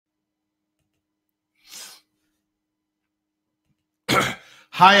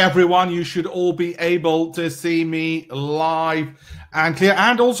Hi everyone, you should all be able to see me live and clear,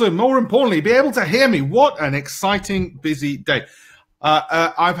 and also more importantly be able to hear me. What an exciting busy day.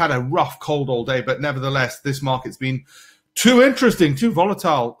 I've had a rough cold all day, but nevertheless this market's been too interesting, too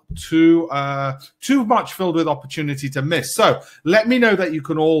volatile, too much filled with opportunity to miss. So let me know that you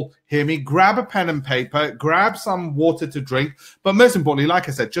can all hear me. Grab a pen and paper, grab some water to drink, but most importantly, like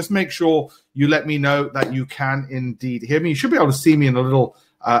I said, just make sure you let me know that you can indeed hear me. You should be able to see me in a little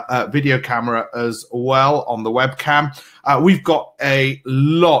video camera as well on the webcam. We've got a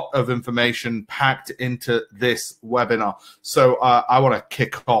lot of information packed into this webinar, so I want to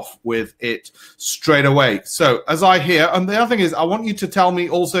kick off with it straight away. So as I hear, and the other thing is I want you to tell me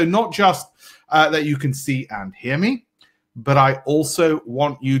also not just that you can see and hear me, but I also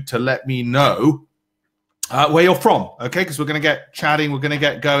want you to let me know where you're from, okay? Because we're going to get chatting, we're going to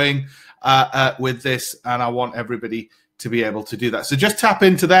get going with this, and I want everybody to be able to do that. So just tap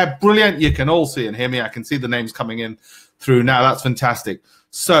into there. Brilliant. You can all see and hear me. I can see the names coming in through now. That's fantastic.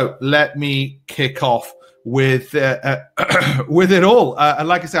 So let me kick off with with it all. And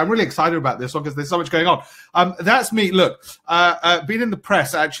like I said, I'm really excited about this one because there's so much going on. That's me. Look, been in the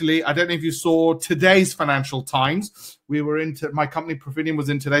press, actually. I don't know if you saw today's Financial Times. We were into, my company Profinium was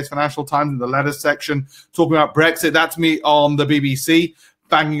in today's Financial Times in the letters section talking about Brexit. That's me on the BBC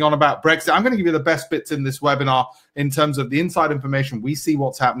banging on about Brexit. I'm going to give you the best bits in this webinar in terms of the inside information. We see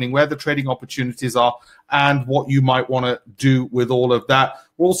what's happening, where the trading opportunities are, and what you might want to do with all of that.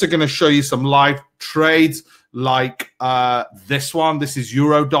 We're also going to show you some live trades like this one. This is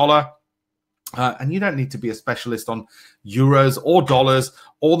euro dollar. And you don't need to be a specialist on euros or dollars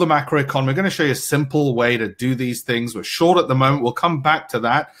or the macroeconomy. We're going to show you a simple way to do these things. We're short at the moment. We'll come back to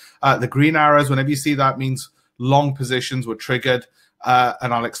that. The green arrows, whenever you see that, means long positions were triggered.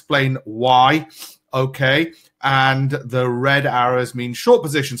 And I'll explain why, okay? And the red arrows mean short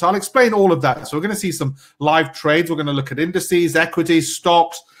positions. So I'll explain all of that. So we're going to see some live trades. We're going to look at indices, equities,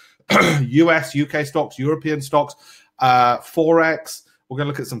 stocks, US, UK stocks, European stocks, Forex. We're going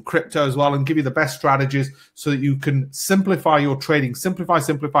to look at some crypto as well and give you the best strategies so that you can simplify your trading. Simplify,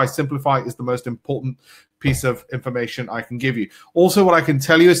 simplify, simplify is the most important piece of information I can give you. Also, what I can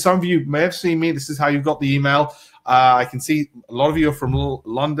tell you is some of you may have seen me. This is how you got the email. I can see a lot of you are from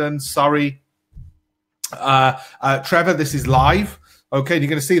London, Surrey. Trevor, this is live. Okay, and you're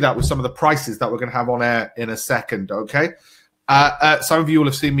going to see that with some of the prices that we're going to have on air in a second. Okay. Some of you will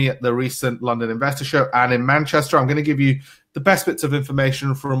have seen me at the recent London Investor Show and in Manchester. I'm going to give you the best bits of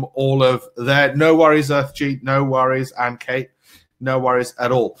information from all of there. No worries, Earthg. No worries, and Kate. No worries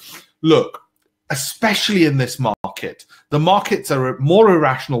at all. Look, especially in this market, the markets are more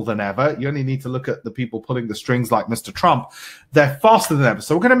irrational than ever. You only need to look at the people pulling the strings like Mr. Trump. They're faster than ever.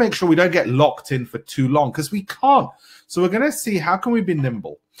 So we're going to make sure we don't get locked in for too long because we can't. So we're going to see how can we be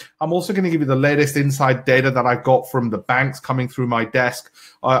nimble. I'm also going to give you the latest inside data that I've got from the banks coming through my desk.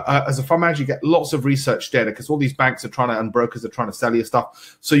 As a fund manager, you get lots of research data because all these banks are trying to, and brokers are trying to sell you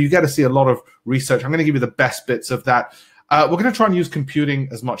stuff. So you get to see a lot of research. I'm going to give you the best bits of that. We're going to try and use computing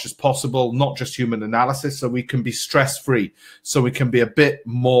as much as possible, not just human analysis, so we can be stress-free, so we can be a bit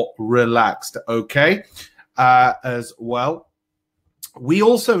more relaxed, okay, as well. We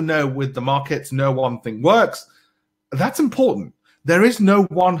also know with the markets, no one thing works. That's important. There is no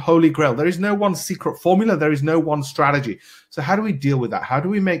one holy grail. There is no one secret formula. There is no one strategy. So how do we deal with that? How do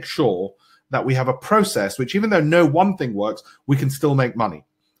we make sure that we have a process which, even though no one thing works, we can still make money?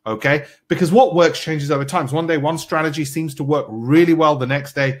 Okay, because what works changes over time. So one day one strategy seems to work really well, the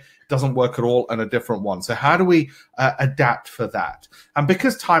next day doesn't work at all, and a different one. So how do we adapt for that? And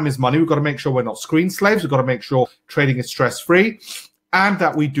because time is money, we've got to make sure we're not screen slaves. We've got to make sure trading is stress-free and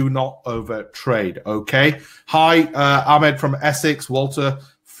that we do not over trade. Okay. Hi, Ahmed from Essex, Walter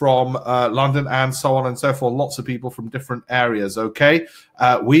from London, and so on and so forth. Lots of people from different areas. Okay.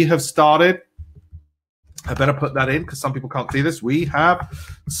 We have started. I better put that in because some people can't see this. We have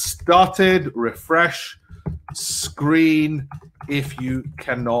started. Refresh screen if you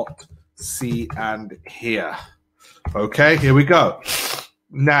cannot see and hear. Okay, here we go.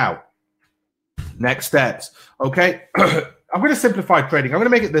 Now, next steps. Okay. I'm going to simplify trading. I'm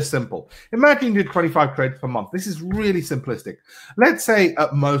going to make it this simple. Imagine you did 25 trades per month. This is really simplistic. Let's say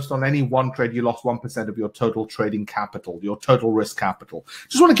at most on any one trade, you lost 1% of your total trading capital, your total risk capital.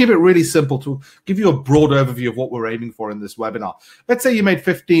 Just want to give it really simple to give you a broad overview of what we're aiming for in this webinar. Let's say you made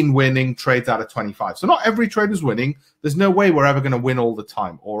 15 winning trades out of 25. So not every trade is winning. There's no way we're ever going to win all the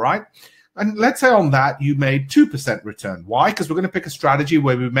time. All right. And let's say on that, you made 2% return. Why? Because we're going to pick a strategy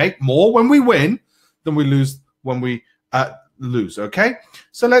where we make more when we win than we lose when we lose, okay?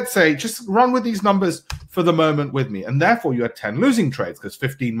 So let's say, just run with these numbers for the moment with me. And therefore, you had 10 losing trades because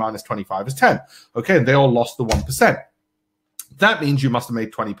 15 minus 25 is 10. Okay, and they all lost the 1%. That means you must have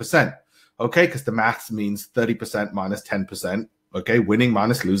made 20%. Okay, because the maths means 30% minus 10%. Okay, winning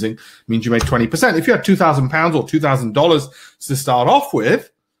minus losing means you made 20%. If you had £2,000 or $2,000 to start off with,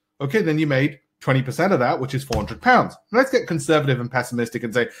 okay, then you made 20% of that, which is £400. Let's get conservative and pessimistic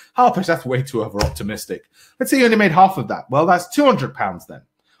and say, Alpesh, that's way too over optimistic. Let's say you only made half of that. Well, that's £200 then,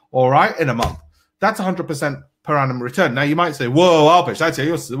 all right, in a month. That's 100% per annum return. Now, you might say, whoa,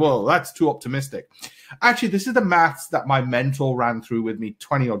 Alpesh, whoa, that's too optimistic. Actually, this is the maths that my mentor ran through with me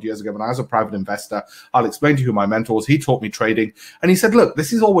 20-odd years ago when I was a private investor. I'll explain to you who my mentor was. He taught me trading. And he said, look,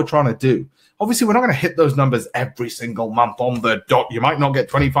 this is all we're trying to do. Obviously, we're not going to hit those numbers every single month on the dot. You might not get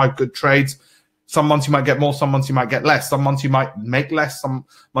 25 good trades. Some months you might get more. Some months you might get less. Some months you might make less. Some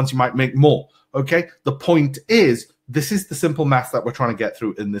months you might make more. Okay? The point is, this is the simple math that we're trying to get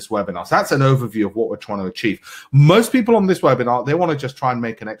through in this webinar. So that's an overview of what we're trying to achieve. Most people on this webinar, they want to just try and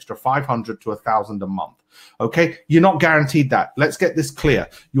make an extra 500 to 1,000 a month. Okay, you're not guaranteed that. Let's get this clear.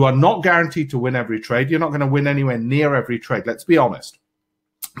 You are not guaranteed to win every trade. You're not going to win anywhere near every trade. Let's be honest.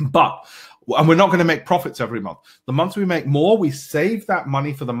 And we're not going to make profits every month. The months we make more, we save that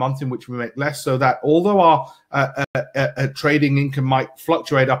money for the month in which we make less, so that although our trading income might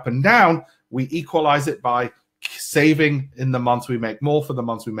fluctuate up and down, we equalize it by saving in the months we make more for the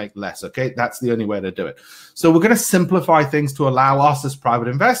months we make less. Okay, that's the only way to do it. So we're going to simplify things to allow us as private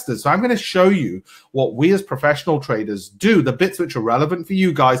investors. So I'm going to show you what we as professional traders do, the bits which are relevant for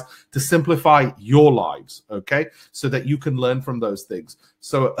you guys to simplify your lives. Okay, so that you can learn from those things.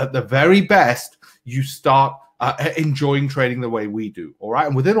 So at the very best, you start enjoying trading the way we do. All right.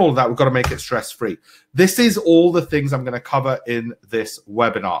 And within all of that, we've got to make it stress-free. This is all the things I'm going to cover in this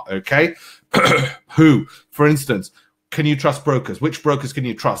webinar. Okay. Who, for instance, can you trust brokers? Which brokers can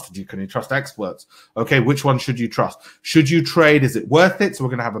you trust? Can you trust experts? Okay, which one should you trust? Should you trade? Is it worth it? So we're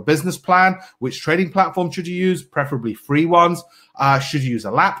going to have a business plan. Which trading platform should you use? Preferably free ones. Should you use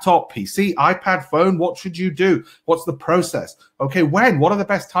a laptop, PC, iPad, phone? What should you do? What's the process? Okay, when? What are the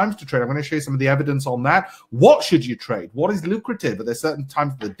best times to trade? I'm going to show you some of the evidence on that. What should you trade? What is lucrative? Are there certain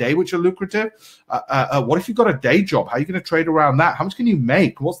times of the day which are lucrative? What if you've got a day job? How are you going to trade around that? How much can you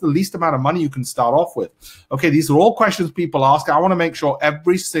make? What's the least amount of money you can start off with? Okay, these are all questions people ask. I want to make sure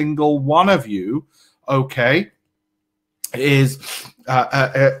every single one of you, okay, is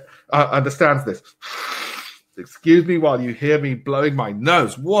understands this. Excuse me while you hear me blowing my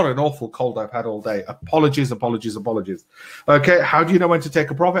nose. What an awful cold I've had all day. Apologies, apologies, apologies. Okay, how do you know when to take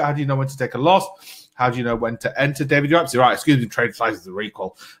a profit? How do you know when to take a loss? How do you know when to enter? David, you're absolutely right. Excuse me, trade sizes are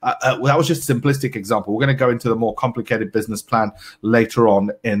equal. Well, that was just a simplistic example. We're going to go into the more complicated business plan later on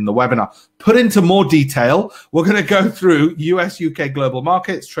in the webinar. Put into more detail, we're going to go through US, UK, global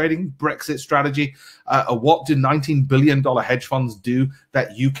markets, trading, Brexit strategy. What do $19 billion hedge funds do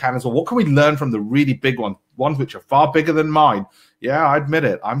that you can as well? What can we learn from the really big ones which are far bigger than mine? Yeah, I admit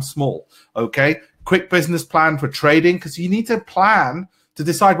it. I'm small. Okay. Quick business plan for trading, because you need to plan to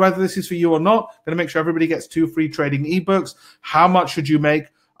decide whether this is for you or not. Going to make sure everybody gets 2 free trading ebooks. How much should you make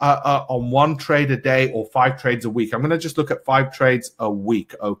on 1 trade a day or 5 trades a week? I'm going to just look at 5 trades a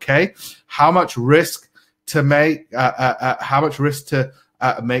week. Okay. How much risk to make? How much risk to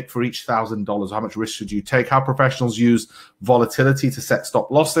make for each $1,000? How much risk should you take? How professionals use volatility to set stop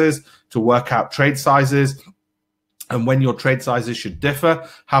losses, to work out trade sizes, and when your trade sizes should differ.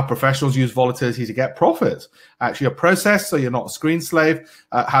 How professionals use volatility to get profits. Actually a process so you're not a screen slave.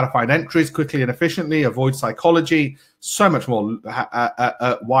 How to find entries quickly and efficiently, avoid psychology, so much more.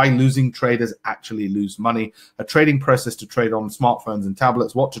 Why losing traders actually lose money. A trading process to trade on smartphones and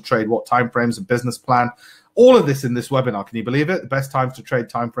tablets. What to trade, what time frames, a business plan. All of this in this webinar. Can you believe it? The best times to trade,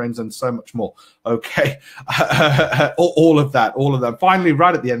 time frames, and so much more. Okay. all of that. Finally,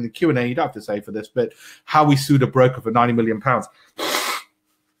 right at the end, the Q&A, you don't have to say for this bit, how we sued a broker for £90 million.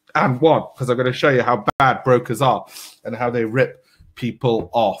 And won, because I'm going to show you how bad brokers are and how they rip people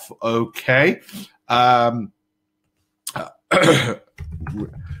off. Okay. Right.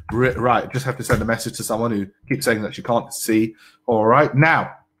 Just have to send a message to someone who keeps saying that she can't see. All right.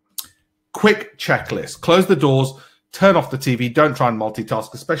 Now, quick checklist. Close the doors, turn off the TV. Don't try and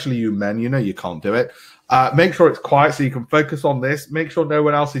multitask, especially you men. You know you can't do it. Make sure it's quiet so you can focus on this. Make sure no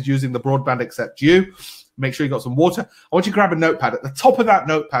one else is using the broadband except you. Make sure you got some water. I want you to grab a notepad. At the top of that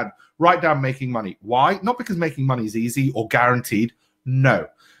notepad, write down making money. Why? Not because making money is easy or guaranteed. No.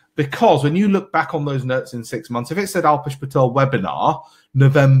 Because when you look back on those notes in 6 months, if it said Alpesh Patel webinar,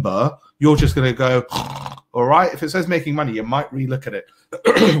 November, you're just going to go, all right. If it says making money, you might relook at it.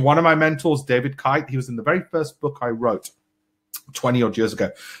 One of my mentors, David Kite, he was in the very first book I wrote. 20 odd years ago.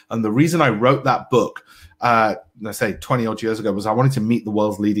 And the reason I wrote that book, let's say 20 odd years ago, was I wanted to meet the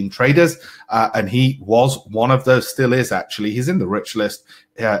world's leading traders. And he was one of those, still is actually. He's in the rich list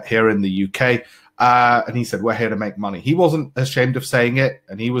here in the UK. And he said, we're here to make money. He wasn't ashamed of saying it,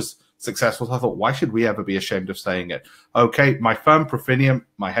 and he was successful. So I thought, why should we ever be ashamed of saying it? Okay, my firm, Profinium,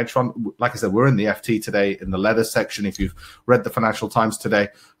 my hedge fund, like I said, we're in the FT today in the letters section. If you've read the Financial Times today,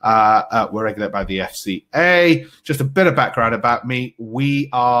 we're regulated by the FCA. Just a bit of background about me. We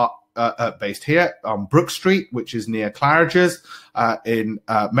are based here on Brook Street, which is near Claridge's in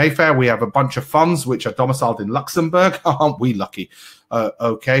Mayfair. We have a bunch of funds which are domiciled in Luxembourg. Aren't we lucky?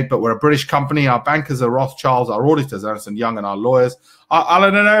 Okay, but we're a British company. Our bankers are Rothschilds, our auditors, Ernst & Young, and our lawyers are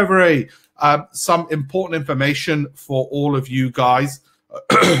Allen & Overy. Some important information for all of you guys,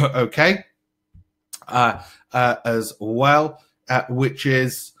 okay, as well, which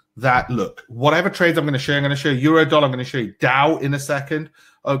is that, look, whatever trades I'm going to show you Euro dollar, I'm going to show you Dow in a second.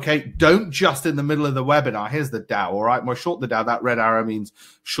 Okay, don't just in the middle of the webinar. Here's the Dow, all right? We're short the Dow. That red arrow means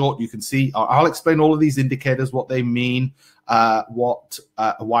short. You can see. I'll explain all of these indicators, what they mean,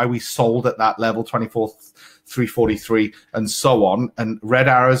 why we sold at that level, 24,343, and so on. And red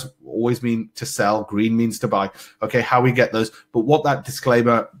arrows always mean to sell. Green means to buy. Okay, how we get those. But what that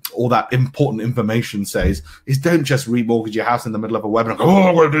disclaimer, all that important information says is don't just remortgage your house in the middle of a webinar. Go, oh,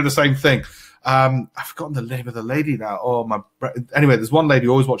 I'm going to do the same thing. I've forgotten the name of the lady now. Anyway, there's one lady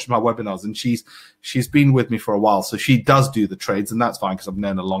who always watches my webinars, and she's been with me for a while, so she does do the trades, and that's fine because I've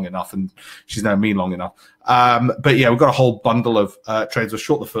known her long enough, and she's known me long enough. But yeah, we've got a whole bundle of trades. We're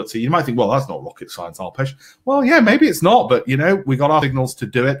short the FTSE. You might think, well, that's not rocket science, Alpesh. Well, yeah, maybe it's not, but you know, we got our signals to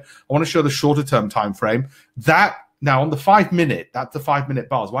do it. I want to show the shorter term time frame. Now, on the 5 minute, that's the 5 minute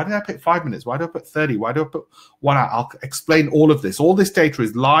bars. Why did I pick 5 minutes? Why do I put 30? Why do I put 1 hour? I'll explain all of this. All this data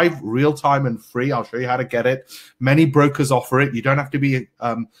is live, real time, and free. I'll show you how to get it. Many brokers offer it. You don't have to be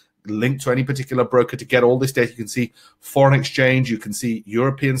linked to any particular broker to get all this data. You can see foreign exchange. You can see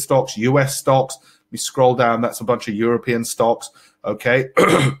European stocks, US stocks. We scroll down. That's a bunch of European stocks. Okay.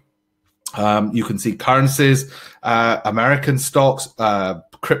 You can see currencies, American stocks,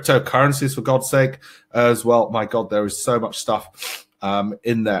 cryptocurrencies, for God's sake, as well. My God, there is so much stuff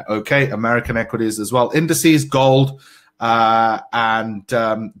in there. Okay, American equities as well, indices, gold, and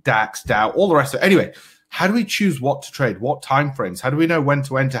DAX, Dow, all the rest of it. Anyway, how do we choose what to trade? What time frames? How do we know when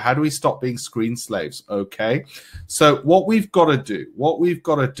to enter? How do we stop being screen slaves? Okay, so what we've got to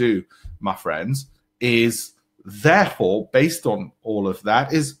do, my friends, is therefore, based on all of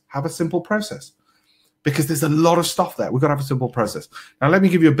that, is have a simple process. Because there's a lot of stuff there. We've got to have a simple process. Now, let me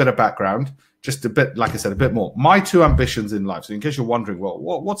give you a bit of background, just a bit, like I said, a bit more. My two ambitions in life. So in case you're wondering, well,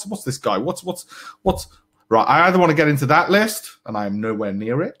 what's this guy? What's right? I either want to get into that list, and I am nowhere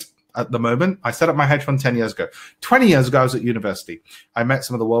near it at the moment. I set up my hedge fund 10 years ago. 20 years ago, I was at university. I met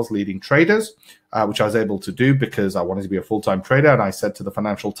some of the world's leading traders, which I was able to do because I wanted to be a full-time trader. And I said to the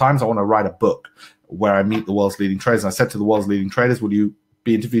Financial Times, I want to write a book where I meet the world's leading traders. And I said to the world's leading traders, will you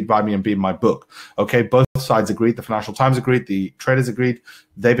be interviewed by me and be in my book? Okay, both sides agreed. The Financial Times agreed. The traders agreed.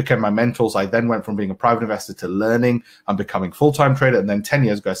 They became my mentors. I then went from being a private investor to learning and becoming full-time trader. And then 10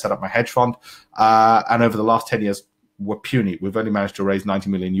 years ago, I set up my hedge fund. And over the last 10 years, we're puny. We've only managed to raise 90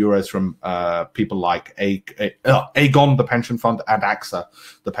 million euros from people like Aegon, the pension fund, and AXA,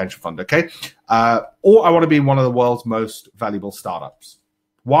 the pension fund. Okay, or I want to be one of the world's most valuable startups.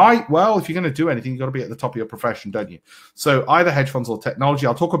 Why? Well, if you're going to do anything, you've got to be at the top of your profession, don't you? So either hedge funds or technology.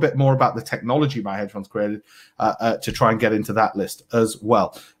 I'll talk a bit more about the technology my hedge funds created to try and get into that list as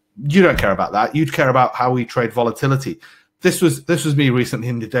well. You don't care about that. You'd care about how we trade volatility. This was me recently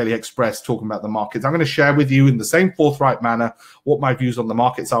in the Daily Express talking about the markets. I'm going to share with you in the same forthright manner what my views on the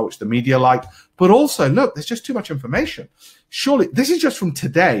markets are, which the media like. But also, look, there's just too much information. Surely, this is just from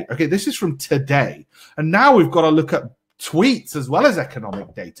today. Okay, this is from today. And now we've got to look at tweets as well as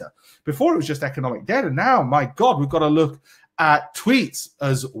economic data. Before it was just economic data. Now, my God, we've got to look at tweets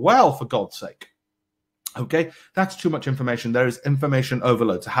as well, for God's sake. Okay, that's too much information. There is information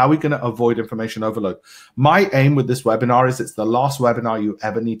overload. So how are we going to avoid information overload? My aim with this webinar is it's the last webinar you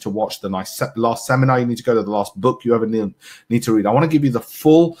ever need to watch, the last seminar you need to go to, the last book you ever need to read. I want to give you the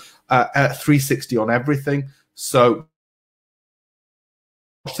full 360 on everything. So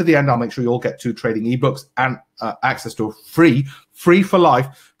to the end, I'll make sure you all get 2 trading ebooks and access to a free for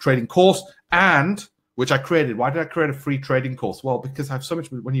life trading course, and which I created. Why did I create a free trading course? Well, because I have so much.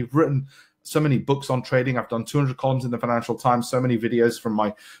 When you've written so many books on trading, I've done 200 columns in the Financial Times, so many videos from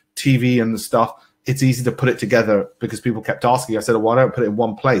my TV and the stuff. It's easy to put it together because people kept asking. I said, well, why don't I put it in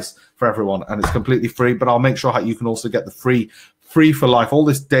one place for everyone? And it's completely free, but I'll make sure you can also get the free free for life. All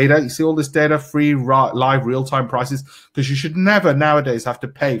this data, you see all this data, free live real-time prices, because you should never nowadays have to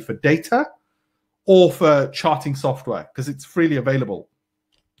pay for data or for charting software because it's freely available.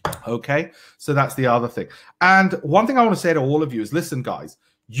 Okay, so that's the other thing. And one thing I want to say to all of you is, listen, guys,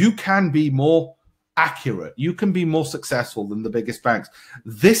 you can be more accurate. You can be more successful than the biggest banks.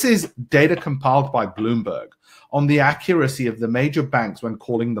 This is data compiled by Bloomberg on the accuracy of the major banks when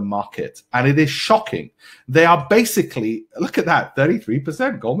calling the market. And it is shocking. They are basically, look at that,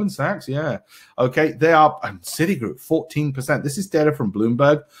 33%, Goldman Sachs, yeah. Okay, they are, and Citigroup, 14%. This is data from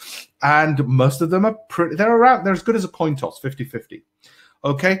Bloomberg. And most of them are pretty, they're as good as a coin toss, 50-50.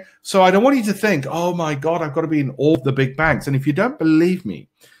 Okay, so I don't want you to think, oh my God, I've got to be in all the big banks. And if you don't believe me,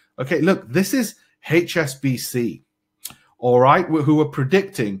 okay, look, this is HSBC, all right, who are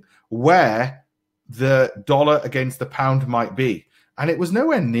predicting where the dollar against the pound might be. And it was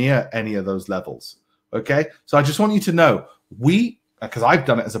nowhere near any of those levels, okay? So I just want you to know, because I've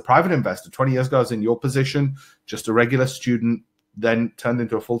done it as a private investor, 20 years ago, I was in your position, just a regular student, then turned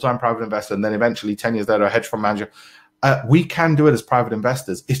into a full-time private investor, and then eventually 10 years later, a hedge fund manager. We can do it as private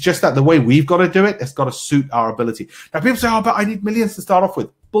investors. It's just that the way we've got to do it, it's got to suit our ability. Now, people say, oh, but I need millions to start off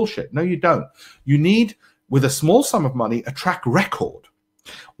with. Bullshit. No, you don't. You need, with a small sum of money, a track record.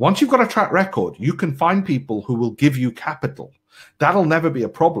 Once you've got a track record, you can find people who will give you capital. That'll never be a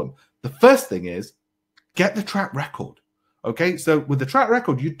problem. The first thing is get the track record. Okay, so with the track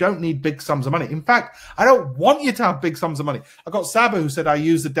record, you don't need big sums of money. In fact, I don't want you to have big sums of money. I got Saba who said I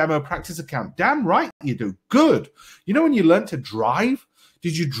use the demo practice account. Damn right you do. Good. You know when you learn to drive?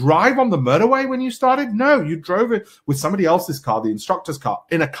 Did you drive on the motorway when you started? No, you drove it with somebody else's car, the instructor's car,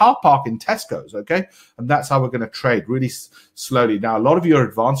 in a car park in Tesco's, okay? And that's how we're going to trade really slowly. Now, a lot of you are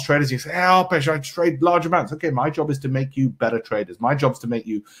advanced traders. You say, hey, Alpesh, I trade large amounts. Okay, my job is to make you better traders. My job is to make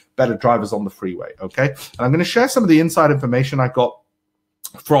you better drivers on the freeway, okay? And I'm going to share some of the inside information I got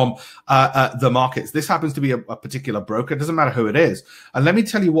from the markets. This happens to be a particular broker. It doesn't matter who it is. And let me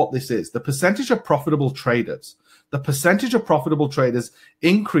tell you what this is. The percentage of profitable traders. The percentage of profitable traders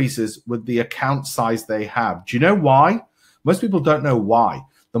increases with the account size they have. Do you know why? Most people don't know why.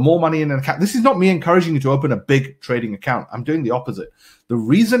 The more money in an account, this is not me encouraging you to open a big trading account. I'm doing the opposite. The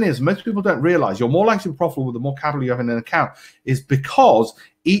reason is most people don't realize you're more likely to be profitable with the more capital you have in an account is because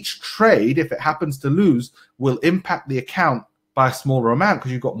each trade, if it happens to lose, will impact the account by a smaller amount because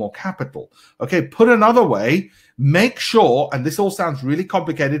you've got more capital. Okay, put another way, make sure, and this all sounds really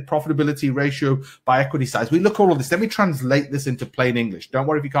complicated, profitability ratio by equity size. We look at all of this. Let me translate this into plain English. Don't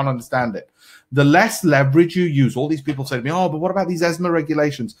worry if you can't understand it. The less leverage you use, all these people say to me, oh, but what about these ESMA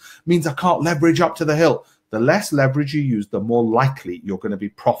regulations? It means I can't leverage up to the hill. The less leverage you use, the more likely you're going to be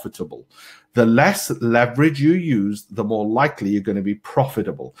profitable. The less leverage you use, the more likely you're going to be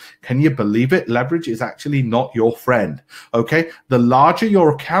profitable. Can you believe it? Leverage is actually not your friend. Okay. The larger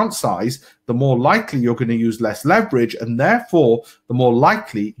your account size, the more likely you're going to use less leverage, and therefore the more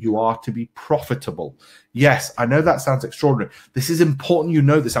likely you are to be profitable. Yes, I know that sounds extraordinary. This is important. You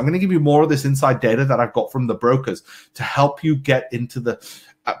know this. I'm going to give you more of this inside data that I've got from the brokers to help you get into the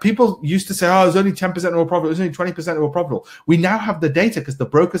people used to say, oh, it's only 10% who are profitable, it's only 20% who are profitable. We now have the data because the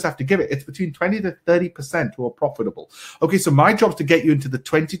brokers have to give it. It's between 20 to 30% who are profitable. Okay, so my job is to get you into the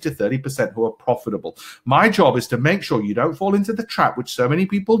 20 to 30% who are profitable. My job is to make sure you don't fall into the trap, which so many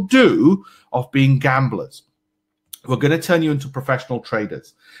people do, of being gamblers. We're going to turn you into professional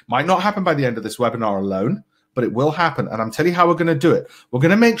traders. Might not happen by the end of this webinar alone, but it will happen. And I'm telling you how we're going to do it. We're going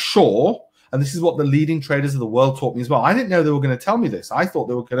to make sure, and this is what the leading traders of the world taught me as well. I didn't know they were going to tell me this. I thought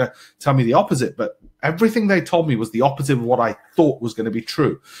they were going to tell me the opposite, but everything they told me was the opposite of what I thought was going to be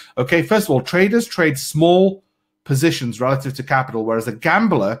true. Okay, first of all, traders trade small positions relative to capital, whereas a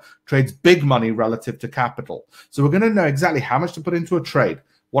gambler trades big money relative to capital. So we're going to know exactly how much to put into a trade,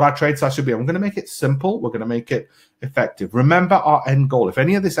 what our trade size should be. I'm going to make it simple. We're going to make it effective. Remember our end goal. If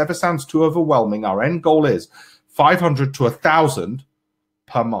any of this ever sounds too overwhelming, our end goal is 500 to 1,000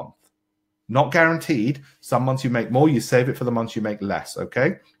 per month. Not guaranteed. Some months you make more, you save it for the months you make less,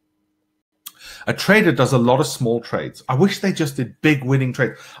 okay? A trader does a lot of small trades. I wish they just did big winning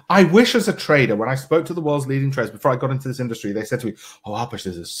trades. I wish as a trader, when I spoke to the world's leading traders before I got into this industry, they said to me, oh, Alpesh,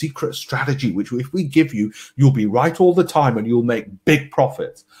 there's a secret strategy, which if we give you, you'll be right all the time and you'll make big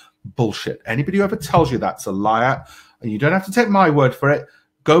profits. Bullshit. Anybody who ever tells you that's a liar, and you don't have to take my word for it.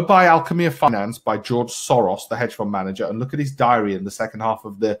 Go buy Alchemy of Finance by George Soros, the hedge fund manager, and look at his diary in the second half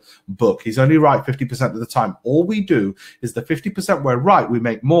of the book. He's only right 50% of the time. All we do is the 50% we're right, we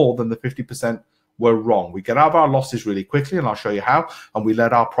make more than the 50% we're wrong. We get out of our losses really quickly, and I'll show you how, and we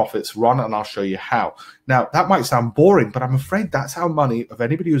let our profits run, and I'll show you how. Now, that might sound boring, but I'm afraid that's how money of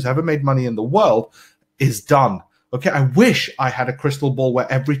anybody who's ever made money in the world is done. Okay, I wish I had a crystal ball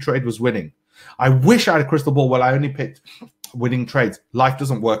where every trade was winning. I wish I had a crystal ball where I only picked winning trades. Life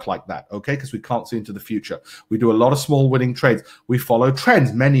doesn't work like that, okay? Because we can't see into the future. We do a lot of small winning trades. We follow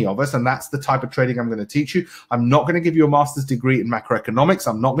trends, many of us, and that's the type of trading I'm going to teach you. I'm not going to give you a master's degree in macroeconomics.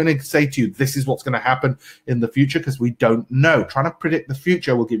 I'm not going to say to you, this is what's going to happen in the future, because we don't know. Trying to predict the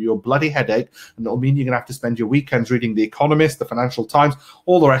future will give you a bloody headache, and it'll mean you're going to have to spend your weekends reading The Economist, The Financial Times,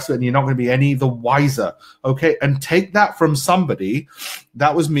 all the rest of it, and you're not going to be any the wiser, okay? And take that from somebody.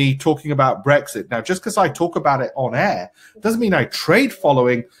 That was me talking about Brexit. Now, just because I talk about it on air doesn't mean I trade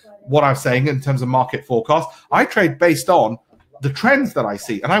following what I'm saying in terms of market forecast. I trade based on the trends that I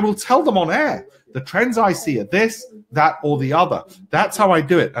see, and I will tell them on air. The trends I see are this, that, or the other. That's how I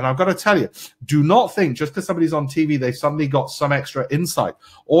do it. And I've got to tell you, do not think just because somebody's on TV, they've suddenly got some extra insight.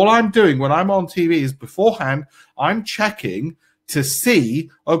 All I'm doing when I'm on TV is beforehand, I'm checking to see,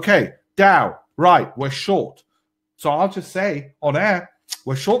 okay, Dow, right, we're short. So I'll just say on air,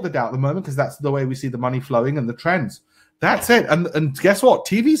 we're short the Dow at the moment because that's the way we see the money flowing and the trends. That's it. And guess what?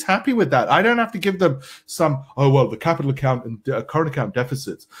 TV's happy with that. I don't have to give them some, oh, well, the capital account and current account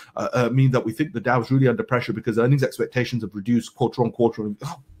deficits mean that we think the Dow is really under pressure because earnings expectations have reduced quarter on quarter.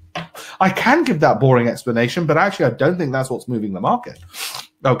 I can give that boring explanation, but actually I don't think that's what's moving the market.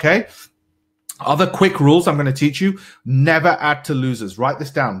 Okay? Other quick rules I'm going to teach you. Never add to losers. Write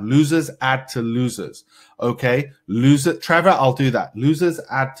this down. Losers add to losers. Okay? Trevor, I'll do that. Losers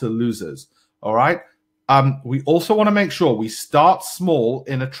add to losers. All right? We also want to make sure we start small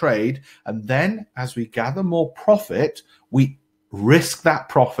in a trade, and then as we gather more profit, we risk that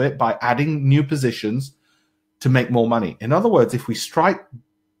profit by adding new positions to make more money. In other words, if we strike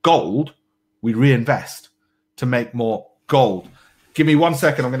gold, we reinvest to make more gold. Give me 1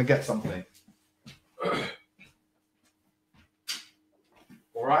 second. I'm going to get something.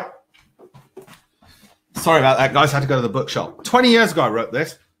 All right. Sorry about that, guys. I had to go to the bookshop. 20 years ago, I wrote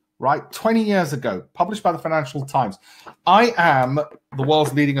this. Right, 20 years ago, published by the Financial Times. I am the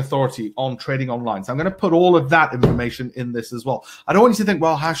world's leading authority on trading online. So I'm going to put all of that information in this as well. I don't want you to think,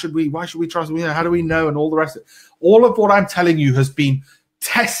 well, why should we trust, how do we know, and all the rest of it. All of what I'm telling you has been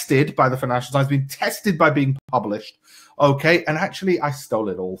tested by the Financial Times, been tested by being published, okay? And actually, I stole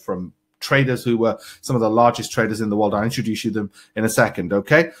it all from traders who were some of the largest traders in the world. I'll introduce you to them in a second,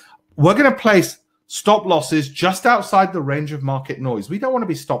 okay? We're going to place stop losses just outside the range of market noise. We don't want to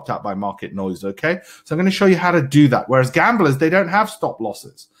be stopped out by market noise, okay? So I'm going to show you how to do that. Whereas gamblers, they don't have stop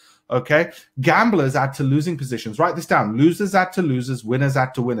losses, okay? Gamblers add to losing positions. Write this down. Losers add to losers, winners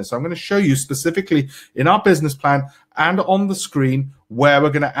add to winners. So I'm going to show you specifically in our business plan and on the screen where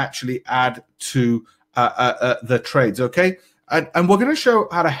we're going to actually add to the trades, okay? And we're going to show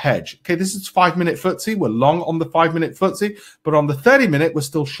how to hedge. Okay, this is 5-minute FTSE. We're long on the 5-minute FTSE, but on the 30-minute, we're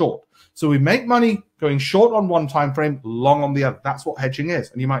still short. So we make money going short on one time frame, long on the other. That's what hedging is.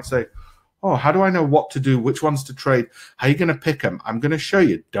 And you might say, oh, how do I know what to do, which ones to trade? How are you going to pick them? I'm going to show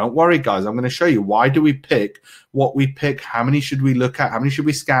you. Don't worry, guys. I'm going to show you why do we pick what we pick, how many should we look at, how many should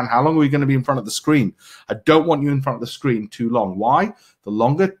we scan, how long are we going to be in front of the screen? I don't want you in front of the screen too long. Why? The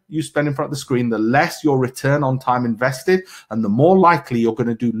longer you spend in front of the screen, the less your return on time invested, and the more likely you're going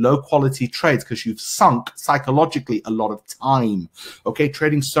to do low-quality trades because you've sunk psychologically a lot of time. Okay,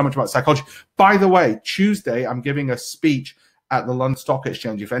 trading so much about psychology. By the way, Tuesday, I'm giving a speech at the London Stock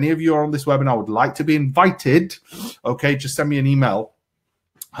Exchange. If any of you are on this webinar would like to be invited, okay, just send me an email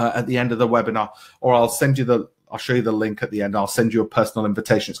at the end of the webinar, or I'll show you the link at the end. I'll send you a personal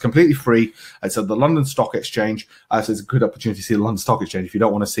invitation. It's completely free. It's at the London Stock Exchange. So it's a good opportunity to see the London Stock Exchange. If you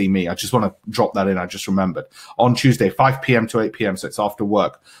don't want to see me, I just want to drop that in. I just remembered. On Tuesday, 5 p.m. to 8 p.m. So it's after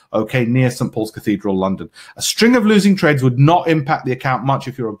work. Okay, near St. Paul's Cathedral, London. A string of losing trades would not impact the account much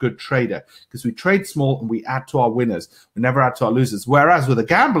if you're a good trader, because we trade small and we add to our winners. We never add to our losers. Whereas with a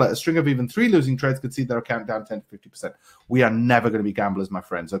gambler, a string of even 3 losing trades could see their account down 10 to 50%. We are never going to be gamblers, my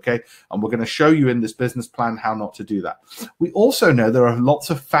friends, okay? And we're going to show you in this business plan how not to do that. We also know there are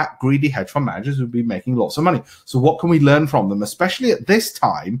lots of fat, greedy hedge fund managers who'll be making lots of money. So what can we learn from them, especially at this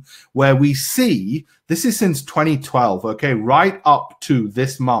time where we see, this is since 2012, okay, right up to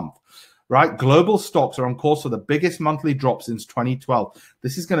this month, right? Global stocks are on course for the biggest monthly drop since 2012.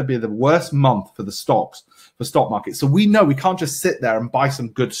 This is going to be the worst month for the stocks, for stock market. So we know we can't just sit there and buy some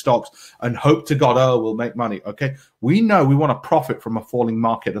good stocks and hope to God, oh, we'll make money, okay? We know we want to profit from a falling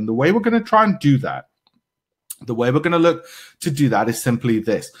market. And the way we're going to try and do that, the way we're going to look to do that is simply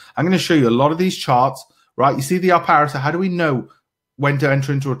this. I'm going to show you a lot of these charts, right? You see the up arrow. So how do we know when to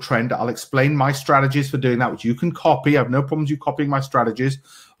enter into a trend? I'll explain my strategies for doing that, which you can copy. I have no problems you copying my strategies,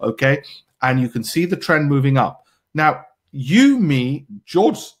 okay? And you can see the trend moving up. Now, you, me,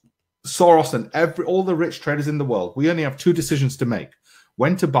 George Soros and all the rich traders in the world, we only have two decisions to make: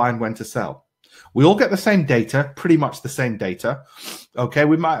 when to buy and when to sell. We all get the same data, pretty much the same data. Okay,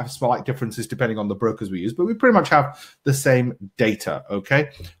 we might have slight differences depending on the brokers we use, but we pretty much have the same data. Okay,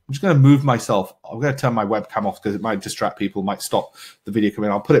 I'm just going to move myself. I'm going to turn my webcam off because it might distract people, might stop the video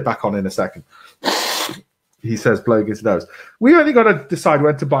coming. I'll put it back on in a second. He says, blowing his nose. We only got to decide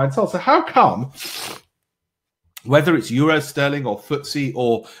when to buy and sell. So how come, whether it's Euro, Sterling, or FTSE,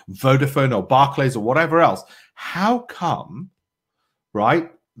 or Vodafone, or Barclays, or whatever else, how come,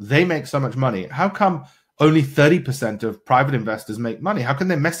 right, they make so much money? How come only 30% of private investors make money? How can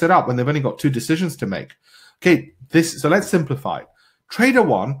they mess it up when they've only got two decisions to make? Okay, so let's simplify. Trader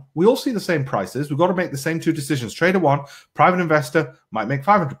one, we all see the same prices. We've got to make the same two decisions. Trader one, private investor might make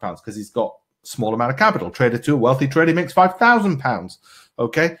 £500 because he's got a small amount of capital. Trader two, a wealthy trader, makes £5,000.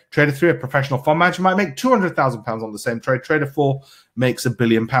 Okay, trader three, a professional fund manager, might make £200,000 on the same trade. Trader four makes £1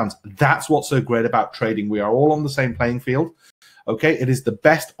 billion. That's what's so great about trading. We are all on the same playing field. Okay, it is the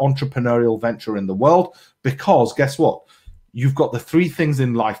best entrepreneurial venture in the world because guess what? You've got the three things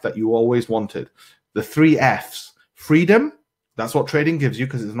in life that you always wanted. The three F's. Freedom, that's what trading gives you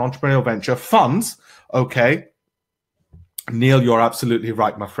because it's an entrepreneurial venture. Funds, okay. Neil, you're absolutely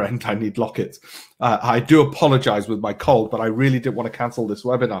right, my friend. I need lockets. I do apologize with my cold, but I really didn't want to cancel this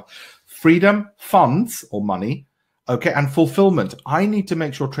webinar. Freedom, funds, or money. Okay, and fulfillment. I need to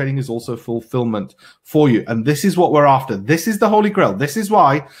make sure trading is also fulfillment for you. And this is what we're after. This is the holy grail. This is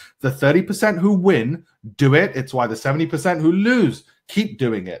why the 30% who win do it. It's why the 70% who lose keep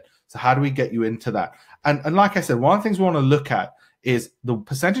doing it. So how do we get you into that? And like I said, one of the things we want to look at is the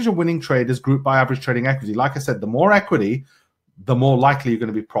percentage of winning traders grouped by average trading equity. Like I said, the more equity, the more likely you're going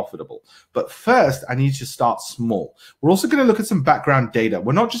to be profitable. But first, I need you to start small. We're also going to look at some background data.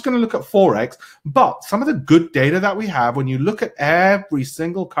 We're not just going to look at Forex, but some of the good data that we have when you look at every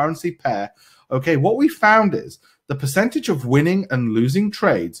single currency pair, okay, what we found is the percentage of winning and losing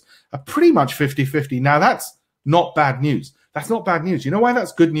trades are pretty much 50-50. Now, that's not bad news. That's not bad news. You know why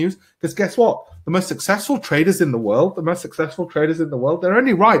that's good news? Because guess what? The most successful traders in the world, they're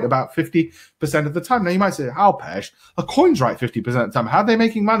only right about 50% of the time. Now, you might say, Alpesh, a coin's right 50% of the time. How are they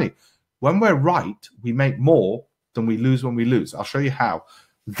making money? When we're right, we make more than we lose when we lose. I'll show you how.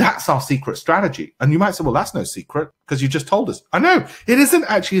 That's our secret strategy. And you might say, well, that's no secret because you just told us. I know, it isn't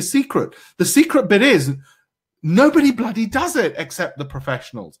actually a secret. The secret bit is nobody bloody does it except the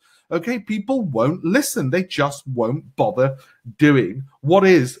professionals. Okay, people won't listen. They just won't bother doing what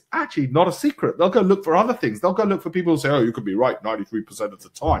is actually not a secret. They'll go look for other things. They'll go look for people who say, oh, you could be right 93% of the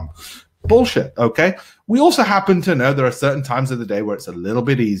time. Bullshit, okay? We also happen to know there are certain times of the day where it's a little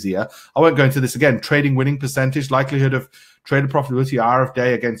bit easier. I won't go into this again. Trading winning percentage, likelihood of trader profitability, hour of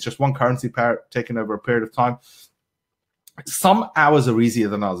day against just one currency pair taken over a period of time. Some hours are easier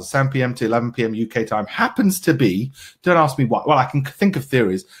than others. 7 p.m. to 11 p.m. UK time happens to be, don't ask me why, well, I can think of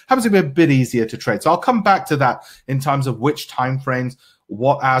theories, happens to be a bit easier to trade. So I'll come back to that in terms of which time frames,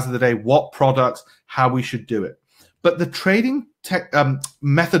 what hours of the day, what products, how we should do it. But the trading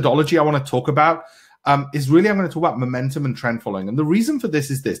methodology I want to talk about is really, I'm going to talk about momentum and trend following. And the reason for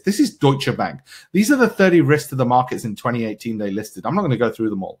this is this is Deutsche Bank. These are the 30 risks to the markets in 2018 they listed. I'm not going to go through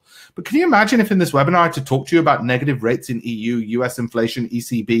them all. But can you imagine if in this webinar I had to talk to you about negative rates in EU, US inflation,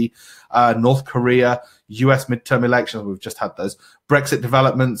 ECB, North Korea, US midterm elections, we've just had those, Brexit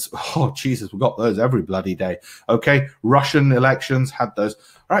developments, oh, Jesus, we've got those every bloody day. Okay, Russian elections, had those.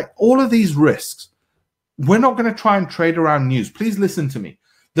 All right, all of these risks. We're not going to try and trade around news. Please listen to me.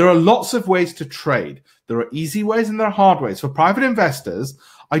 There are lots of ways to trade. There are easy ways and there are hard ways. For private investors,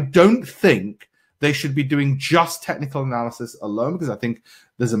 I don't think they should be doing just technical analysis alone because I think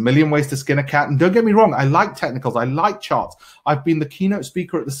there's a million ways to skin a cat. And don't get me wrong, I like technicals. I like charts. I've been the keynote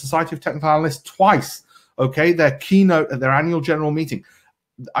speaker at the Society of Technical Analysts twice, okay? Their keynote at their annual general meeting.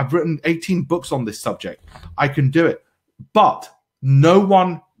 I've written 18 books on this subject. I can do it. But no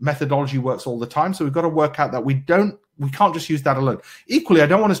one methodology works all the time. So we've got to work out that we can't just use that alone. Equally, I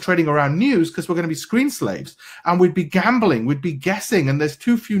don't want us trading around news because we're going to be screen slaves and we'd be gambling, we'd be guessing, and there's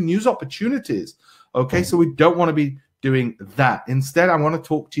too few news opportunities. Okay, so we don't want to be doing that. Instead, I want to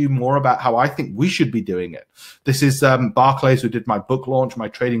talk to you more about how I think we should be doing it. This is Barclays, who did my book launch, my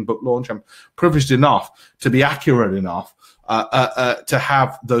trading book launch. I'm privileged enough to be accurate enough to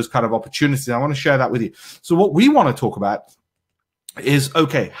have those kind of opportunities. I want to share that with you. So what we want to talk about is,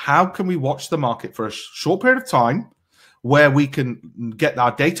 okay, how can we watch the market for a short period of time where we can get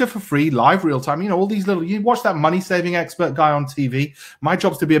our data for free, live, real time? You know, all these little, you watch that money saving expert guy on TV. My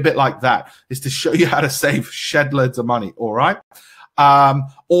job's to be a bit like that, is to show you how to save shed loads of money. All right.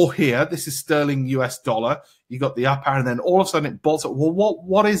 Or here, this is sterling US dollar. You got the up arrow, and then all of a sudden it bolts up. Well,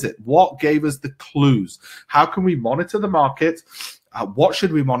 what is it? What gave us the clues? How can we monitor the market? What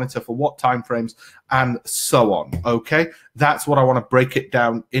should we monitor for what time frames, and so on? Okay, that's what I want to break it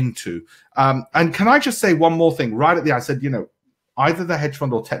down into. And can I just say one more thing right at the end? I said, either the hedge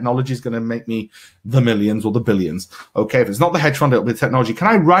fund or technology is going to make me the millions or the billions. Okay, if it's not the hedge fund, it'll be technology. Can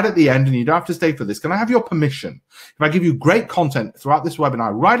I, right at the end, and you don't have to stay for this, can I have your permission? If I give you great content throughout this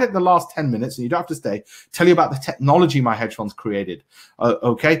webinar, right at the last 10 minutes, and you don't have to stay, tell you about the technology my hedge fund's created.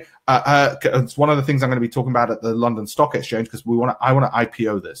 Okay, it's one of the things I'm going to be talking about at the London Stock Exchange, because I want to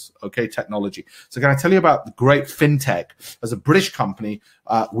IPO this. Okay, technology. So can I tell you about the great fintech as a British company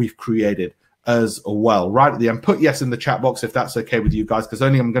we've created as well, right at the end? Put yes in the chat box if that's okay with you guys, because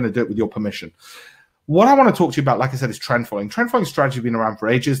only I'm going to do it with your permission. What I want to talk to you about, like I said, is trend following. Trend following strategy has been around for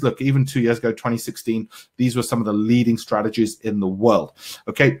ages. Look, even 2 years ago, 2016, these were some of the leading strategies in the world.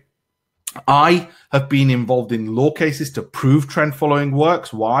 Okay, I have been involved in law cases to prove trend following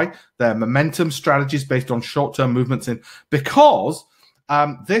works. Why? They're momentum strategies based on short-term movements because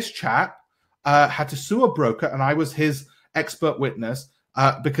this chap had to sue a broker, and I was his expert witness.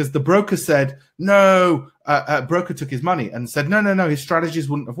 Because the broker said, no, broker took his money and said, no, his strategies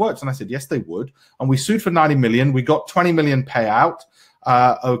wouldn't have worked. And I said, yes, they would. And we sued for 90 million. We got 20 million payout.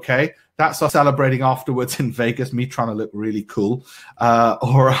 Okay. That's us celebrating afterwards in Vegas, me trying to look really cool.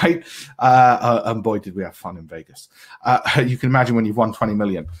 All right. And boy, did we have fun in Vegas. You can imagine when you've won 20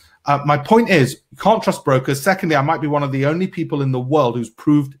 million. My point is, you can't trust brokers. Secondly, I might be one of the only people in the world who's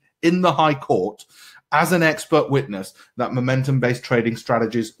proved in the High Court as an expert witness that momentum-based trading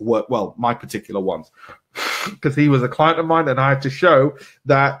strategies work well, my particular ones. Because he was a client of mine, and I had to show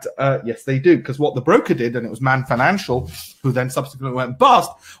that, yes, they do. Because what the broker did, and it was Man Financial, who then subsequently went bust,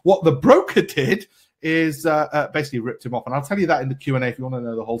 what the broker did is basically ripped him off. And I'll tell you that in the Q&A if you want to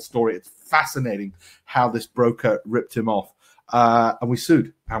know the whole story. It's fascinating how this broker ripped him off. And we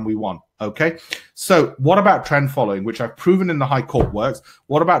sued, and we won. Okay, so what about trend following, which I've proven in the High Court works?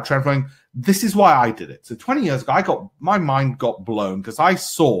 What about trend following? This is why I did it. So 20 years ago, my mind got blown because I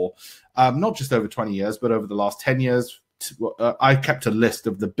saw, not just over 20 years, but over the last 10 years, I kept a list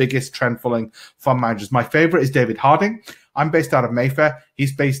of the biggest trend following fund managers. My favorite is David Harding. I'm based out of Mayfair.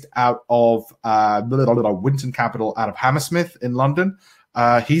 He's based out of Winton Capital out of Hammersmith in London.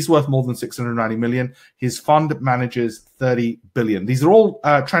 He's worth more than 690 million. His fund manages 30 billion. These are all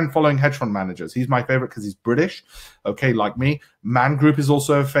trend following hedge fund managers. He's my favorite because he's British. Okay, like me. Man Group is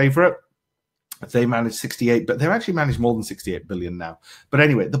also a favorite. They manage 68, but they've actually managed more than 68 billion now. But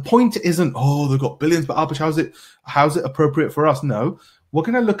anyway, the point isn't, oh, they've got billions, but Alpesh, how's it appropriate for us? No, we're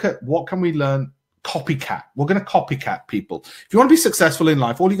going to look at what can we learn. Copycat. We're going to copycat people. If you want to be successful in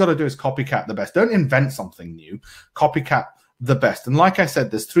life, all you got to do is copycat the best. Don't invent something new. Copycat the best. And like I said,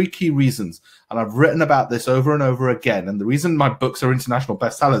 there's 3 key reasons, and I've written about this over and over again. And the reason my books are international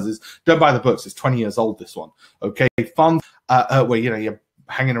bestsellers is don't buy the books. It's 20 years old, this one. Okay, funds where you're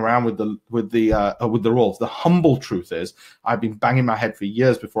hanging around with the rules. The humble truth is, I've been banging my head for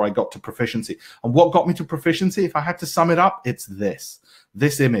years before I got to proficiency. And what got me to proficiency, if I had to sum it up, it's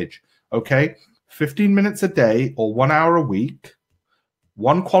this image. Okay, 15 minutes a day or 1 hour a week,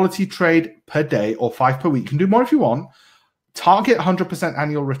 1 quality trade per day or 5 per week. You can do more if you want. Target 100%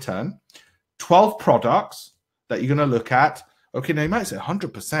 annual return, 12 products that you're going to look at. Okay, now you might say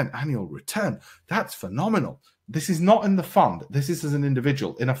 100% annual return. That's phenomenal. This is not in the fund. This is as an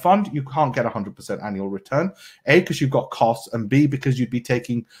individual. In a fund, you can't get 100% annual return. A, because you've got costs, and B, because you'd be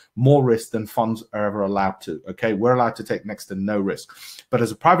taking more risk than funds are ever allowed to. Okay, we're allowed to take next to no risk. But as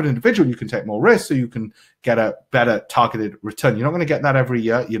a private individual, you can take more risk, so you can get a better targeted return. You're not going to get that every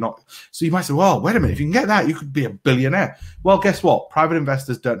year. You're not. So you might say, well, wait a minute. If you can get that, you could be a billionaire. Well, guess what? Private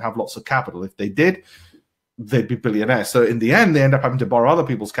investors don't have lots of capital. If they did, they'd be billionaires. So in the end, they end up having to borrow other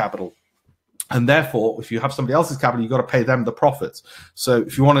people's capital. And therefore, if you have somebody else's capital, you've got to pay them the profits. So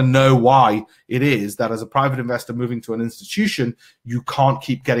if you want to know why it is that as a private investor moving to an institution, you can't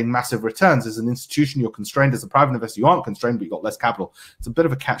keep getting massive returns. As an institution, you're constrained. As a private investor, you aren't constrained, but you've got less capital. It's a bit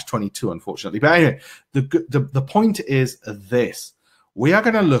of a catch-22, unfortunately. But anyway, the point is this. We are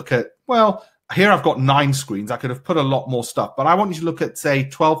going to look at, well, here I've got 9 screens. I could have put a lot more stuff, but I want you to look at, say,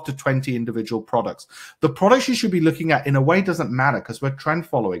 12 to 20 individual products. The products you should be looking at in a way doesn't matter because we're trend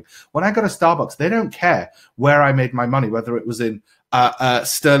following. When I go to Starbucks, they don't care where I made my money, whether it was in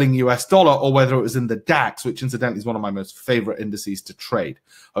sterling US dollar or whether it was in the DAX, which incidentally is one of my most favorite indices to trade.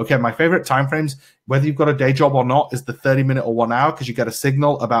 Okay, my favorite time frames, whether you've got a day job or not, is the 30-minute or 1 hour because you get a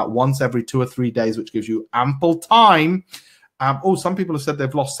signal about once every 2 or 3 days, which gives you ample time. Oh, some people have said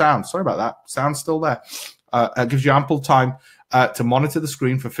they've lost sound. Sorry about that. Sound's still there. It gives you ample time to monitor the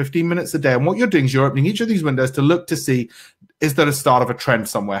screen for 15 minutes a day. And what you're doing is you're opening each of these windows to look to see, is there a start of a trend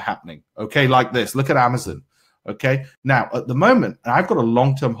somewhere happening? Okay, like this. Look at Amazon. Okay, now at the moment, I've got a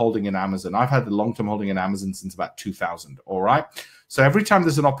long-term holding in Amazon. I've had the long-term holding in Amazon since about 2000. All right. So every time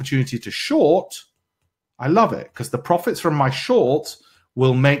there's an opportunity to short, I love it because the profits from my shorts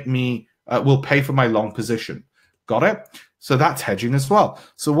will make me, will pay for my long position. Got it? So that's hedging as well.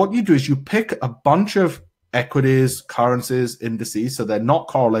 So what you do is you pick a bunch of equities, currencies, indices, so they're not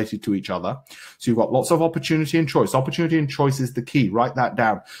correlated to each other. So you've got lots of opportunity and choice. Opportunity and choice is the key. Write that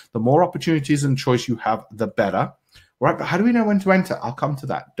down. The more opportunities and choice you have, the better. Right? But how do we know when to enter? I'll come to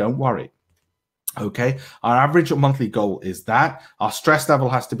that. Don't worry. Okay. Our average monthly goal is that. Our stress level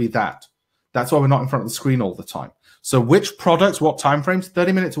has to be that. That's why we're not in front of the screen all the time. So which products, what time frames?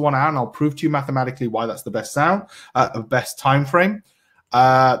 30 minutes to 1 hour, and I'll prove to you mathematically why that's the best best time frame.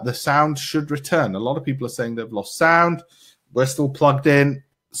 The sound should return. A lot of people are saying they've lost sound. We're still plugged in.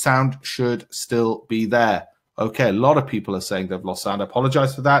 Sound should still be there. Okay, a lot of people are saying they've lost sound. I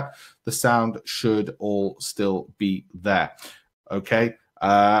apologize for that. The sound should all still be there. Okay.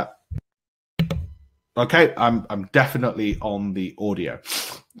 Okay, I'm definitely on the audio.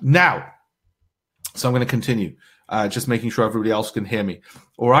 Now, so I'm going to continue. Just making sure everybody else can hear me.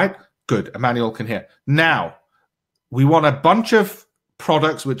 All right, good. Emmanuel can hear. Now, we want a bunch of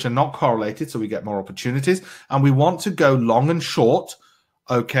products which are not correlated, so we get more opportunities, and we want to go long and short.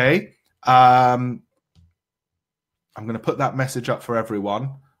 Okay, I'm going to put that message up for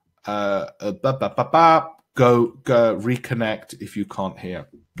everyone. Go reconnect if you can't hear.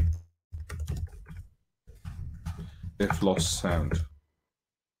 If lost sound.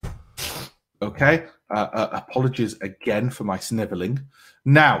 Okay, apologies again for my sniveling.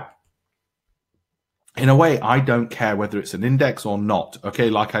 Now, in a way, I don't care whether it's an index or not. Okay,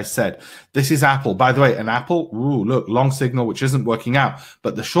 like I said, this is Apple. By the way, an Apple, ooh, look, long signal, which isn't working out,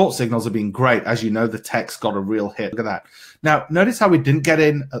 but the short signals have been great. As you know, the tech's got a real hit. Look at that. Now, notice how we didn't get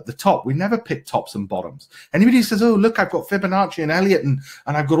in at the top. We never pick tops and bottoms. Anybody who says, oh, look, I've got Fibonacci and Elliott, and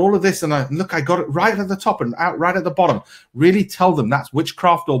I've got all of this, and look, I got it right at the top and out right at the bottom. Really tell them that's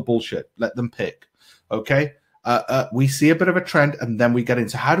witchcraft or bullshit. Let them pick. Okay? We see a bit of a trend, and then we get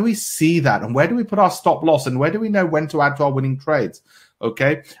into how do we see that, and where do we put our stop loss, and where do we know when to add to our winning trades?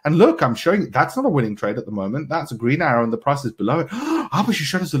 Okay, and look, I'm showing that's not a winning trade at the moment. That's a green arrow, and the price is below it. But you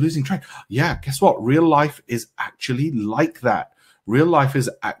showed us a losing trade. Yeah, guess what? Real life is actually like that. Real life is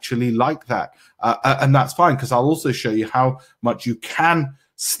actually like that, and that's fine because I'll also show you how much you can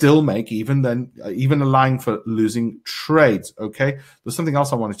still make even allowing for losing trades. Okay, there's something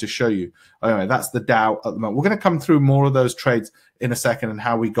else I wanted to show you. Anyway, that's the Dow at the moment. We're going to come through more of those trades in a second and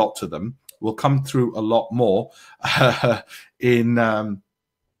how we got to them. We'll come through a lot more in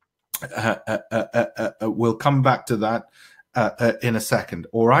we'll come back to that in a second.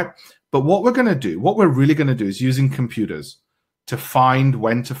 All right, but what we're going to do, what we're really going to do is using computers to find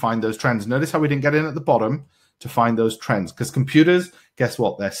when to find those trends. Notice how we didn't get in at the bottom to find those trends, because computers, guess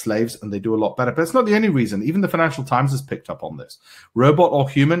what? They're slaves and they do a lot better. But it's not the only reason. Even the Financial Times has picked up on this. Robot or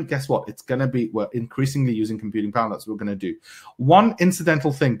human, guess what? It's going to be, we're increasingly using computing power. That's what we're going to do. One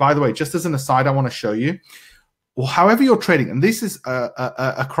incidental thing, by the way, just as an aside, I want to show you, well, however you're trading, and this is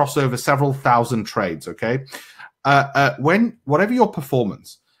across over several thousand trades, okay? Whatever your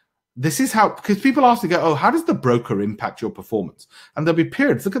performance, this is how, because people ask to go, oh, how does the broker impact your performance? And there'll be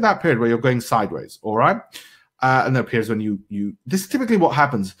periods, look at that period where you're going sideways, all right? And there appears when you this is typically what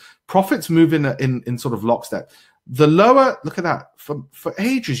happens. Profits move in sort of lockstep. The lower, look at that, for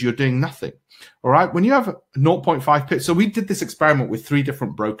ages you're doing nothing. All right, when you have 0.5 pips. So we did this experiment with 3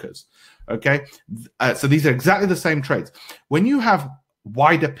 different brokers. Okay, so these are exactly the same trades. When you have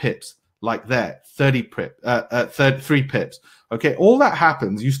wider pips like there, 3 pips. Okay, all that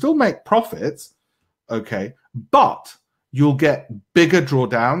happens. You still make profits. Okay, but you'll get bigger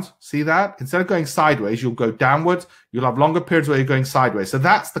drawdowns. See that? Instead of going sideways, you'll go downwards. You'll have longer periods where you're going sideways. So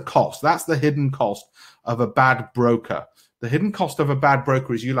that's the cost. That's the hidden cost of a bad broker. The hidden cost of a bad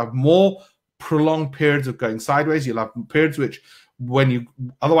broker is you'll have more prolonged periods of going sideways. You'll have periods which, when you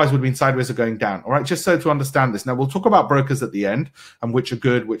otherwise would have been sideways, are going down. All right, just so to understand this. Now, we'll talk about brokers at the end and which are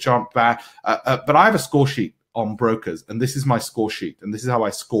good, which aren't bad. But I have a score sheet on brokers, and this is my score sheet, and this is how I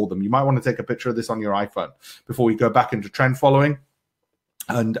score them. You might want to take a picture of this on your iPhone before we go back into trend following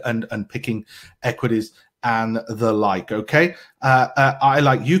and picking equities and the like. Okay, I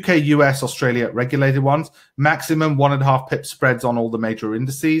like UK, US, Australia regulated ones, maximum 1.5 pip spreads on all the major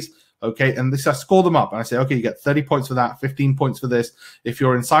indices. Okay, and this I score them up, and I say, okay, you get 30 points for that, 15 points for this. If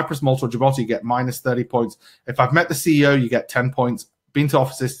you're in Cyprus, Malta, or Djibouti, you get minus 30 points. If I've met the CEO, you get 10 points. Been to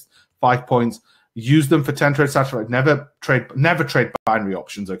offices, 5 points. use them for 10 trades satisfied. Never trade binary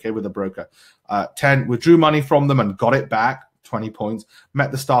options, okay, with a broker. 10, withdrew money from them and got it back, 20 points.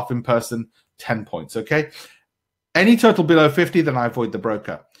 Met the staff in person, 10 points, okay? Any total below 50, then I avoid the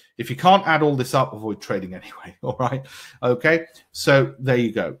broker. If you can't add all this up, avoid trading anyway, all right? Okay, so there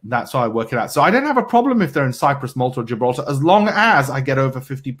you go. That's how I work it out. So I don't have a problem if they're in Cyprus, Malta, or Gibraltar, as long as I get over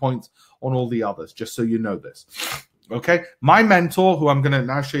 50 points on all the others, just so you know this. Okay, my mentor, who I'm going to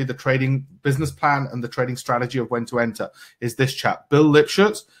now show you the trading business plan and the trading strategy of when to enter, is this chap, Bill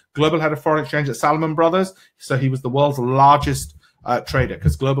Lipschutz, global head of foreign exchange at Salomon Brothers. So he was the world's largest trader,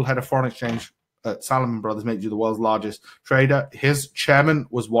 because global head of foreign exchange at Salomon Brothers makes you the world's largest trader. His chairman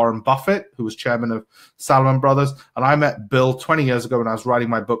was Warren Buffett, who was chairman of Salomon Brothers. And I met Bill 20 years ago when I was writing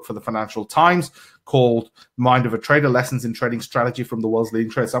my book for the Financial Times called Mind of a Trader, Lessons in Trading Strategy from the World's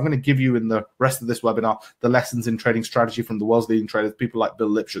Leading Traders. So I'm going to give you in the rest of this webinar the lessons in trading strategy from the world's leading traders, people like Bill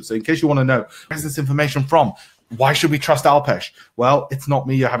Lipschutz. So in case you want to know, where's this information from? Why should we trust Alpesh? Well, it's not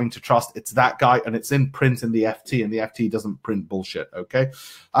me you're having to trust. It's that guy, and it's in print in the FT, and the FT doesn't print bullshit, okay?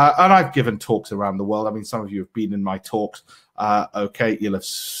 And I've given talks around the world. I mean, some of you have been in my talks, okay? You'll have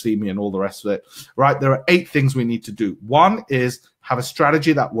seen me and all the rest of it, right? There are 8 things we need to do. One is have a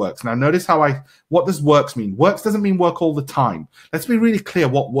strategy that works. Now, notice what does works mean? Works doesn't mean work all the time. Let's be really clear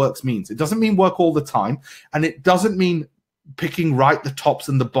what works means. It doesn't mean work all the time, and it doesn't mean picking right the tops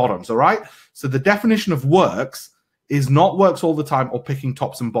and the bottoms, all right? So the definition of works is not works all the time or picking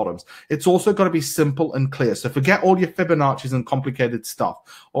tops and bottoms. It's also got to be simple and clear. So forget all your Fibonacci's and complicated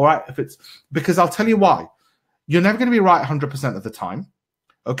stuff, all right? Because I'll tell you why. You're never going to be right 100% of the time,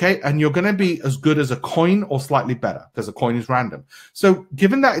 okay? And you're going to be as good as a coin or slightly better, because a coin is random. So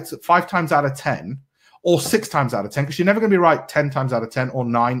given that it's 5 times out of 10 or 6 times out of 10, because you're never going to be right 10 times out of 10 or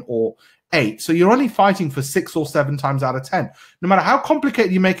 9 or 8. So you're only fighting for 6 or 7 times out of 10. No matter how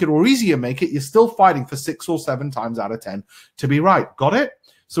complicated you make it or easy you make it, you're still fighting for 6 or 7 times out of 10 to be right. Got it?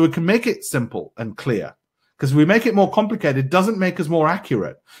 So we can make it simple and clear. Because if we make it more complicated, it doesn't make us more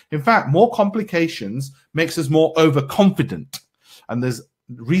accurate. In fact, more complications makes us more overconfident. And there's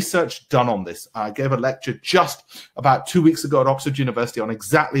research done on this. I gave a lecture just about 2 weeks ago at Oxford University on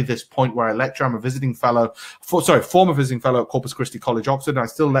exactly this point, where I lecture. I'm a visiting fellow, former visiting fellow at Corpus Christi College, Oxford, and I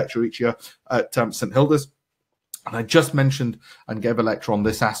still lecture each year at St. Hilda's. And I just mentioned and gave a lecture on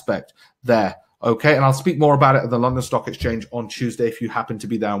this aspect there. Okay, and I'll speak more about it at the London Stock Exchange on Tuesday. If you happen to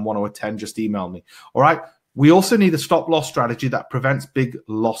be there on 1 or 10, just email me. All right. We also need a stop loss strategy that prevents big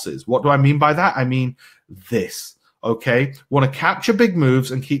losses. What do I mean by that? I mean this. Okay, want to capture big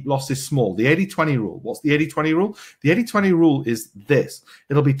moves and keep losses small. The 80-20 rule. What's the 80-20 rule? The 80-20 rule is this.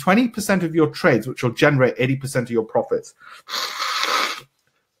 It'll be 20% of your trades, which will generate 80% of your profits.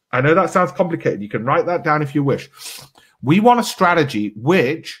 I know that sounds complicated. You can write that down if you wish. We want a strategy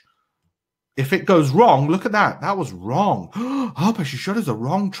which, if it goes wrong, look at that. That was wrong. Oh, but you showed us a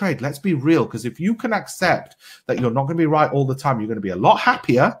wrong trade. Let's be real, because if you can accept that you're not going to be right all the time, you're going to be a lot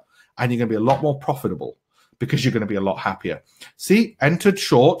happier and you're going to be a lot more profitable, because you're going to be a lot happier. See, entered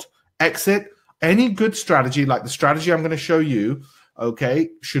short, exit. Any good strategy, like the strategy I'm going to show you, okay,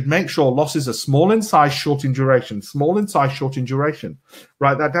 should make sure losses are small in size, short in duration. Small in size, short in duration.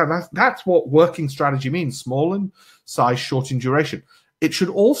 Write that down. That's what working strategy means. Small in size, short in duration. It should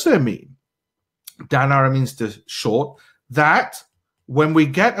also mean, down arrow means to short, that when we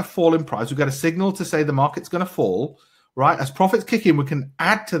get a fall in price, we get a signal to say the market's going to fall, right? As profits kick in, we can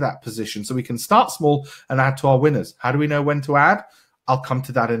add to that position. So we can start small and add to our winners. How do we know when to add? I'll come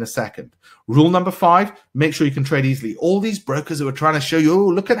to that in a second. Rule number 5, make sure you can trade easily. All these brokers who are trying to show you, oh,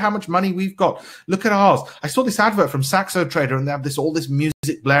 look at how much money we've got. Look at ours. I saw this advert from Saxo Trader, and they have all this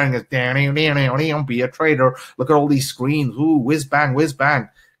music blaring as, be a trader. Look at all these screens. Ooh, whiz bang, whiz bang.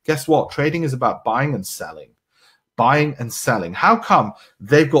 Guess what? Trading is about buying and selling. Buying and selling. How come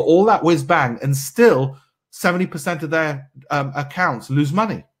they've got all that whiz bang and still 70% of their accounts lose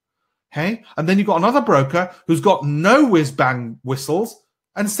money? Hey, and then you've got another broker who's got no whiz bang whistles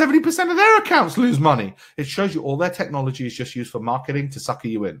and 70% of their accounts lose money. It shows you all their technology is just used for marketing to sucker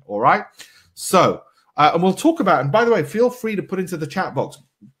you in. All right. So, and we'll talk about, and by the way, feel free to put into the chat box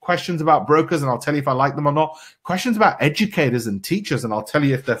questions about brokers, and I'll tell you if I like them or not. Questions about educators and teachers, and I'll tell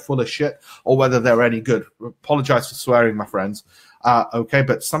you if they're full of shit or whether they're any good. Apologize for swearing, my friends. Okay,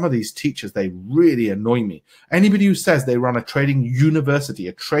 but some of these teachers, they really annoy me. Anybody who says they run a trading university,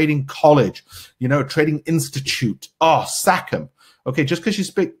 a trading college, you know, a trading institute, oh, sack them. Okay, just because you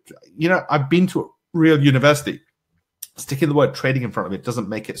speak, you know, I've been to a real university. Sticking the word trading in front of it doesn't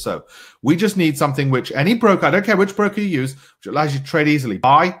make it so. We just need something which any broker, I don't care which broker you use, which allows you to trade easily.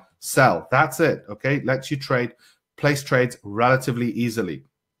 Buy, sell. That's it. Okay, lets you trade, place trades relatively easily.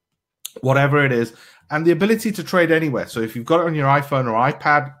 whatever it is, and the ability to trade anywhere. So if you've got it on your iPhone or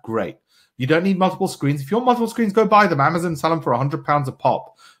iPad, great. You don't need multiple screens. If you want multiple screens, go buy them. Amazon sell them for £100 a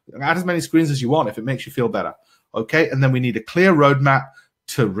pop. Add as many screens as you want if it makes you feel better. Okay, and then we need a clear roadmap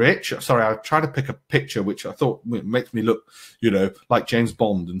to rich. Sorry, I tried to pick a picture which I thought makes me look, like James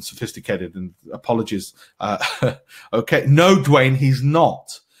Bond and sophisticated. And apologies. Okay, no, Dwayne, he's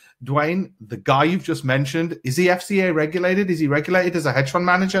not. Dwayne, the guy you've just mentioned, is he FCA regulated? Is he regulated as a hedge fund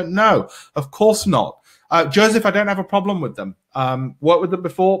manager? No, of course not. Joseph, I don't have a problem with them. Worked with them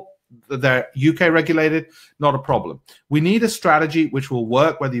before. They're UK regulated, not a problem. We need a strategy which will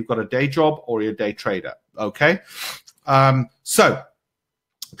work whether you've got a day job or you're a day trader, okay? So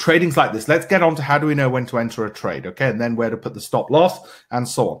trading's like this. Let's get on to how do we know when to enter a trade, okay? And then where to put the stop loss and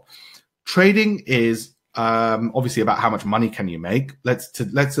so on. Trading is obviously about how much money can you make. Let's go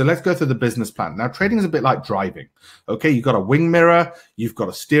through the business plan. Now, trading is a bit like driving, okay? You've got a wing mirror, you've got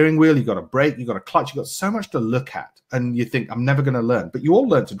a steering wheel, you've got a brake, you've got a clutch, you've got so much to look at. And you think, I'm never going to learn. But you all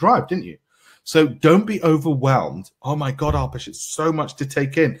learned to drive, didn't you? So don't be overwhelmed. Oh, my God, Alpesh, it's so much to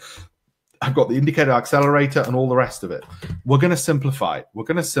take in. I've got the indicator, accelerator, and all the rest of it. We're going to simplify it. We're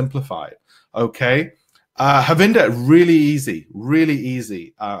going to simplify it, okay? Havinda, really easy, really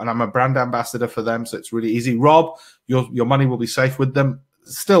easy. And I'm a brand ambassador for them, so it's really easy. Rob, your money will be safe with them.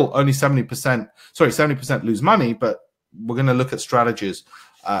 Still only 70%, sorry, 70% lose money, but we're going to look at strategies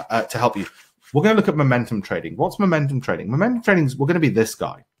to help you. We're going to look at momentum trading. What's momentum trading? Momentum trading is we're going to be this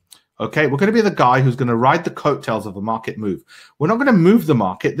guy. Okay, we're going to be the guy who's going to ride the coattails of a market move. We're not going to move the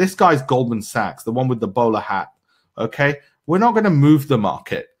market. This guy's Goldman Sachs, the one with the bowler hat. Okay, we're not going to move the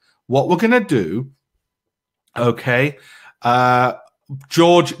market. What we're going to do, okay,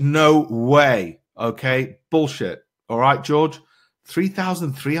 George, no way. Okay, bullshit. All right, George,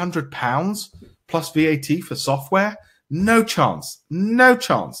 £3,300 plus VAT for software? No chance. No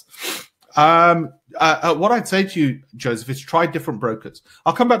chance. What I'd say to you, Joseph, is try different brokers.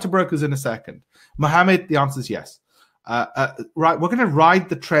 I'll come back to brokers in a second. Mohammed, the answer is yes. Right, we're going to ride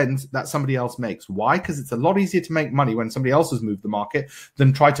the trends that somebody else makes. Why? Because it's a lot easier to make money when somebody else has moved the market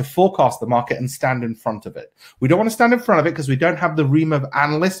than try to forecast the market and stand in front of it. We don't want to stand in front of it because we don't have the ream of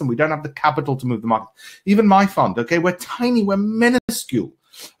analysts and we don't have the capital to move the market. Even my fund, okay, we're tiny, we're minuscule.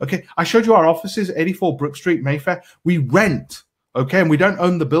 Okay, I showed you our offices, 84 Brook Street, Mayfair. We rent. Okay, and we don't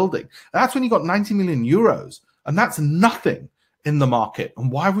own the building. That's when you got 90 million euros, and that's nothing in the market. And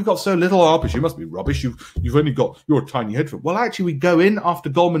why have we got so little? Alpesh, you must be rubbish. You've only got your tiny hedge fund. Well, actually, we go in after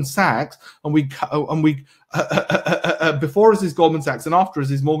Goldman Sachs, and we before us is Goldman Sachs, and after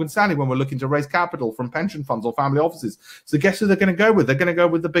us is Morgan Stanley when we're looking to raise capital from pension funds or family offices. So guess who they're going to go with? They're going to go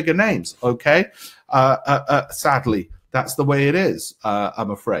with the bigger names. Okay, sadly, that's the way it is.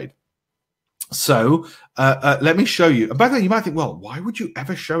 I'm afraid. So let me show you. And by the way, you might think, well, why would you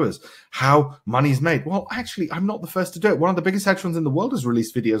ever show us how money's made? Well, actually, I'm not the first to do it. One of the biggest hedge funds in the world has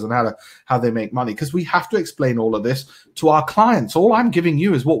released videos on how they make money because we have to explain all of this to our clients. All I'm giving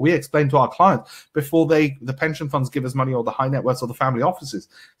you is what we explain to our clients before the pension funds give us money or the high net worths or the family offices.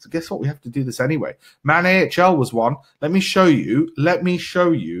 So guess what? We have to do this anyway. Man AHL was one. Let me show you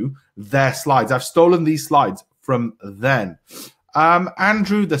their slides. I've stolen these slides from then.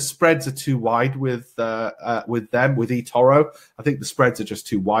 Andrew, the spreads are too wide with eToro. I think the spreads are just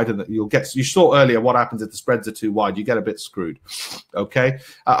too wide, and you saw earlier what happens if the spreads are too wide. You get a bit screwed. Okay,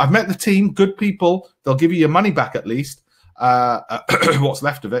 I've met the team, good people. They'll give you your money back at least, what's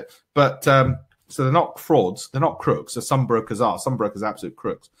left of it. But so they're not frauds, they're not crooks. So some brokers are. Some brokers are absolute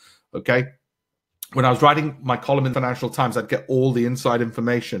crooks. Okay. When I was writing my column in Financial Times, I'd get all the inside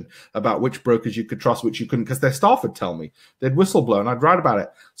information about which brokers you could trust, which you couldn't, because their staff would tell me. They'd whistleblow, and I'd write about it.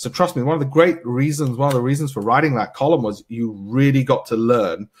 So trust me, one of the reasons for writing that column was you really got to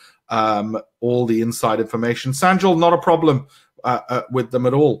learn all the inside information. Sanjal, not a problem with them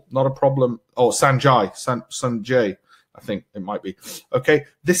at all. Not a problem. Oh, Sanjay. I think it might be. Okay,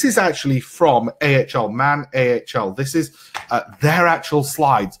 this is actually from AHL, Man AHL. This is their actual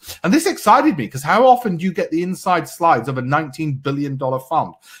slides. And this excited me because how often do you get the inside slides of a $19 billion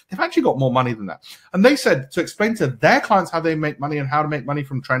fund? They've actually got more money than that. And they said to explain to their clients how they make money and how to make money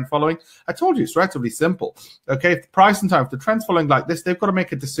from trend following. I told you it's relatively simple. Okay, if the price and time, if the trend's following like this, they've got to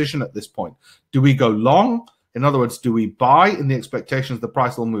make a decision at this point. Do we go long? In other words, do we buy in the expectations the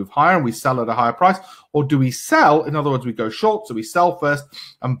price will move higher and we sell at a higher price? Or do we sell? In other words, we go short, so we sell first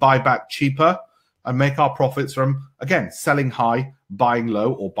and buy back cheaper and make our profits from, again, selling high, buying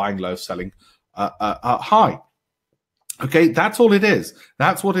low, or buying low, selling high. Okay, that's all it is.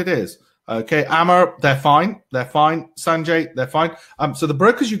 That's what it is. Okay, Amar, they're fine. They're fine. Sanjay, they're fine. So the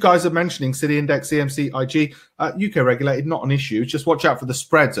brokers you guys are mentioning, City Index, CMC, IG, UK regulated, not an issue. Just watch out for the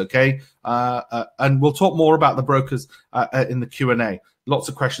spreads, okay? And we'll talk more about the brokers in the Q&A. Lots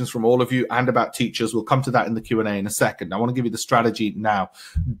of questions from all of you and about teachers. We'll come to that in the Q&A in a second. I want to give you the strategy now.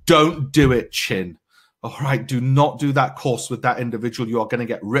 Don't do it, Chin. All right, do not do that course with that individual. You are going to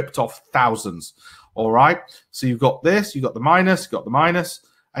get ripped off thousands. All right, so you've got this, you've got the minus,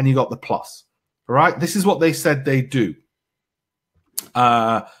 and you got the plus. All right, this is what they said they do.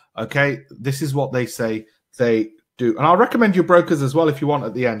 Okay, this is what they say they do. And I'll recommend your brokers as well if you want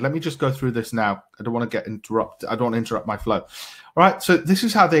at the end. Let me just go through this now. I don't want to get interrupted. I don't want to interrupt my flow. All right, so this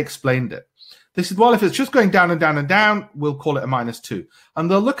is how they explained it. They said, well, if it's just going down and down and down, we'll call it a -2.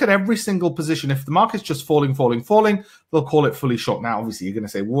 And they'll look at every single position. If the market's just falling, they'll call it fully short. Now, obviously, you're going to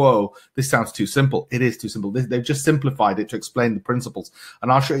say, whoa, this sounds too simple. It is too simple. They've just simplified it to explain the principles.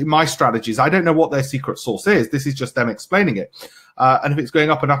 And I'll show you my strategies. I don't know what their secret sauce is. This is just them explaining it. And if it's going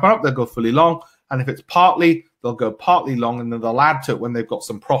up and up and up, they'll go fully long. And if it's partly, they'll go partly long, and then they'll add to it when they've got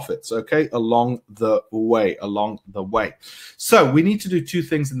some profits, okay, along the way. So we need to do two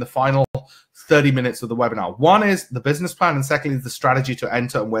things in the final 30 minutes of the webinar. One is the business plan, and secondly is the strategy to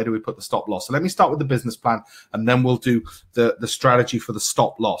enter and where do we put the stop loss. So let me start with the business plan, and then we'll do the strategy for the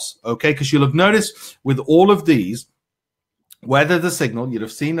stop loss, okay? Because you'll have noticed with all of these, where there's a signal, you'd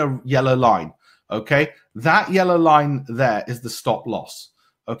have seen a yellow line, okay? That yellow line there is the stop loss.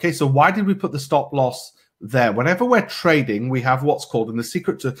 Okay, so why did we put the stop loss there? Whenever we're trading, we have what's called, and the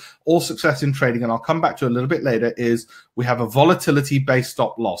secret to all success in trading, and I'll come back to a little bit later, is we have a volatility-based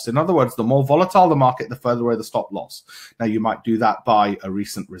stop loss. In other words, the more volatile the market, the further away the stop loss. Now, you might do that by a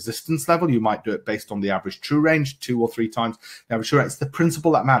recent resistance level. You might do it based on the average true range, 2 or 3 times the average true range. It's the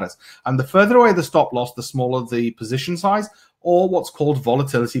principle that matters. And the further away the stop loss, the smaller the position size, or what's called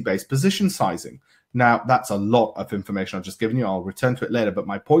volatility-based position sizing. Now, that's a lot of information I've just given you. I'll return to it later. But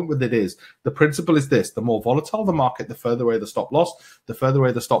my point with it is the principle is this. The more volatile the market, the further away the stop loss. The further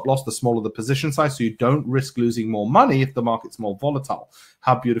away the stop loss, the smaller the position size. So you don't risk losing more money if the market's more volatile.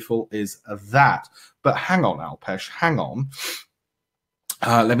 How beautiful is that? But hang on, Alpesh. Hang on.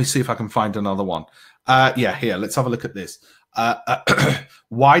 Let me see if I can find another one. Yeah, here. Let's have a look at this.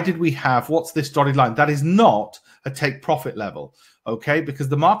 Why did we have, what's this dotted line? That is not a take profit level. Okay, because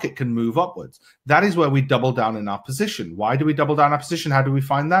the market can move upwards. That is where we double down in our position. Why do we double down our position? How do we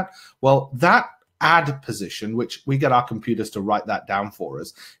find that? Well, that add position, which we get our computers to write that down for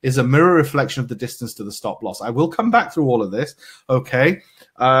us, is a mirror reflection of the distance to the stop loss. I will come back through all of this. Okay.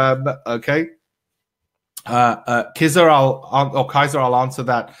 Okay. Kaiser, I'll answer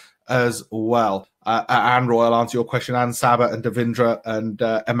that as well. And Roy, I'll answer your question, and Saba and Devindra and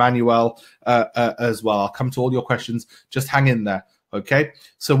Emmanuel as well. I'll come to all your questions. Just hang in there, okay?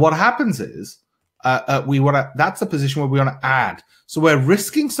 So what happens is that's a position where we want to add. So we're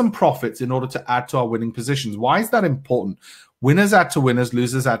risking some profits in order to add to our winning positions. Why is that important? Winners add to winners,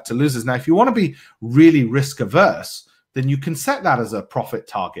 losers add to losers. Now, if you want to be really risk averse, then you can set that as a profit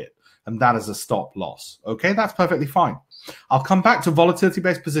target and that as a stop loss, okay? That's perfectly fine. I'll come back to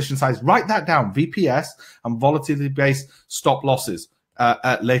volatility-based position size. Write that down, VPS and volatility-based stop losses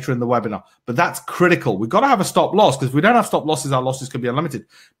later in the webinar. But that's critical. We've got to have a stop loss, because if we don't have stop losses, our losses can be unlimited.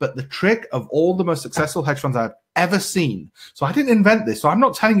 But the trick of all the most successful hedge funds I've ever seen, so I didn't invent this, so I'm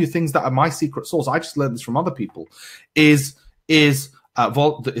not telling you things that are my secret sauce. I just learned this from other people, is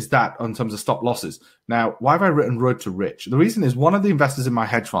that in terms of stop losses. Now, why have I written Road to Rich? The reason is one of the investors in my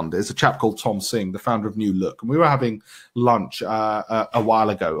hedge fund is a chap called Tom Singh, the founder of New Look. And we were having lunch a while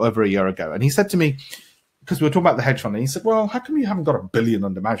ago, over a year ago. And he said to me, because we were talking about the hedge fund, and he said, well, how come you haven't got $1 billion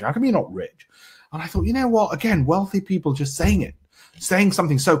under management? How come you're not rich? And I thought, you know what? Again, wealthy people just saying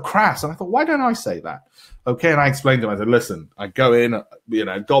something so crass. And I thought, why don't I say that? Okay, and I explained to him, I said, listen, I go in,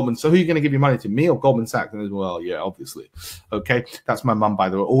 Goldman, so who are you going to give your money to, me or Goldman Sachs? And he said, well, yeah, obviously. Okay, that's my mum, by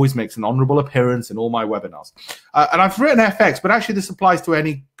the way, always makes an honorable appearance in all my webinars. And I've written FX, but actually this applies to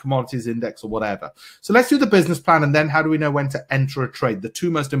any commodities index or whatever. So let's do the business plan, and then how do we know when to enter a trade? The two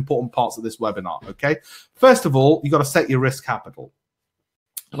most important parts of this webinar, okay? First of all, you got to set your risk capital.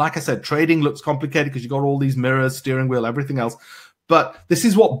 Like I said, trading looks complicated because you got all these mirrors, steering wheel, everything else. But this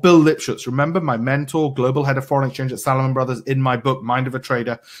is what Bill Lipschutz, remember, my mentor, global head of foreign exchange at Salomon Brothers, in my book, Mind of a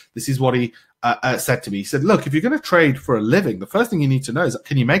Trader, this is what he said to me. He said, look, if you're going to trade for a living, the first thing you need to know is,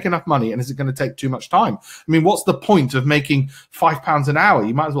 can you make enough money, and is it going to take too much time? I mean, what's the point of making £5 an hour?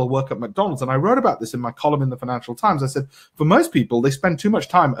 You might as well work at McDonald's. And I wrote about this in my column in the Financial Times. I said, for most people, they spend too much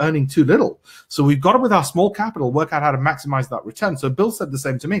time earning too little. So we've got to, with our small capital, work out how to maximize that return. So Bill said the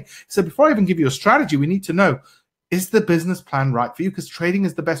same to me. He said, before I even give you a strategy, we need to know, is the business plan right for you? Because trading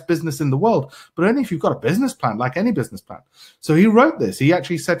is the best business in the world, but only if you've got a business plan, like any business plan. So he wrote this. He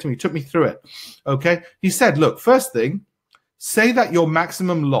actually said to me, took me through it. Okay. He said, look, first thing, say that your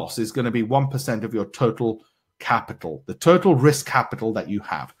maximum loss is going to be 1% of your total capital, the total risk capital that you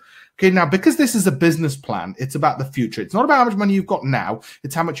have. Okay, now, because this is a business plan, it's about the future. It's not about how much money you've got now.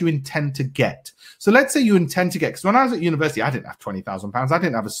 It's how much you intend to get. So let's say you intend to get, because when I was at university, I didn't have £20,000. I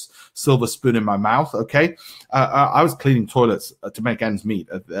didn't have a silver spoon in my mouth, okay? I was cleaning toilets to make ends meet,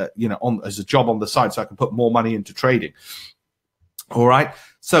 as a job on the side so I could put more money into trading. All right?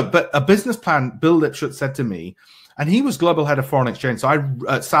 So, but a business plan, Bill Lipschutz said to me, and he was global head of foreign exchange,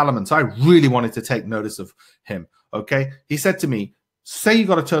 Salomon, so I really wanted to take notice of him, okay? He said to me, say you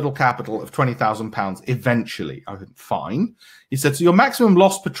got a total capital of £20,000 eventually. I went, fine. He said, so your maximum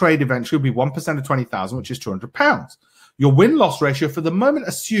loss per trade eventually will be 1% of 20,000, which is £200. Your win-loss ratio, for the moment,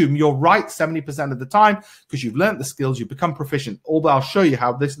 assume you're right 70% of the time because you've learned the skills, you've become proficient. Although I'll show you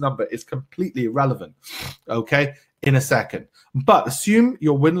how this number is completely irrelevant, okay, in a second. But assume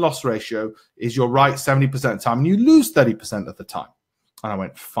your win-loss ratio is you're right 70% of the time and you lose 30% of the time. And I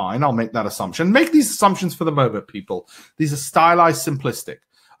went, fine, I'll make that assumption. Make these assumptions for the moment, people. These are stylized, simplistic.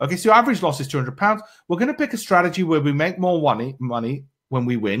 Okay, so your average loss is £200. We're going to pick a strategy where we make more money when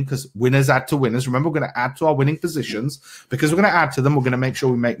we win, because winners add to winners. Remember, we're going to add to our winning positions. Because we're going to add to them, we're going to make sure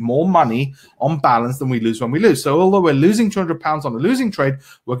we make more money on balance than we lose when we lose. So although we're losing £200 on a losing trade,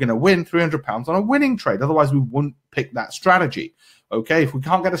 we're going to win £300 on a winning trade. Otherwise, we wouldn't pick that strategy. Okay, if we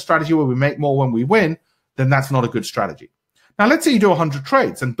can't get a strategy where we make more when we win, then that's not a good strategy. Now, let's say you do 100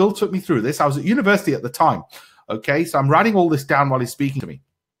 trades, and Bill took me through this. I was at university at the time, okay? So I'm writing all this down while he's speaking to me.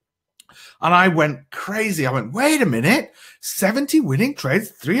 And I went crazy. I went, wait a minute, 70 winning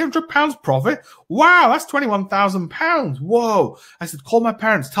trades, £300 profit? Wow, that's £21,000. Whoa. I said, call my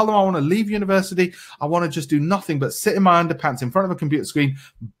parents, tell them I want to leave university. I want to just do nothing but sit in my underpants in front of a computer screen,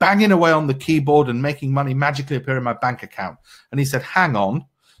 banging away on the keyboard and making money magically appear in my bank account. And he said, hang on,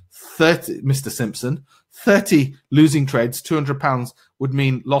 30, Mr. Simpson, 30 losing trades, £200 would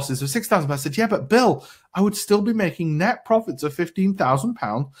mean losses of £6,000. I said, yeah, but Bill, I would still be making net profits of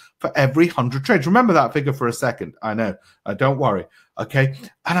 £15,000 for every 100 trades. Remember that figure for a second. I know. Don't worry. Okay.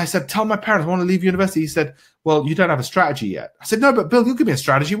 And I said, tell my parents I want to leave university. He said, well, you don't have a strategy yet. I said, no, but Bill, you give me a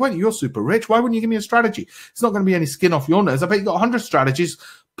strategy, won't you? You're super rich. Why wouldn't you give me a strategy? It's not going to be any skin off your nose. I bet you got 100 strategies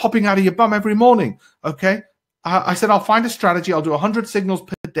popping out of your bum every morning. Okay. I said, I'll find a strategy. I'll do 100 signals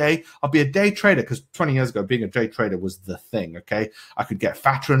per day. I'll be a day trader, because 20 years ago, being a day trader was the thing, okay? I could get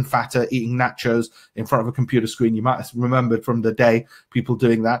fatter and fatter eating nachos in front of a computer screen. You might have remembered from the day people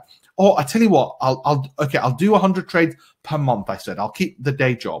doing that. Or I tell you what, I'll do 100 trades per month, I said. I'll keep the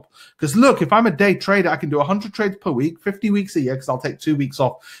day job. Because look, if I'm a day trader, I can do 100 trades per week, 50 weeks a year, because I'll take 2 weeks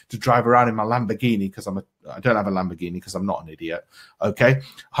off to drive around in my Lamborghini, because I don't have a Lamborghini because I'm not an idiot, okay?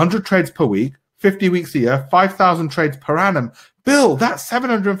 100 trades per week. 50 weeks a year, 5,000 trades per annum. Bill, that's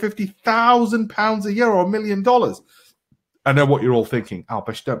 £750,000 a year or $1 million. I know what you're all thinking.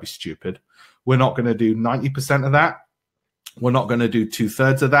 Alpesh, don't be stupid. We're not going to do 90% of that. We're not going to do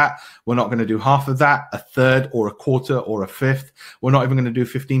 2/3 of that. We're not going to do half of that, a third or a quarter or a fifth. We're not even going to do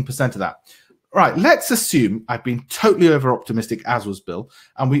 15% of that. Right, let's assume I've been totally over-optimistic, as was Bill,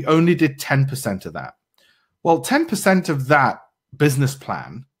 and we only did 10% of that. Well, 10% of that business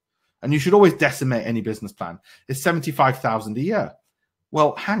plan, and you should always decimate any business plan, is 75,000 a year.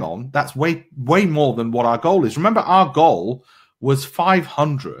 Well, hang on, that's way more than what our goal is. Remember, our goal was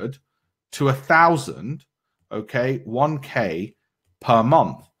 500 to 1,000, okay, 1K per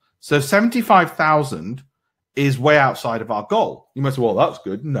month. So 75,000 is way outside of our goal. You must say, well, that's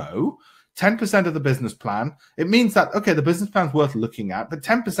good. No, 10% of the business plan. It means that, okay, the business plan's worth looking at, but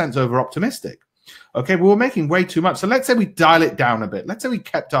 10% is over optimistic. Okay, well, we're making way too much. So let's say we dial it down a bit. Let's say we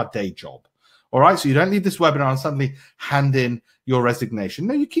kept our day job. All right, so you don't leave this webinar and suddenly hand in your resignation.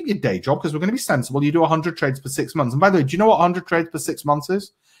 No, you keep your day job, because we're going to be sensible. You do 100 trades per 6 months. And by the way, do you know what 100 trades per 6 months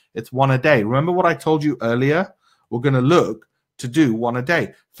is? It's one a day. Remember what I told you earlier? We're going to look to do one a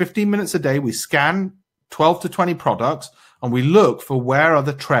day. 15 minutes a day, we scan 12 to 20 products, and we look for where are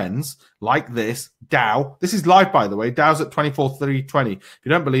the trends like this. Dow, this is live, by the way. Dow's at 24,320. If you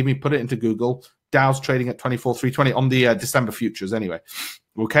don't believe me, put it into Google. Dow's trading at 24,320 on the December futures anyway.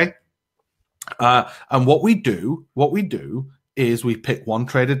 Okay. And what we do is we pick one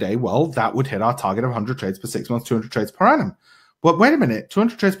trade a day. Well, that would hit our target of 100 trades per 6 months, 200 trades per annum. But wait a minute,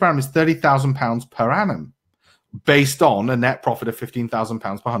 200 trades per annum is £30,000 per annum, based on a net profit of £15,000 per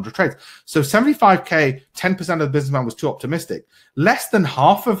 100 trades. So 75K, 10% of the business plan was too optimistic. Less than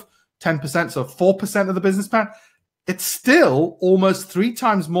half of 10%, so 4% of the business plan, it's still almost 3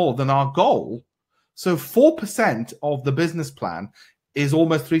 times more than our goal. So 4% of the business plan is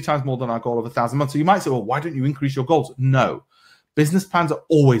almost 3 times more than our goal of 1,000 months. So you might say, well, why don't you increase your goals? No. Business plans are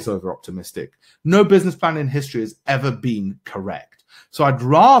always over-optimistic. No business plan in history has ever been correct. So I'd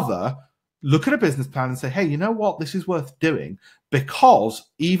rather look at a business plan and say, hey, you know what? This is worth doing, because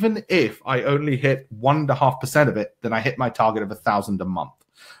even if I only hit 1.5% of it, then I hit my target of 1,000 a month.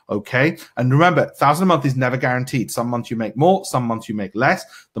 Okay. And remember, 1,000 a month is never guaranteed. Some months you make more, some months you make less.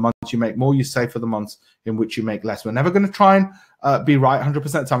 The months you make more, you save for the months in which you make less. We're never going to try and be right 100% of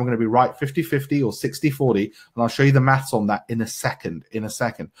the time. We're going to be right 50-50 or 60-40. And I'll show you the maths on that in a second.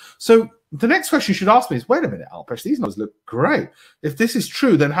 So the next question you should ask me is, wait a minute, Alpesh, these numbers look great. If this is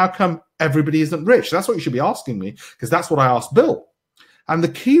true, then how come everybody isn't rich? That's what you should be asking me, because that's what I asked Bill. And the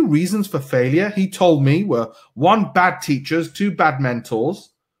key reasons for failure, he told me, were 1, bad teachers, 2, bad mentors.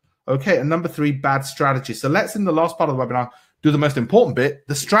 Okay, and number 3, bad strategy. So let's, in the last part of the webinar, do the most important bit,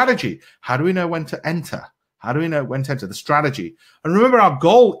 the strategy. How do we know when to enter? How do we know when to enter? The strategy. And remember, our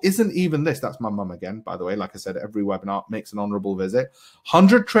goal isn't even this. That's my mum again, by the way. Like I said, every webinar makes an honorable visit.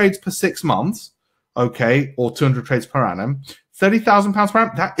 100 trades per 6 months, okay, or 200 trades per annum. £30,000 per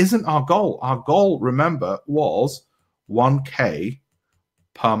annum. That isn't our goal. Our goal, remember, was 1K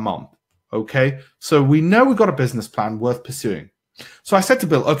per month, okay? So we know we've got a business plan worth pursuing. So I said to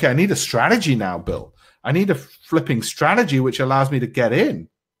Bill, okay, I need a strategy now, Bill. I need a flipping strategy which allows me to get in.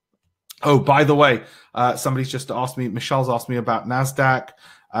 Oh, by the way, somebody's just asked me, Michelle's asked me about NASDAQ.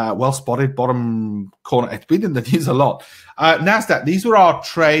 Well spotted, bottom corner. It's been in the news a lot. NASDAQ, these were our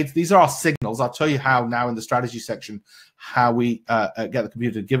trades. These are our signals. I'll tell you how now in the strategy section, how we get the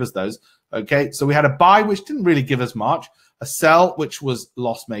computer to give us those. Okay, so we had a buy, which didn't really give us much, a sell, which was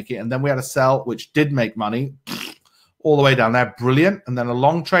loss-making, and then we had a sell, which did make money, all the way down there, brilliant, and then a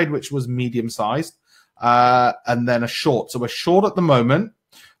long trade, which was medium-sized, and then a short. So we're short at the moment.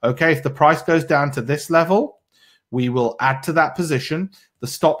 Okay, if the price goes down to this level, we will add to that position. The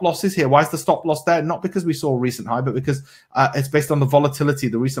stop loss is here. Why is the stop loss there? Not because we saw a recent high, but because it's based on the volatility,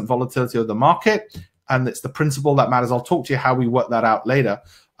 the recent volatility of the market, and it's the principle that matters. I'll talk to you how we work that out later.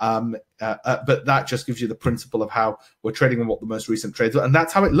 But that just gives you the principle of how we're trading and what the most recent trades are. And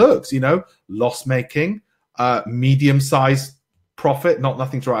that's how it looks, you know, loss-making, medium-sized profit,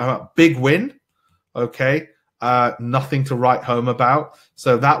 nothing to write home about. Big win, okay, nothing to write home about.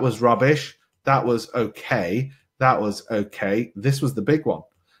 So that was rubbish. That was okay. That was okay. This was the big one.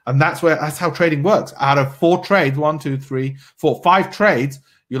 And that's how trading works. Out of 4 trades, 1, 2, 3, 4, 5 trades,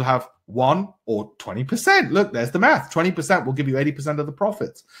 you'll have 1 or 20%. Look, there's the math. 20% will give you 80% of the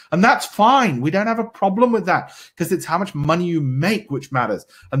profits. And that's fine. We don't have a problem with that, because it's how much money you make which matters.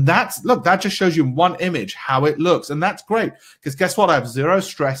 And that's, look, that just shows you in one image how it looks. And that's great, because guess what? I have zero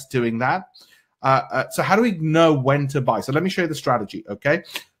stress doing that. So how do we know when to buy? So let me show you the strategy, okay?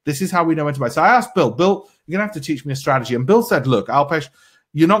 This is how we know when to buy. So I asked Bill, you're going to have to teach me a strategy. And Bill said, look, Alpesh,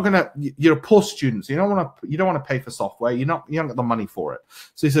 you're a poor student, so you don't want to pay for software. You don't got the money for it.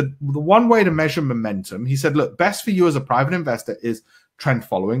 So he said, the one way to measure momentum, he said, look, best for you as a private investor is trend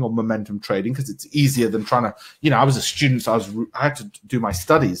following or momentum trading, because it's easier than trying to, you know, I was a student, so I had to do my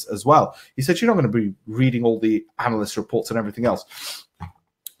studies as well. He said, you're not going to be reading all the analyst reports and everything else.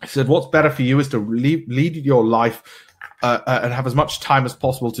 He said, what's better for you is to lead your life and have as much time as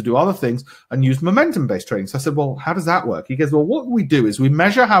possible to do other things and use momentum-based trading. So I said, well, how does that work? He goes, well, what we do is we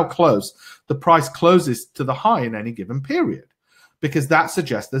measure how close the price closes to the high in any given period, because that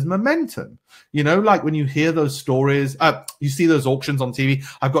suggests there's momentum. You know, like when you hear those stories, you see those auctions on TV,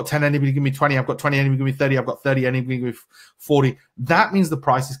 I've got 10, anybody give me 20, I've got 20, anybody give me 30, I've got 30, anybody give me 40. That means the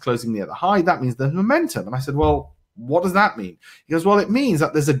price is closing near the high. That means there's momentum. And I said, well, what does that mean? He goes, well, it means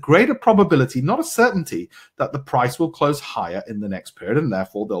that there's a greater probability, not a certainty, that the price will close higher in the next period, and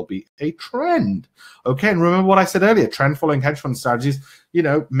therefore there'll be a trend. Okay, and remember what I said earlier, trend following hedge fund strategies, you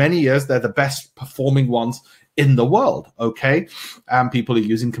know, many years they're the best performing ones in the world, okay? And people are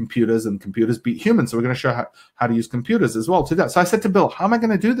using computers, and computers beat humans. So we're going to show how to use computers as well to do that. So I said to Bill, how am I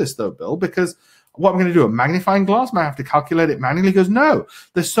going to do this though, Bill? Because what I'm going to do, a magnifying glass? Might have to calculate it manually. He goes, no,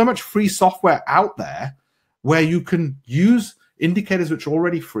 there's so much free software out there where you can use indicators which are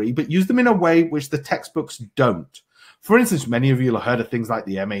already free, but use them in a way which the textbooks don't. For instance, many of you will have heard of things like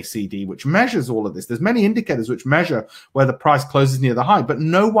the MACD, which measures all of this. There's many indicators which measure where the price closes near the high, but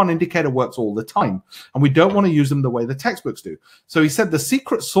no one indicator works all the time. And we don't want to use them the way the textbooks do. So he said the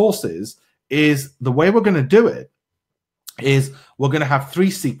secret sauce is the way we're going to do it is we're going to have 3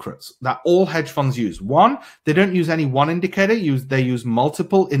 secrets that all hedge funds use. One, they don't use any one indicator. They use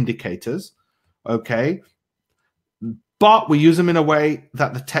multiple indicators, okay? but we use them in a way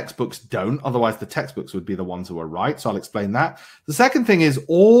that the textbooks don't. Otherwise, the textbooks would be the ones who are right. So I'll explain that. The second thing is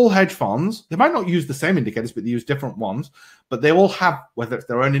all hedge funds, they might not use the same indicators, but they use different ones. But they all have, whether it's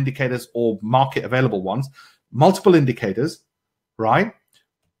their own indicators or market available ones, multiple indicators, right?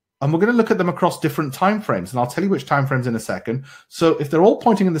 And we're going to look at them across different time frames. And I'll tell you which time frames in a second. So if they're all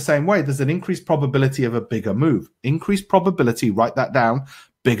pointing in the same way, there's an increased probability of a bigger move. Increased probability, write that down,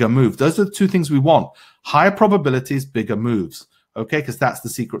 bigger move. Those are the two things we want. Higher probabilities, bigger moves. Okay, because that's the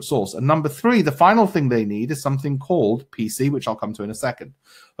secret sauce. And number three, the final thing they need is something called PC, which I'll come to in a second.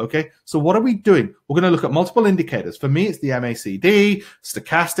 Okay, so what are we doing? We're going to look at multiple indicators. For me, it's the MACD,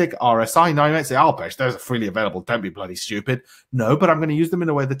 stochastic, RSI. Now you might say, Alpesh, those are freely available. Don't be bloody stupid. No, but I'm going to use them in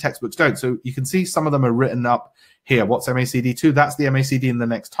a way the textbooks don't. So you can see some of them are written up here. What's MACD2? That's the MACD in the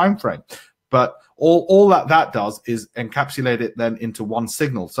next time frame. But all that does is encapsulate it then into one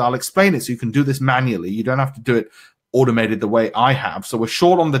signal. So I'll explain it so you can do this manually. You don't have to do it automated the way I have. So we're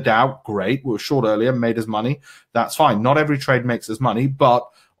short on the Dow. Great. We were short earlier, made us money. That's fine. Not every trade makes us money, but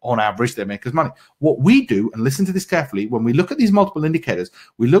on average, they make us money. What we do, and listen to this carefully, when we look at these multiple indicators,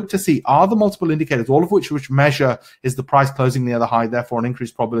 we look to see, are the multiple indicators, all of which measure is the price closing near the high, therefore an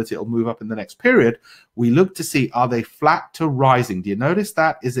increased probability it'll move up in the next period. We look to see, are they flat to rising? Do you notice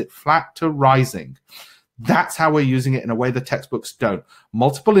that? Is it flat to rising? That's how we're using it in a way the textbooks don't.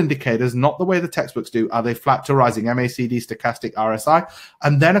 Multiple indicators, not the way the textbooks do. Are they flat to rising? MACD, stochastic, RSI,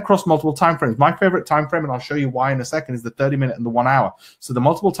 and then across multiple time frames. My favorite time frame, and I'll show you why in a second, is the 30-minute and the 1 hour. So the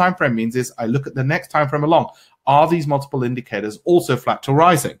multiple time frame means is I look at the next time frame along. Are these multiple indicators also flat to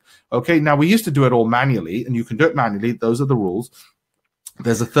rising? Okay, now we used to do it all manually, and you can do it manually. Those are the rules.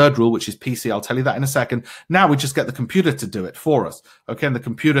 There's a third rule, which is PC. I'll tell you that in a second. Now we just get the computer to do it for us. Okay, and the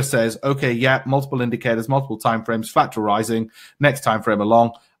computer says, okay, yeah, multiple indicators, multiple time frames, flat to rising, next time frame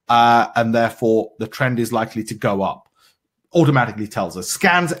along, and therefore the trend is likely to go up. Automatically tells us,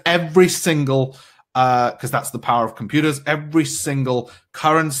 scans every single, because that's the power of computers, every single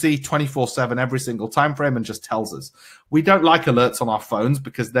currency, 24/7, every single time frame, and just tells us. We don't like alerts on our phones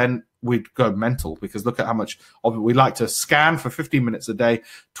because then we'd go mental, because look at how much of it we like to scan for 15 minutes a day,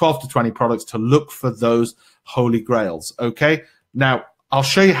 12 to 20 products to look for those holy grails. Okay, now I'll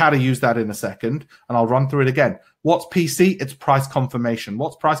show you how to use that in a second, and I'll run through it again. What's PC? It's price confirmation.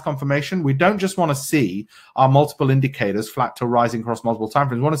 What's price confirmation? We don't just want to see our multiple indicators flat to rising across multiple time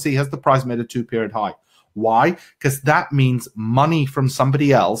frames. We want to see, has the price made a 2-period high? Why? Because that means money from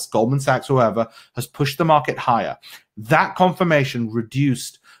somebody else, Goldman Sachs, whoever, has pushed the market higher. That confirmation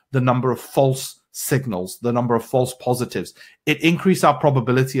reduced the number of false signals, the number of false positives. It increased our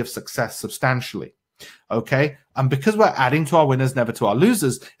probability of success substantially. Okay, and because we're adding to our winners, never to our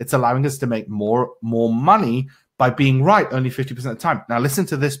losers, it's allowing us to make more money by being right only 50% of the time. Now listen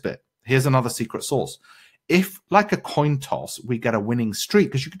to this bit. Here's another secret sauce. If, like a coin toss, we get a winning streak,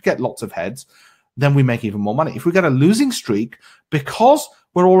 because you could get lots of heads, then we make even more money. If we get a losing streak, because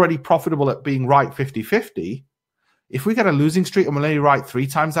we're already profitable at being right 50-50, if we get a losing streak and we're only right 3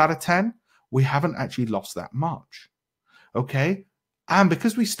 times out of 10, we haven't actually lost that much. Okay? And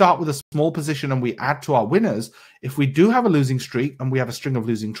because we start with a small position and we add to our winners, if we do have a losing streak and we have a string of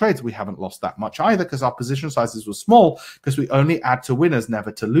losing trades, we haven't lost that much either, because our position sizes were small, because we only add to winners,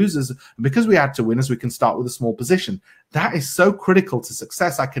 never to losers. And because we add to winners, we can start with a small position. That is so critical to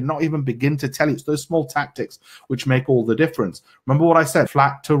success. I cannot even begin to tell you. It's those small tactics which make all the difference. Remember what I said,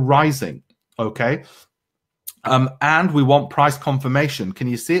 flat to rising. Okay. And we want price confirmation. Can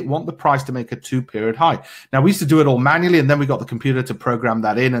you see it? Want the price to make a 2-period high. Now, we used to do it all manually, and then we got the computer to program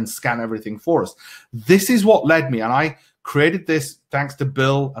that in and scan everything for us. This is what led me, and I created this thanks to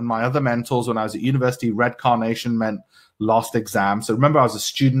Bill and my other mentors when I was at university. Red carnation meant lost exam. So remember, I was a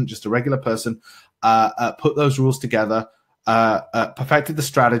student, just a regular person, put those rules together, perfected the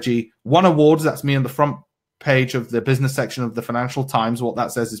strategy, won awards. That's me on the front page of the business section of the Financial Times. What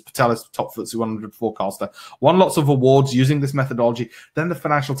that says is Patel is top FTSE 100 forecaster. Won lots of awards using this methodology. Then the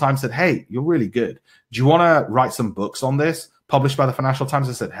Financial Times said, hey, you're really good. Do you want to write some books on this? Published by the Financial Times.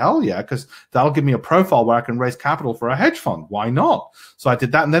 I said, hell yeah, because that'll give me a profile where I can raise capital for a hedge fund. Why not? So I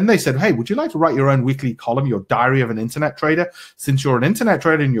did that. And then they said, hey, would you like to write your own weekly column, your diary of an internet trader? Since you're an internet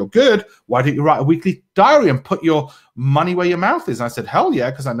trader and you're good, why don't you write a weekly diary and put your money where your mouth is? And I said, hell yeah,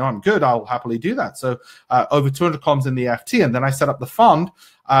 because I know I'm good. I'll happily do that. So over 200 columns in the FT. And then I set up the fund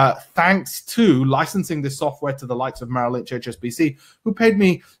thanks to licensing this software to the likes of Merrill Lynch, HSBC, who paid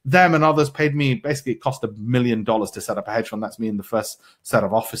me, them and others paid me, basically it cost $1 million to set up a hedge fund. That's me in the first set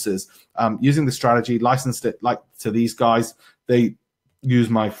of offices. Using the strategy, licensed it like to these guys. They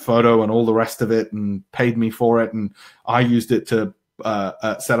used my photo and all the rest of it and paid me for it. And I used it to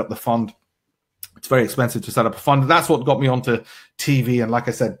set up the fund. It's very expensive to set up a fund. That's what got me onto TV. And like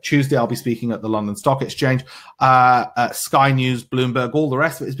I said, Tuesday I'll be speaking at the London Stock Exchange, Sky News, Bloomberg, all the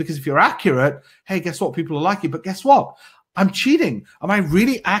rest of it is because if you're accurate, hey, guess what? People will like you. But guess what? I'm cheating. Am I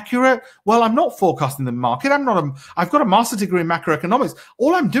really accurate? Well, I'm not forecasting the market. I've got a master's degree in macroeconomics.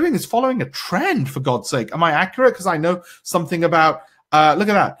 All I'm doing is following a trend, for God's sake. Am I accurate? Because I know something about, look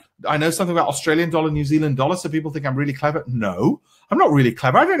at that. I know something about Australian dollar, New Zealand dollar. So people think I'm really clever. No, I'm not really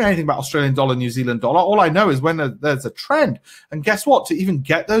clever. I don't know anything about Australian dollar, New Zealand dollar. All I know is when there's a trend. And guess what? To even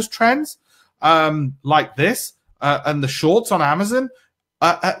get those trends like this and the shorts on Amazon,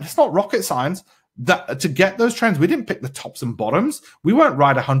 it's not rocket science. That to get those trends, we didn't pick the tops and bottoms. We won't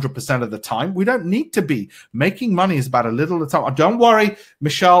ride 100% of the time. We don't need to be. Making money is about a little at a time. Don't worry,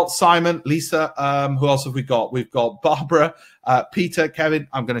 Michelle, Simon, Lisa. Who else have we got? We've got Barbara, Peter, Kevin.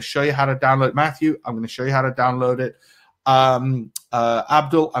 I'm going to show you how to download Matthew. I'm going to show you how to download it.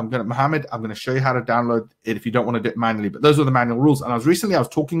 Abdul, Mohammed, I'm going to show you how to download it if you don't want to do it manually. But those are the manual rules. And I was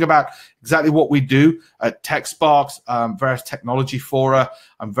talking about exactly what we do at TechSparks, various technology fora.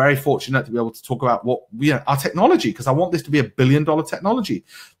 I'm very fortunate to be able to talk about our technology, because I want this to be $1 billion technology.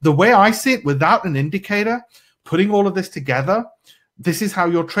 The way I see it, without an indicator, putting all of this together, this is how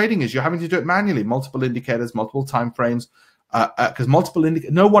your trading is. You're having to do it manually, multiple indicators, multiple time frames. Because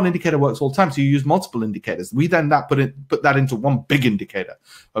no one indicator works all the time, so you use multiple indicators. We then put that into one big indicator,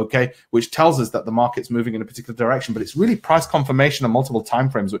 okay, which tells us that the market's moving in a particular direction. But it's really price confirmation and multiple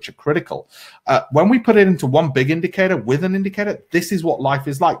timeframes which are critical. When we put it into one big indicator with an indicator, this is what life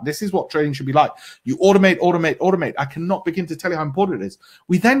is like. This is what trading should be like. You automate. I cannot begin to tell you how important it is.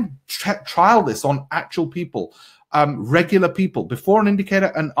 We then trial this on actual people. Regular people, before an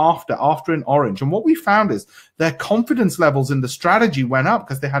indicator and after in orange. And what we found is their confidence levels in the strategy went up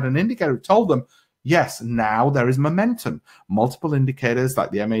because they had an indicator who told them, yes, now there is momentum. Multiple indicators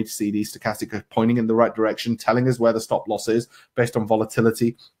like the MACD stochastic are pointing in the right direction, telling us where the stop loss is based on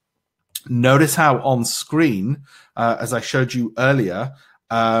volatility. Notice how on screen, as I showed you earlier,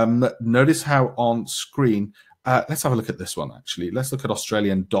 notice how on screen, let's have a look at this one, actually. Let's look at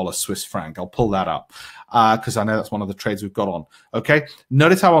Australian dollar, Swiss franc. I'll pull that up because I know that's one of the trades we've got on. Okay.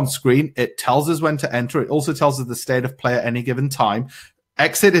 Notice how on screen it tells us when to enter. It also tells us the state of play at any given time.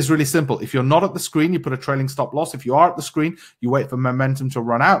 Exit is really simple. If you're not at the screen, you put a trailing stop loss. If you are at the screen, you wait for momentum to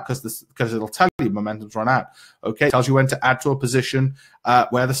run out because it'll tell you momentum's run out. Okay. It tells you when to add to a position,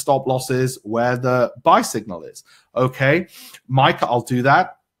 where the stop loss is, where the buy signal is. Okay. Mike, I'll do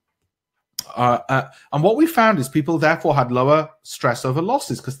that. And what we found is people therefore had lower stress over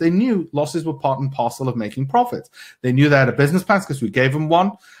losses because they knew losses were part and parcel of making profits. They knew they had a business plan because we gave them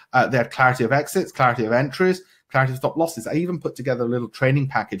one. They had clarity of exits, clarity of entries, clarity of stop losses. I even put together a little training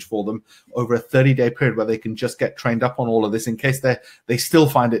package for them over a 30-day period where they can just get trained up on all of this in case they still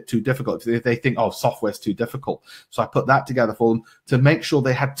find it too difficult. If they think, oh, software's too difficult. So I put that together for them to make sure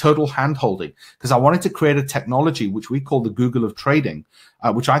they had total hand-holding because I wanted to create a technology which we call the Google of trading,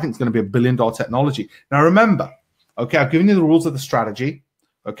 which I think is going to be $1 billion technology. Now, remember, okay, I've given you the rules of the strategy,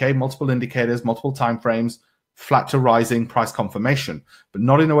 okay, multiple indicators, multiple time frames, flat to rising, price confirmation, but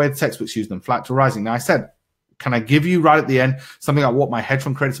not in the way the textbooks use them, flat to rising. Now, I said, can I give you right at the end something like what my hedge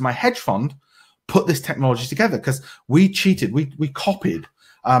fund created? So my hedge fund put this technology together because we cheated. We copied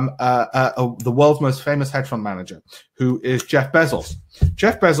the world's most famous hedge fund manager, who is Jeff Bezos.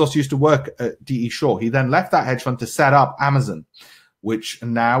 Jeff Bezos used to work at D.E. Shaw. He then left that hedge fund to set up Amazon, which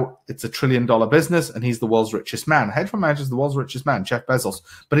now it's $1 trillion business, and he's the world's richest man. Hedge fund manager is the world's richest man, Jeff Bezos.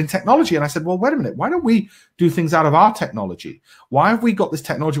 But in technology, and I said, well, wait a minute, why don't we do things out of our technology? Why have we got this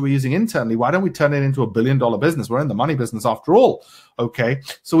technology we're using internally? Why don't we turn it into $1 billion business? We're in the money business after all. Okay,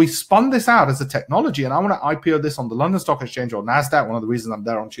 so we spun this out as a technology, and I want to IPO this on the London Stock Exchange or NASDAQ, one of the reasons I'm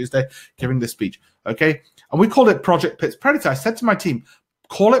there on Tuesday giving this speech. Okay, and we called it Project Pips Predator. I said to my team,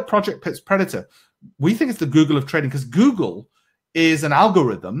 call it Project Pips Predator. We think it's the Google of trading because Google is an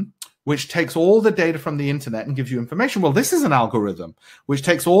algorithm which takes all the data from the internet and gives you information. Well, this is an algorithm which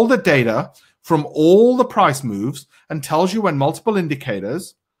takes all the data from all the price moves and tells you when multiple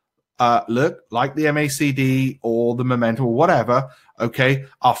indicators look like the MACD or the momentum or whatever, okay,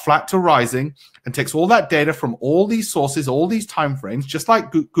 are flat to rising, and takes all that data from all these sources, all these time frames, just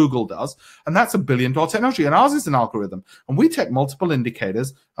like Google does, and that's $1 billion technology. And ours is an algorithm, and we take multiple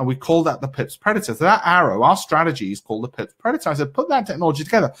indicators and we call that the Pips Predator. So that arrow, our strategy is called the Pips Predator. I said, put that technology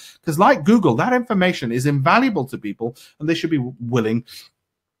together because, like Google, that information is invaluable to people, and they should be willing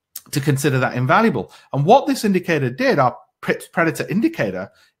to consider that invaluable. And what this indicator did, our Pips Predator indicator,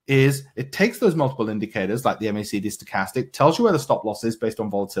 is it takes those multiple indicators like the MACD stochastic, tells you where the stop loss is based on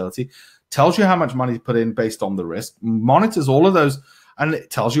volatility, tells you how much money to put in based on the risk, monitors all of those, and it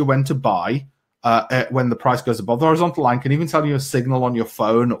tells you when to buy when the price goes above the horizontal line, can even tell you a signal on your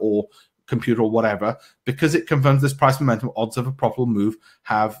phone or computer or whatever, because it confirms this price momentum, odds of a profitable move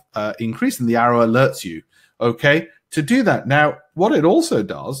have increased, and the arrow alerts you, okay, to do that. Now, what it also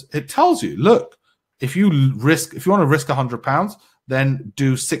does, it tells you, look, if you want to risk £100, then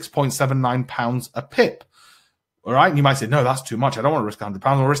do 6.79 pounds a pip. All right. And you might say, no, that's too much. I don't want to risk £100.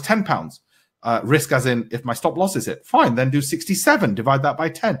 I'll risk £10. Risk as in if my stop loss is hit, fine, then do 67, divide that by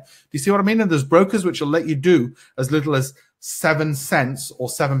 10. Do you see what I mean? And there's brokers which will let you do as little as 7 cents or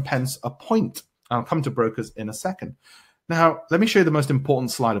 7 pence a point. I'll come to brokers in a second. Now, let me show you the most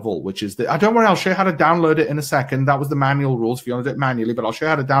important slide of all, which is that, don't worry, I'll show you how to download it in a second. That was the manual rules if you want to do it manually, but I'll show you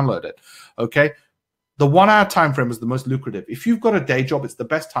how to download it. Okay. The 1 hour time frame is the most lucrative. If you've got a day job, it's the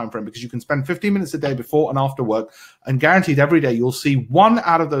best time frame because you can spend 15 minutes a day before and after work, and guaranteed every day you'll see 1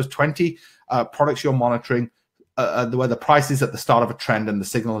 out of those 20 products you're monitoring where the price is at the start of a trend and the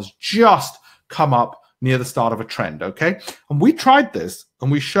signal has just come up near the start of a trend. Okay. And we tried this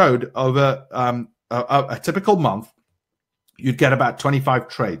and we showed over a typical month, you'd get about 25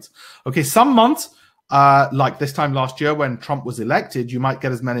 trades. Okay. Some months, like this time last year when Trump was elected, you might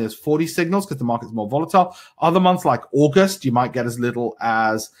get as many as 40 signals because the market's more volatile. Other months like August, you might get as little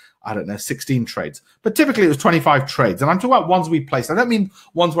as, I don't know, 16 trades. But typically it was 25 trades. And I'm talking about ones we placed. I don't mean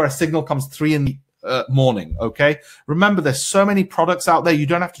ones where a signal comes 3 in the morning, okay? Remember, there's so many products out there. You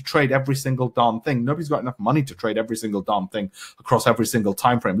don't have to trade every single darn thing. Nobody's got enough money to trade every single darn thing across every single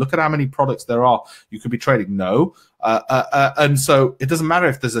time frame. Look at how many products there are you could be trading. No. And so it doesn't matter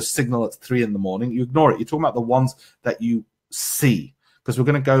if there's a signal at 3 in the morning. You ignore it. You're talking about the ones that you see, because we're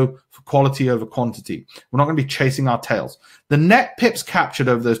going to go for quality over quantity. We're not going to be chasing our tails. The net pips captured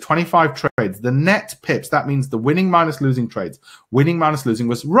over those 25 trades, the net pips, that means the winning minus losing trades, winning minus losing,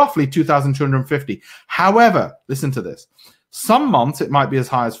 was roughly 2,250. However, listen to this. Some months it might be as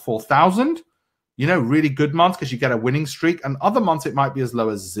high as 4,000, you know, really good months because you get a winning streak. And other months it might be as low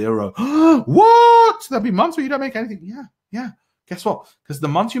as 0. What? There'll be months where you don't make anything. Yeah. Guess what? Because the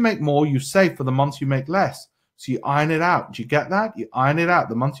months you make more, you save for the months you make less. So you iron it out. Do you get that? You iron it out.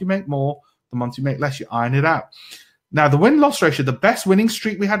 The months you make more, the months you make less, you iron it out. Now, the win-loss ratio, the best winning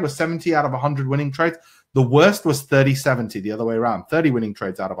streak we had was 70 out of 100 winning trades. The worst was 30-70, the other way around, 30 winning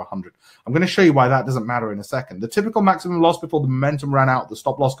trades out of 100. I'm going to show you why that doesn't matter in a second. The typical maximum loss before the momentum ran out, the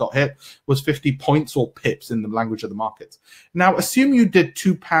stop loss got hit, was 50 points or pips in the language of the markets. Now, assume you did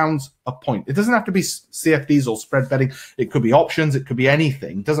 £2 a point. It doesn't have to be CFDs or spread betting. It could be options. It could be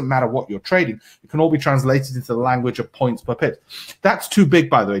anything. It doesn't matter what you're trading. It can all be translated into the language of points per pip. That's too big,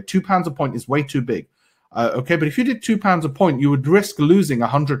 by the way. £2 a point is way too big. Okay, but if you did £2 a point, you would risk losing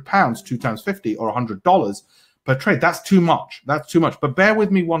 £100, 2 times 50, or $100 per trade. That's too much. That's too much. But bear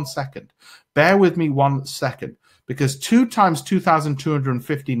with me 1 second. Bear with me 1 second, because 2 times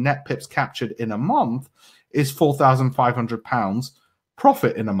 2,250 net pips captured in a month is £4,500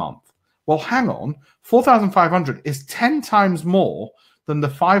 profit in a month. Well, hang on. 4,500 is 10 times more than the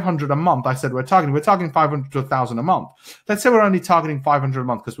 500 a month I said we're targeting. We're targeting 500 to 1,000 a month. Let's say we're only targeting 500 a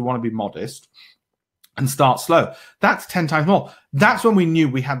month because we want to be modest and start slow. That's 10 times more. That's when we knew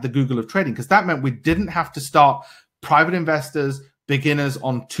we had the Google of trading, because that meant we didn't have to start private investors, beginners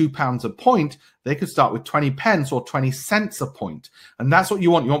on £2 a point. They could start with 20 pence or 20 cents a point. And that's what you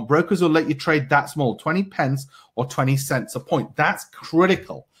want. You want brokers who'll let you trade that small, 20 pence or 20 cents a point. That's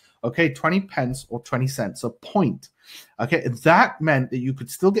critical. Okay, 20 pence or 20 cents a point. Okay, that meant that you could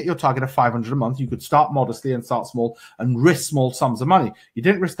still get your target of 500 a month. You could start modestly and start small and risk small sums of money. You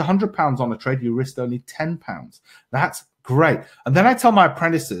didn't risk £100 on a trade. You risked only £10. That's great. And then I tell my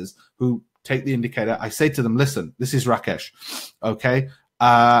apprentices who take the indicator, I say to them, listen, this is Rakesh. Okay,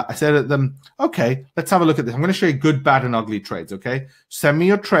 I say to them, okay, let's have a look at this. I'm going to show you good, bad, and ugly trades. Okay, send me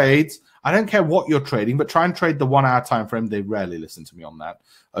your trades. I don't care what you're trading, but try and trade the 1 hour time frame. They rarely listen to me on that.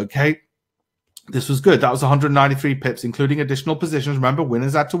 Okay. This was good. That was 193 pips, including additional positions. Remember,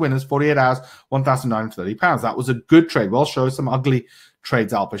 winners add to winners, 48 hours, £1,930. That was a good trade. Well, I'll show you some ugly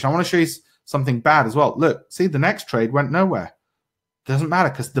trades, Alpesh. I want to show you something bad as well. Look, see, the next trade went nowhere. Doesn't matter,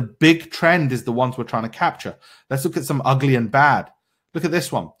 because the big trend is the ones we're trying to capture. Let's look at some ugly and bad. Look at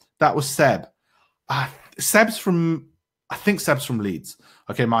this one. That was Seb. Seb's from Leeds.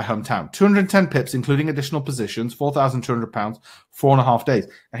 Okay, my hometown. 210 pips, including additional positions, £4,200, 4.5 days.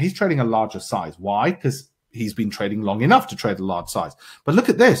 Now, he's trading a larger size. Why? Because he's been trading long enough to trade a large size. But look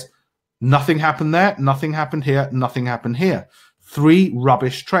at this. Nothing happened there. Nothing happened here. Nothing happened here. 3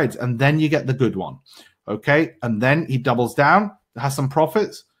 rubbish trades. And then you get the good one. Okay, and then he doubles down, has some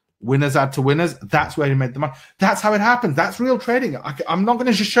profits. winners add to winners. That's where you made the money. That's how it happens. That's real trading. I'm not going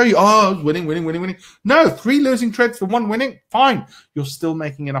to just show you, oh, winning. No, 3 losing trades for 1 winning. Fine. You're still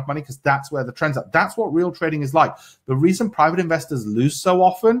making enough money because that's where the trend's at. That's what real trading is like. The reason private investors lose so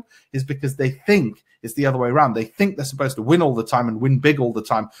often is because they think it's the other way around. They think they're supposed to win all the time and win big all the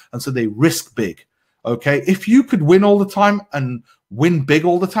time. And so they risk big. Okay. If you could win all the time and win big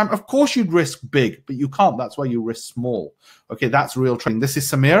all the time, of course you'd risk big, but you can't. That's why you risk small. Okay, that's real trading. This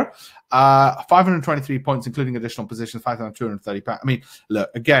is Samir, 523 points, including additional positions, 5,230 pounds. I mean, look,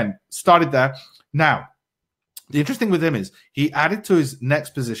 again, started there. Now, the interesting with him is he added to his next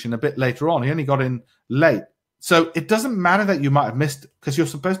position a bit later on. He only got in late. So it doesn't matter that you might have missed, because you're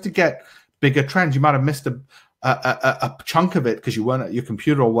supposed to get bigger trends. You might have missed a chunk of it because you weren't at your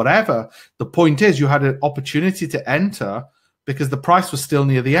computer or whatever. The point is you had an opportunity to enter because the price was still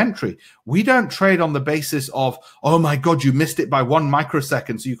near the entry. We don't trade on the basis of, oh my God, you missed it by 1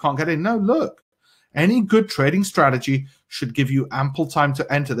 microsecond, so you can't get in. No, look, any good trading strategy should give you ample time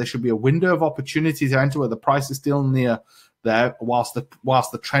to enter. There should be a window of opportunity to enter where the price is still near there whilst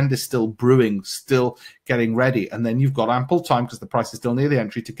the trend is still brewing, still getting ready. And then you've got ample time because the price is still near the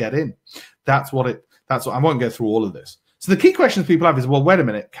entry to get in. That's what I won't go through all of this. So the key questions people have is, well, wait a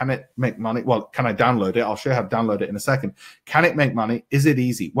minute, can it make money? Well, can I download it? I'll show you how to download it in a second. Can it make money? Is it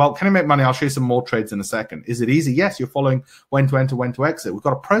easy? Well, can it make money? I'll show you some more trades in a second. Is it easy? Yes, you're following when to enter, when to exit. We've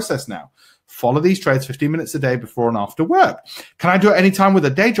got a process now. Follow these trades 15 minutes a day before and after work. Can I do it anytime with a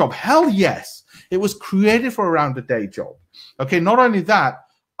day job? Hell yes. It was created for around a day job. Okay, not only that,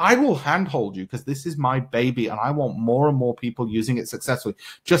 I will handhold you because this is my baby and I want more and more people using it successfully.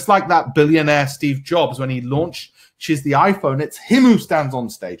 Just like that billionaire Steve Jobs, when he launched the iPhone, it's him who stands on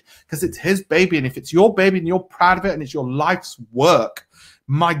stage because it's his baby. And if it's your baby and you're proud of it and it's your life's work,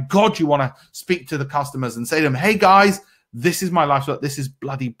 my God, you want to speak to the customers and say to them, hey guys, this is my life's work. This is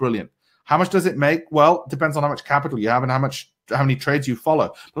bloody brilliant. How much does it make? Well, it depends on how much capital you have and how many trades you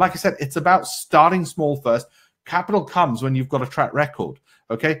follow. But like I said, it's about starting small first. Capital comes when you've got a track record.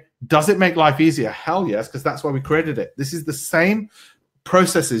 Okay. Does it make life easier? Hell yes, because that's why we created it. This is the same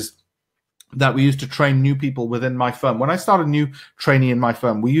processes that we use to train new people within my firm. When I start a new trainee in my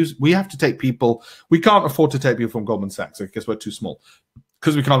firm, we have to take people. We can't afford to take people from Goldman Sachs because we're too small,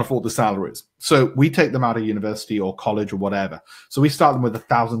 because we can't afford the salaries. So we take them out of university or college or whatever. So we start them with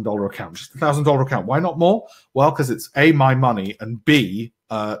 $1,000 account, just $1,000 account. Why not more? Well, because it's A, my money, and B,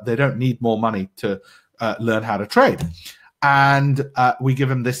 they don't need more money to learn how to trade. And we give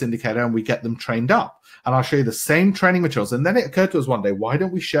them this indicator and we get them trained up. And I'll show you the same training materials. And then it occurred to us one day, why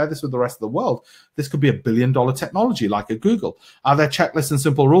don't we share this with the rest of the world? This could be $1 billion technology like a Google. Are there checklists and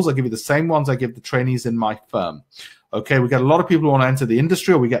simple rules? I give you the same ones I give the trainees in my firm. Okay, we get a lot of people who want to enter the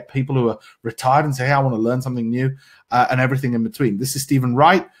industry, or we get people who are retired and say, hey, I want to learn something new, and everything in between. This is Stephen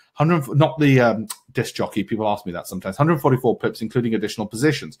Wright, not the disc jockey. People ask me that sometimes. 144 pips, including additional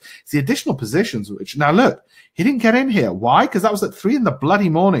positions. It's the additional positions, which, now look, he didn't get in here. Why? Because that was at 3 in the bloody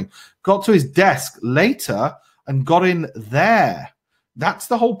morning. Got to his desk later and got in there. That's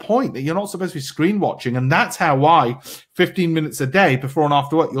the whole point, that you're not supposed to be screen watching. And that's why 15 minutes a day before and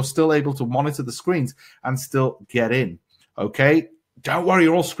after work, you're still able to monitor the screens and still get in. Okay. Don't worry.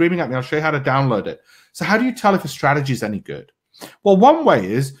 You're all screaming at me. I'll show you how to download it. So how do you tell if a strategy is any good? Well, one way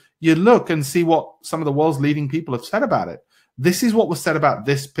is you look and see what some of the world's leading people have said about it. This is what was said about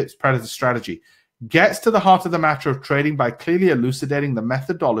this Pips Predator strategy. Gets to the heart of the matter of trading by clearly elucidating the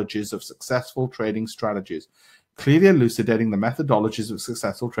methodologies of successful trading strategies. Clearly elucidating the methodologies of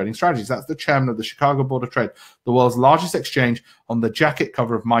successful trading strategies. That's the chairman of the Chicago Board of Trade, the world's largest exchange, on the jacket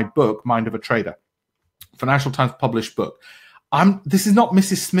cover of my book, Mind of a Trader, Financial Times published book. This is not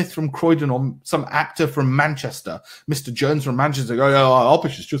Mrs. Smith from Croydon or some actor from Manchester, Mr. Jones from Manchester. Oh, yeah,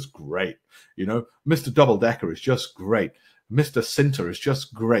 Alpesh is just great. You know, Mr. Double Decker is just great. Mr. Sinter is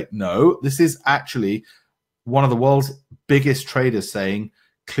just great. No, this is actually one of the world's biggest traders saying,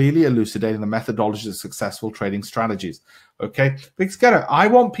 clearly elucidating the methodologies of successful trading strategies. Okay, because get it, I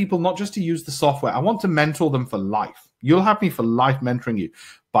want people not just to use the software. I want to mentor them for life. You'll have me for life mentoring you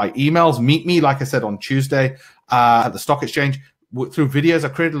by emails. Meet me, like I said, on Tuesday at the stock exchange. Through videos, I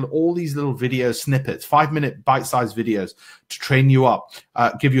created all these little video snippets, 5-minute bite-sized videos to train you up,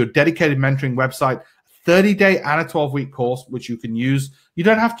 give you a dedicated mentoring website, 30-day and a 12-week course, which you can use. You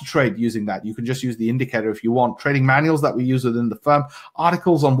don't have to trade using that. You can just use the indicator if you want. Trading manuals that we use within the firm,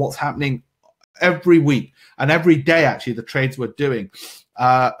 articles on what's happening every week and every day, actually, the trades we're doing,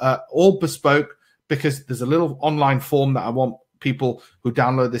 all bespoke, because there's a little online form that I want people who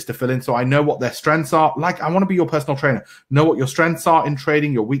download this to fill in, so I know what their strengths are. Like, I want to be your personal trainer. Know what your strengths are in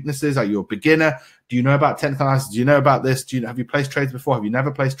trading, your weaknesses. Are you a beginner? Do you know about technical analysis? Do you know about this? Have you placed trades before? Have you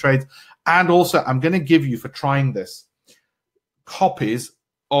never placed trades? And also, I'm going to give you, for trying this,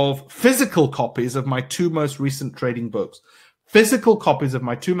 physical copies of my 2 most recent trading books. Physical copies of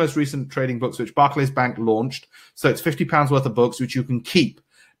my 2 most recent trading books, which Barclays Bank launched. So it's £50 worth of books, which you can keep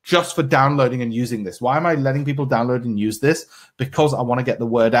just for downloading and using this. Why am I letting people download and use this? Because I want to get the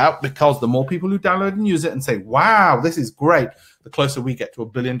word out, because the more people who download and use it and say, wow, this is great, the closer we get to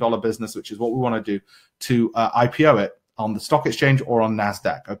 $1 billion business, which is what we want to do, to IPO it on the stock exchange or on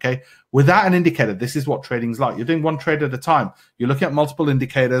NASDAQ, okay? Without an indicator, this is what trading's like. You're doing one trade at a time. You're looking at multiple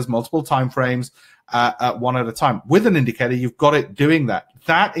indicators, multiple time frames, one at a time. With an indicator, you've got it doing that.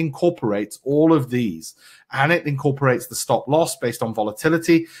 That incorporates all of these, and it incorporates the stop loss based on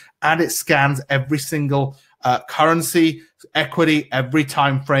volatility, and it scans every single currency, equity, every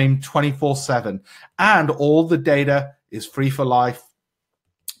time frame, 24/7. And all the data is free for life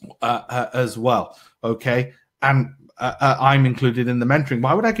as well, okay? And I'm included in the mentoring.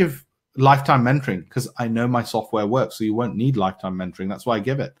 Why would I give lifetime mentoring? Because I know my software works, so you won't need lifetime mentoring. That's why I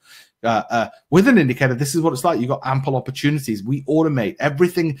give it. With an indicator, this is what it's like. You've got ample opportunities. We automate.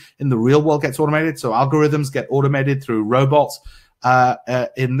 Everything in the real world gets automated. So algorithms get automated through robots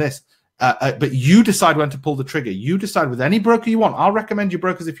in this. But you decide when to pull the trigger. You decide with any broker you want. I'll recommend you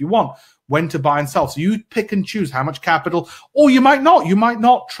brokers if you want when to buy and sell. So you pick and choose how much capital, or you might not. You might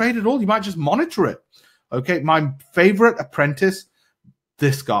not trade at all. You might just monitor it. Okay, my favorite apprentice,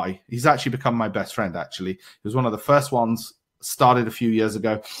 this guy, he's actually become my best friend, actually. He was one of the first ones, started a few years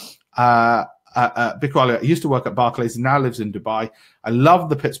ago. He used to work at Barclays, now lives in Dubai. I love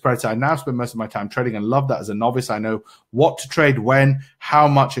the pipspredator. I now spend most of my time trading and love that as a novice. I know what to trade when, how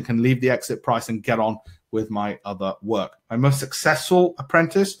much I can leave the exit price and get on with my other work. My most successful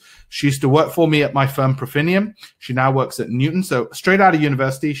apprentice, she used to work for me at my firm Profinium. She now works at Newton. So straight out of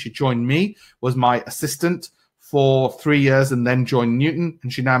university, she joined me, was my assistant for 3 years, and then joined Newton.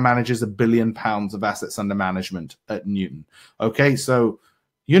 And she now manages £1 billion of assets under management at Newton. Okay, so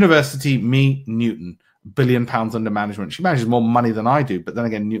university, me, Newton, £1 billion under management. She manages more money than I do, but then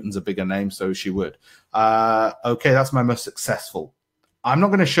again, Newton's a bigger name, so she would. Okay, that's my most successful. I'm not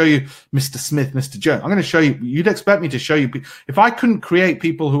going to show you Mr. Smith, Mr. Jones. I'm going to show you, you'd expect me to show you. If I couldn't create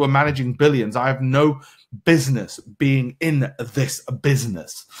people who are managing billions, I have no business being in this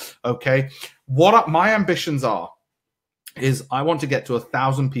business, okay? What my ambitions are is I want to get to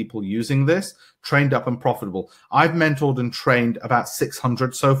 1,000 people using this, trained up and profitable. I've mentored and trained about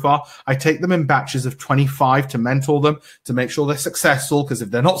 600 so far. I take them in batches of 25 to mentor them to make sure they're successful, because if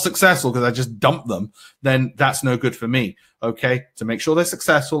they're not successful because I just dump them, then that's no good for me, okay? To make sure they're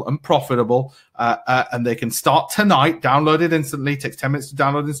successful and profitable, and they can start tonight, download it instantly, takes 10 minutes to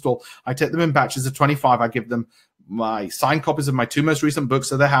download and install. I take them in batches of 25. I give them my signed copies of my 2 most recent books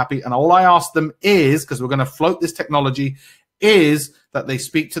so they're happy. And all I ask them is, because we're going to float this technology, is that they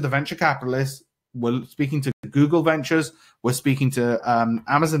speak to the venture capitalists. We're speaking to Google Ventures. We're speaking to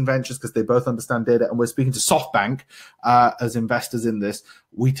Amazon Ventures, because they both understand data. And we're speaking to SoftBank as investors in this.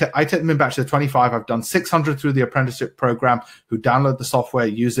 I take them in batches of 25. I've done 600 through the apprenticeship program who download the software,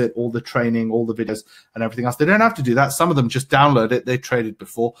 use it, all the training, all the videos and everything else. They don't have to do that. Some of them just download it. They traded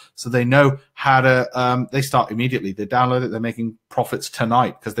before, so they know how to, they start immediately. They download it. They're making profits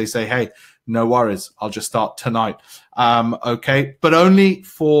tonight because they say, hey, no worries, I'll just start tonight. Okay, but only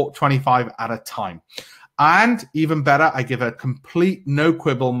for 25 at a time. And even better, I give a complete no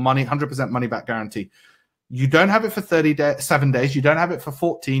quibble money, 100% money back guarantee. You don't have it for 7 days. You don't have it for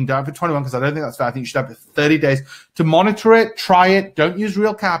 14. Don't have it for 21, because I don't think that's fair. I think you should have it for 30 days to monitor it, try it. Don't use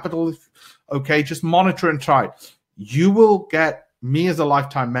real capital. Okay, just monitor and try it. You will get me as a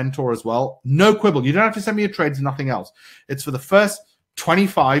lifetime mentor as well. No quibble. You don't have to send me your trades, nothing else. It's for the first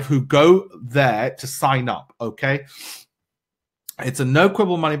 25 who go there to sign up, okay? It's a no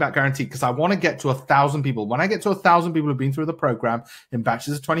quibble money back guarantee, because I want to get to 1,000 people. When I get to 1,000 people who've been through the program in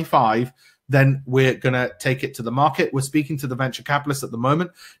batches of 25, then we're going to take it to the market. We're speaking to the venture capitalists at the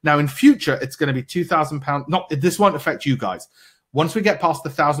moment. Now, in future, it's going to be £2,000. Not, this won't affect you guys. Once we get past the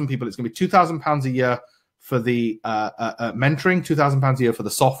 1,000 people, it's going to be £2,000 a year for the mentoring, £2,000 a year for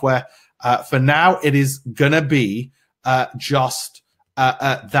the software. For now, it is going to be just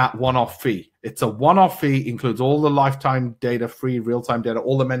that one-off fee. It's a one-off fee, includes all the lifetime data, free real-time data,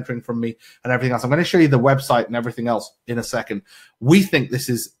 all the mentoring from me and everything else. I'm going to show you the website and everything else in a second. We think this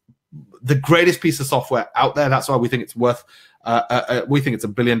is the greatest piece of software out there. That's why we think it's worth, we think it's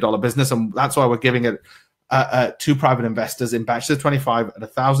 $1 billion business. And that's why we're giving it to private investors in batches of 25 at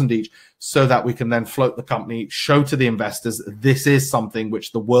 1,000 each, so that we can then float the company, show to the investors this is something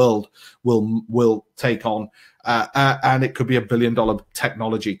which the world will take on, and it could be $1 billion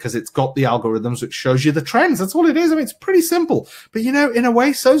technology because it's got the algorithms which shows you the trends. That's all it is. I mean, it's pretty simple, but you know, in a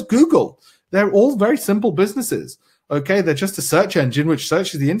way, so's Google. They're all very simple businesses. Okay, they're just a search engine which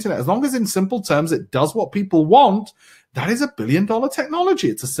searches the internet. As long as in simple terms it does what people want, that is $1 billion technology.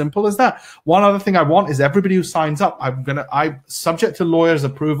 It's as simple as that. One other thing I want is everybody who signs up, I subject to lawyers'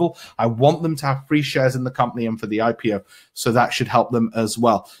 approval, I want them to have free shares in the company and for the IPO. So that should help them as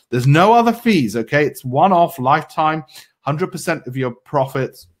well. There's no other fees, okay? It's one-off, lifetime, 100% of your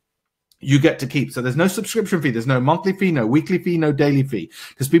profits you get to keep. So there's no subscription fee. There's no monthly fee, no weekly fee, no daily fee.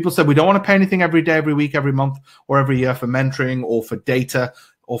 Because people said we don't want to pay anything every day, every week, every month, or every year for mentoring or for data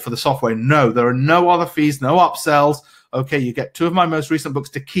or for the software. No, there are no other fees, no upsells. Okay, you get 2 of my most recent books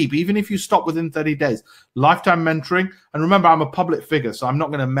to keep, even if you stop within 30 days. Lifetime mentoring. And remember, I'm a public figure, so I'm not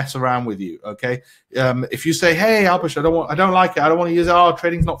going to mess around with you, okay? If you say, hey, Alpesh, I don't like it, I don't want to use it, oh,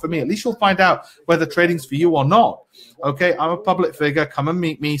 trading's not for me, at least you'll find out whether trading's for you or not. Okay, I'm a public figure. Come and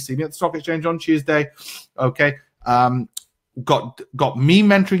meet me. See me at the stock exchange on Tuesday. Okay, got me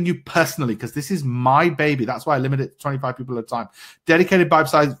mentoring you personally because this is my baby. That's why I limit it to 25 people at a time. Dedicated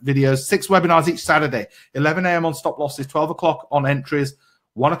bite-sized videos, 6 webinars each Saturday, 11 a.m. on stop losses, 12 o'clock on entries,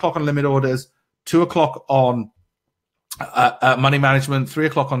 1 o'clock on limit orders, 2 o'clock on money management, 3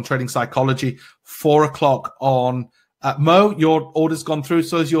 o'clock on trading psychology, 4 o'clock on Mo. Your order's gone through,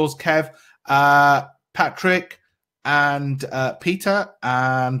 so is yours, Kev, Patrick, and Peter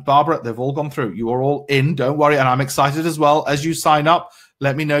and Barbara. They've all gone through. You are all in, don't worry, and I'm excited as well. As you sign up,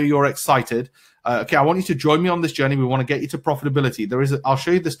 let me know you're excited. Okay, I want you to join me on this journey. We want to get you to profitability. I'll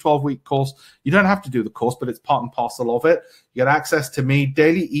show you this 12-week course. You don't have to do the course, but it's part and parcel of it. You get access to me,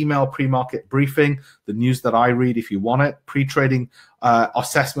 daily email pre-market briefing, the news that I read if you want it, pre-trading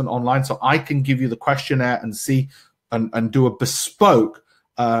assessment online, so I can give you the questionnaire and see and do a bespoke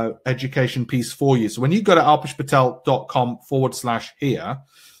education piece for you. So when you go to alpeshpatel.com/here,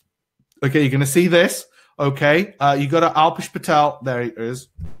 okay, you're going to see this. Okay, you go to Alpesh Patel. There it is.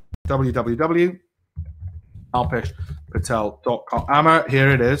 www.alpeshpatel.com. Amma, here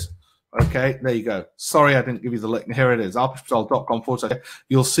it is. Okay, there you go. Sorry, I didn't give you the link. Here it is. alpeshpatel.com/.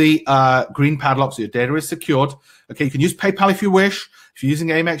 You'll see green padlock, so your data is secured. Okay, you can use PayPal if you wish. If you're using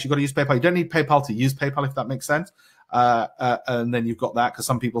Amex, you've got to use PayPal. You don't need PayPal to use PayPal, if that makes sense. And then you've got that, because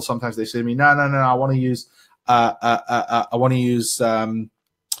some people sometimes they say to me, no, I want to use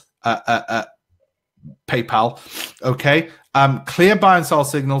PayPal. Okay, clear buy and sell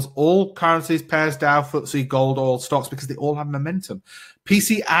signals, all currencies, pairs, Dow, FTSE, gold, oil, stocks, because they all have momentum.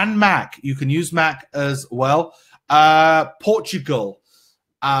 PC and Mac, you can use Mac as well. Portugal,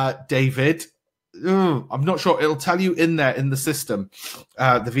 David. I'm not sure. It'll tell you in there in the system,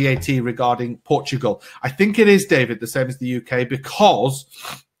 the VAT regarding Portugal. I think it is, David, the same as the UK because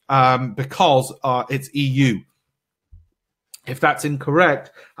it's EU. If that's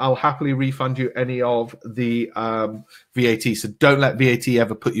incorrect, I'll happily refund you any of the VAT. So don't let VAT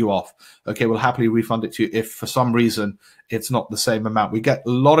ever put you off. Okay, we'll happily refund it to you if for some reason it's not the same amount. We get a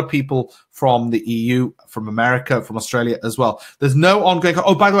lot of people from the EU, from America, from Australia as well. There's no ongoing.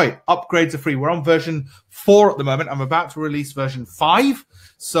 Oh, by the way, upgrades are free. We're on version 4 at the moment. I'm about to release version 5.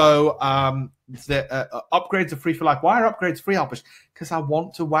 So the upgrades are free for life. Why are upgrades free, Alpesh? Because I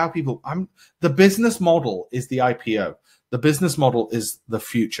want to wow people. The business model is the IPO. The business model is the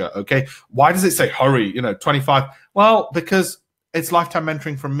future, okay? Why does it say hurry, 25? Well, because it's lifetime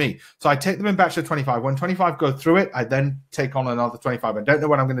mentoring from me. So I take them in batch of 25. When 25 go through it, I then take on another 25. I don't know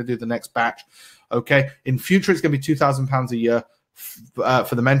when I'm going to do the next batch, okay? In future, it's going to be £2,000 a year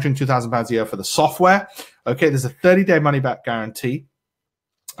for the mentoring, £2,000 a year for the software, okay? There's a 30-day money-back guarantee.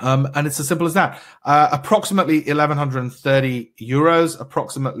 And it's as simple as that. Approximately 1,130 euros,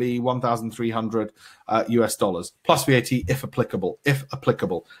 approximately 1,300 US dollars, plus VAT if applicable.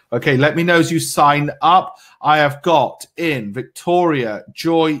 Okay, let me know as you sign up. I have got in Victoria,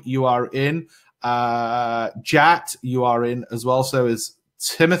 Joy, you are in. Jat, you are in as well. So is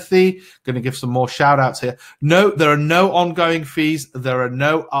Timothy. Going to give some more shout outs here. No, there are no ongoing fees. There are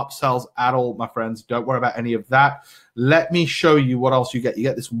no upsells at all, my friends. Don't worry about any of that. Let me show you what else you get. You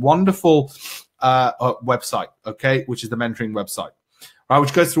get this wonderful website, okay, which is the mentoring website, right,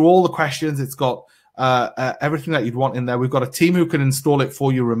 which goes through all the questions. It's got everything that you'd want in there. We've got a team who can install it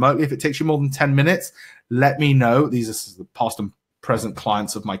for you remotely. If it takes you more than 10 minutes, let me know. These are the past and present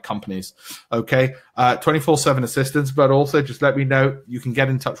clients of my companies, okay? 24/7 assistance, but also just let me know. You can get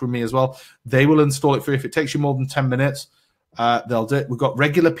in touch with me as well. They will install it for you. If it takes you more than 10 minutes, they'll do it. We've got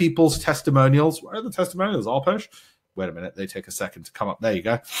regular people's testimonials. Where are the testimonials, Alpesh? Wait a minute. They take a second to come up. There you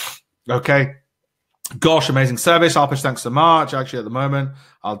go. Okay. Gosh, amazing service. Alpesh, thanks so much. Actually, at the moment,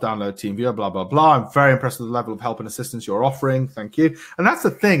 I'll download TeamViewer, blah, blah, blah. I'm very impressed with the level of help and assistance you're offering. Thank you. And that's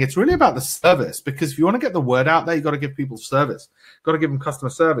the thing. It's really about the service, because if you want to get the word out there, you've got to give people service. You've got to give them customer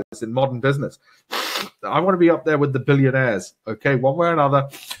service in modern business. I want to be up there with the billionaires, okay, one way or another.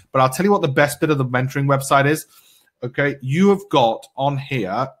 But I'll tell you what the best bit of the mentoring website is, okay? You have got on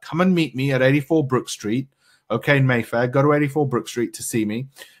here, come and meet me at 84 Brook Street, okay, in Mayfair. Go to 84 Brook Street to see me.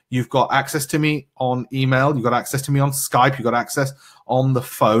 You've got access to me on email. You've got access to me on Skype. You've got access on the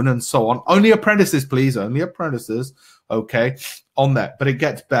phone and so on. Only apprentices, please. Only apprentices, okay, on there. But it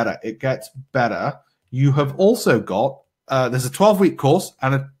gets better. It gets better. You have also got, there's a 12-week course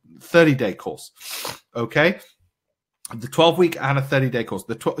and a 30-day course, okay? The 12-week and a 30-day course.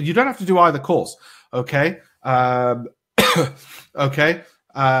 You don't have to do either course, okay? Okay.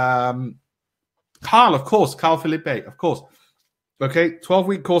 Kyle, of course. Kyle Felipe, of course. Okay,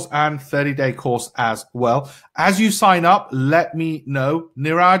 12-week course and 30-day course as well. As you sign up, let me know.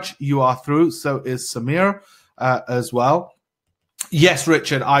 Niraj, you are through. So is Samir as well. Yes,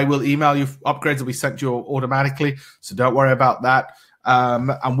 Richard, I will email you. Upgrades will be sent to you automatically, so don't worry about that.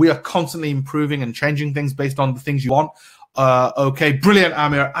 And we are constantly improving and changing things based on the things you want. Okay, brilliant,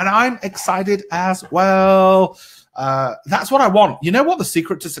 Amir. And I'm excited as well. That's what I want. You know what the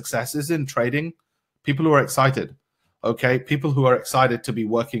secret to success is in trading? People who are excited. Okay, people who are excited to be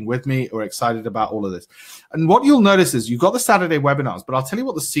working with me or excited about all of this. And what you'll notice is you've got the Saturday webinars, but I'll tell you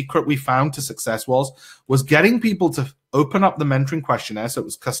what the secret we found to success was getting people to open up the mentoring questionnaire, so it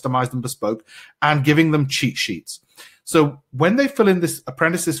was customized and bespoke, and giving them cheat sheets. So when they fill in this,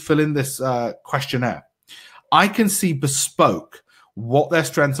 apprentices fill in this questionnaire, I can see bespoke what their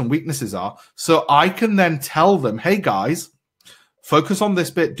strengths and weaknesses are. So I can then tell them, hey guys, focus on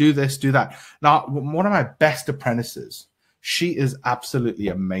this bit, do this, do that. Now, one of my best apprentices, she is absolutely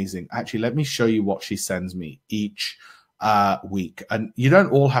amazing. Actually, let me show you what she sends me each week. And you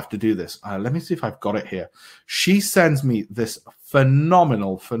don't all have to do this. Let me see if I've got it here. She sends me this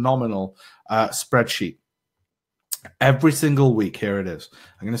phenomenal spreadsheet every single week. Here it is.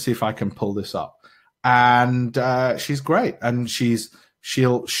 I'm going to see if I can pull this up. And she's great. And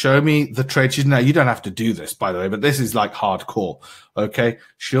she'll show me the trade. Now, you don't have to do this, by the way, but this is like hardcore, okay?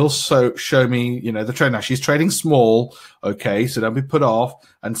 She'll show me, you know, the trade. Now, she's trading small, okay, so don't be put off.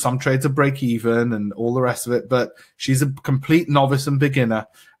 And some trades are break even and all the rest of it, but she's a complete novice and beginner.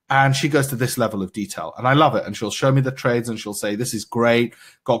 And she goes to this level of detail. And I love it. And she'll show me the trades and she'll say, this is great.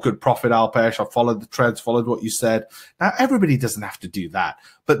 Got good profit, Alpesh. I followed the trends, followed what you said. Now, everybody doesn't have to do that.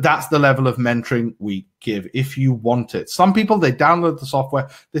 But that's the level of mentoring we give if you want it. Some people, they download the software.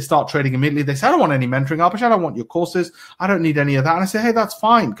 They start trading immediately. They say, I don't want any mentoring, Alpesh. I don't want your courses. I don't need any of that. And I say, hey, that's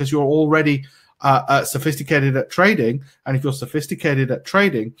fine because you're already sophisticated at trading. And if you're sophisticated at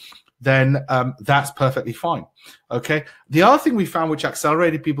trading, then that's perfectly fine. Okay. The other thing we found which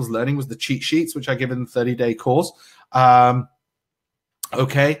accelerated people's learning was the cheat sheets, which I give in the 30-day course.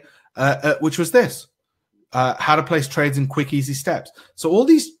 Which was this. How to place trades in quick, easy steps. So all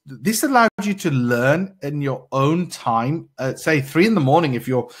this allows you to learn in your own time. Say 3 in the morning. If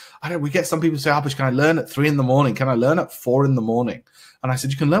you're, we get some people say, Alpesh, can I learn at 3 in the morning? Can I learn at 4 in the morning? And I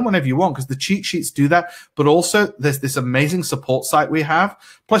said, you can learn whenever you want because the cheat sheets do that. But also there's this amazing support site we have.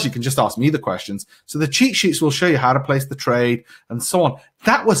 Plus you can just ask me the questions. So the cheat sheets will show you how to place the trade and so on.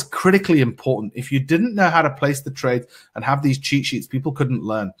 That was critically important. If you didn't know how to place the trades and have these cheat sheets, people couldn't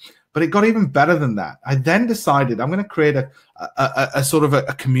learn. But it got even better than that. I then decided I'm going to create a sort of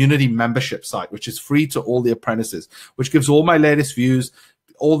a community membership site, which is free to all the apprentices, which gives all my latest views,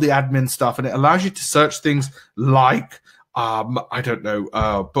 all the admin stuff. And it allows you to search things like, I don't know,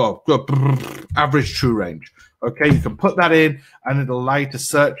 average true range. Okay, you can put that in and it'll allow you to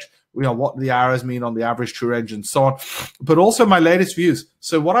search, you know, what the arrows mean on the average true range and so on. But also my latest views.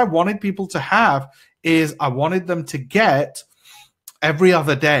 So what I wanted people to have is I wanted them to get every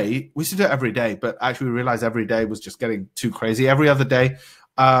other day. We used to do it every day, but actually we realized every day was just getting too crazy. Every other day,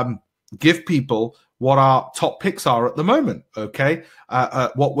 give people what our top picks are at the moment. Okay,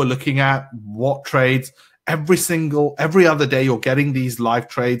 what we're looking at, what trades. Every other day, you're getting these live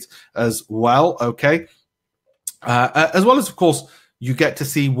trades as well. Okay, as well as, of course, you get to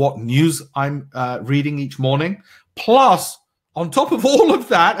see what news I'm reading each morning. Plus, on top of all of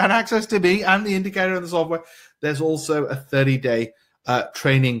that, and access to me and the indicator and the software, there's also a 30-day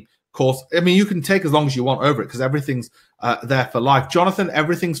training course. I mean, you can take as long as you want over it because everything's there for life. Jonathan,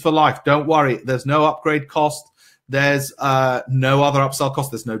 everything's for life. Don't worry. There's no upgrade cost. There's no other upsell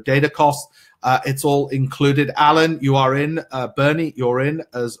cost. There's no data cost. It's all included. Alan, you are in. Bernie, you're in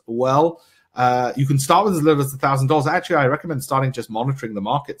as well. You can start with as little as $1,000. Actually, I recommend starting just monitoring the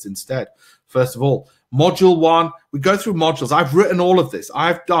markets instead. First of all, module 1, we go through modules. I've written all of this.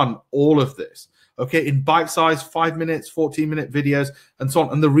 I've done all of this. Okay, in bite-sized 5 minutes, 14-minute videos, and so on.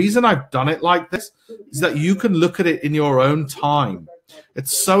 And the reason I've done it like this is that you can look at it in your own time.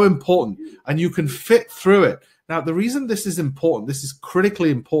 It's so important, and you can fit through it. Now, the reason this is important, this is critically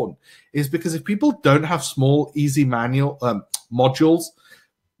important, is because if people don't have small, easy manual modules,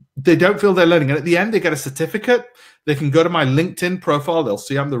 they don't feel they're learning. And at the end, they get a certificate. They can go to my LinkedIn profile. They'll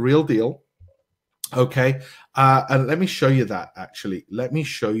see I'm the real deal. Okay, and let me show you that, actually. Let me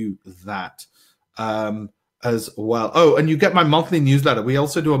show you that. As well. Oh, and you get my monthly newsletter. We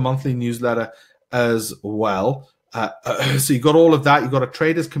also do a monthly newsletter as well. So you got all of that. You got a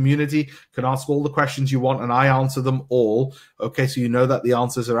traders community. You can ask all the questions you want, and I answer them all. Okay, so you know that the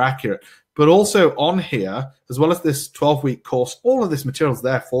answers are accurate. But also on here, as well as this 12-week course, all of this material is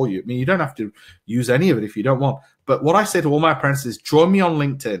there for you. I mean, you don't have to use any of it if you don't want. But what I say to all my apprentices, join me on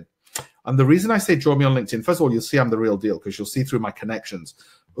LinkedIn. And the reason I say join me on LinkedIn, first of all, you'll see I'm the real deal because you'll see through my connections.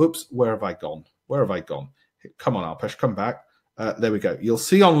 Oops, where have I gone? Where have I gone? Come on, Alpesh, come back. There we go. You'll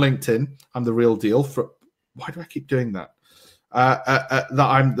see on LinkedIn, I'm the real deal. Why do I keep doing that? That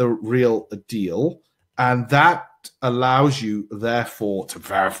I'm the real deal. And that allows you, therefore, to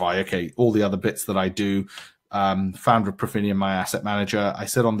verify, okay, all the other bits that I do. Founder of Profinium, my asset manager. I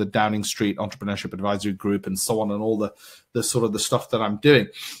sit on the Downing Street Entrepreneurship Advisory Group and so on, and all the sort of the stuff that I'm doing.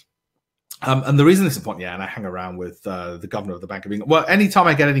 And the reason this is important, yeah, and I hang around with the governor of the Bank of England. Well, anytime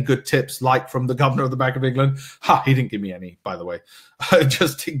I get any good tips, like from the governor of the Bank of England, he didn't give me any, by the way,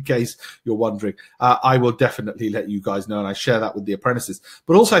 just in case you're wondering, I will definitely let you guys know, and I share that with the apprentices.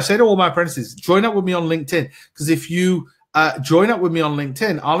 But also, I say to all my apprentices, join up with me on LinkedIn, because if you join up with me on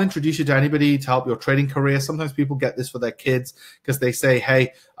LinkedIn, I'll introduce you to anybody to help your trading career. Sometimes people get this for their kids because they say,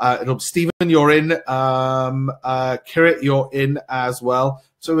 hey, Stephen, you're in, Kirit, you're in as well.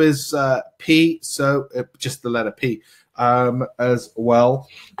 So is P, so just the letter P as well.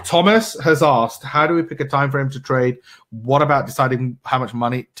 Thomas has asked, how do we pick a time frame to trade? What about deciding how much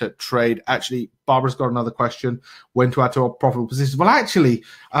money to trade? Actually, Barbara's got another question. When to add to our profitable positions? Well, actually,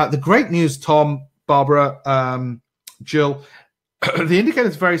 the great news, Tom, Barbara, Jill, the indicator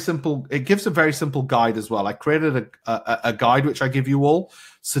is very simple. It gives a very simple guide as well. I created a guide which I give you all.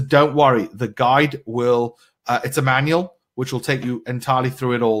 So don't worry. The guide will, it's a manual, which will take you entirely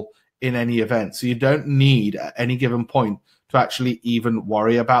through it all in any event. So you don't need at any given point to actually even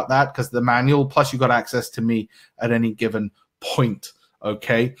worry about that, because the manual, plus you've got access to me at any given point,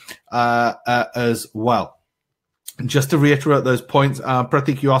 okay, as well. And just to reiterate those points,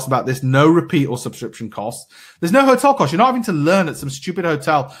 Pratik, you asked about this, no repeat or subscription costs. There's no hotel cost. You're not having to learn at some stupid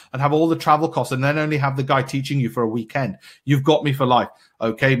hotel and have all the travel costs and then only have the guy teaching you for a weekend. You've got me for life,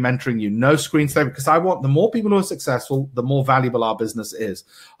 okay, mentoring you. No screen saving, because I want the more people who are successful, the more valuable our business is,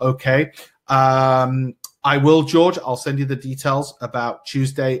 okay? I will, George, I'll send you the details about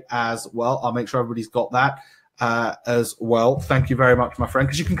Tuesday as well. I'll make sure everybody's got that as well. Thank you very much, my friend,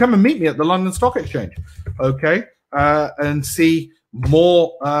 because you can come and meet me at the London Stock Exchange, okay? And see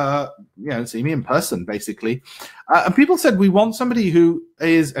more, see me in person, basically. And people said, we want somebody who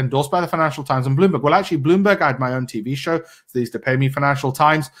is endorsed by the Financial Times and Bloomberg. Well, actually, Bloomberg, I had my own TV show. So they used to pay me Financial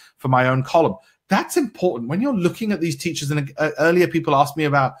Times for my own column. That's important. When you're looking at these teachers, and earlier people asked me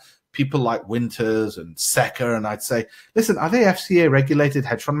about people like Winters and Secker, and I'd say, listen, are they FCA-regulated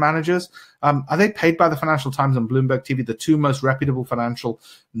hedge fund managers? Are they paid by the Financial Times and Bloomberg TV, the two most reputable financial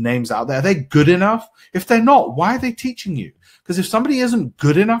names out there? Are they good enough? If they're not, why are they teaching you? Because if somebody isn't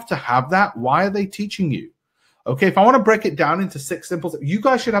good enough to have that, why are they teaching you? Okay, if I want to break it down into 6 simple, you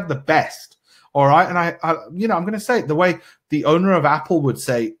guys should have the best, all right? And I'm going to say it the way the owner of Apple would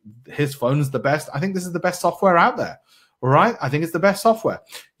say his phone's the best. I think this is the best software out there. All right, I think it's the best software.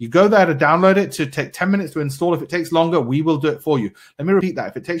 You go there to download it, to take 10 minutes to install. If it takes longer, we will do it for you. Let me repeat that.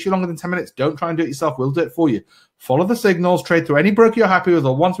 If it takes you longer than 10 minutes, don't try and do it yourself. We'll do it for you. Follow the signals, trade through any broker you're happy with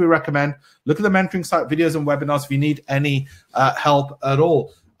or ones we recommend. Look at the mentoring site videos and webinars if you need any help at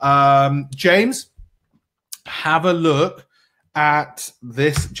all. James, have a look at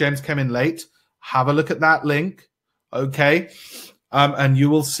this. James came in late. Have a look at that link, okay? And you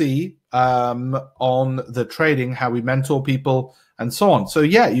will see on the trading how we mentor people and so on. So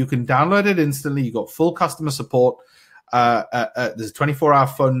yeah, you can download it instantly. You got full customer support. There's a 24-hour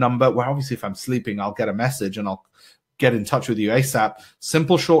phone number where obviously if I'm sleeping, I'll get a message and I'll get in touch with you ASAP.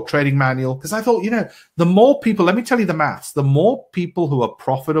 Simple short trading manual. Because I thought, the more people, let me tell you the maths, the more people who are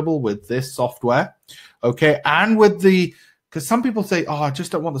profitable with this software, okay, and with the Because some people say, oh, I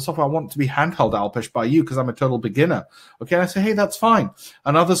just don't want the software. I want it to be handheld, Alpesh, by you because I'm a total beginner. Okay, and I say, hey, that's fine.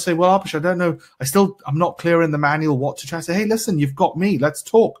 And others say, well, Alpesh, I don't know. I'm not clear in the manual what to try. I say, hey, listen, you've got me. Let's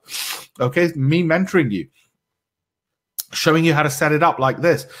talk. Okay, me mentoring you, showing you how to set it up like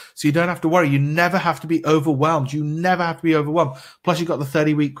this. So you don't have to worry. You never have to be overwhelmed. You never have to be overwhelmed. Plus, you've got the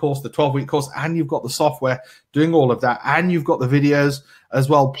 30-week course, the 12-week course, and you've got the software doing all of that. And you've got the videos as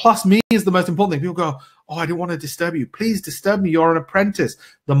well. Plus, me is the most important thing. People go, oh, I don't want to disturb you. Please disturb me. You're an apprentice.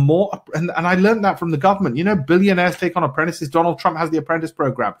 The more, and I learned that from the government. You know, billionaires take on apprentices. Donald Trump has the apprentice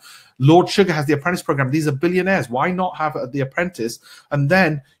program. Lord Sugar has the apprentice program. These are billionaires. Why not have the apprentice and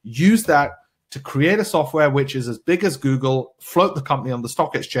then use that to create a software which is as big as Google, float the company on the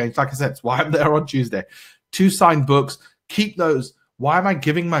stock exchange? Like I said, it's why I'm there on Tuesday. 2 signed books, keep those. Why am I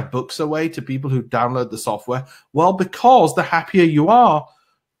giving my books away to people who download the software? Well, because the happier you are,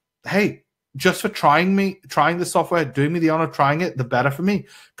 hey, just for trying the software, doing me the honor of trying it, the better for me.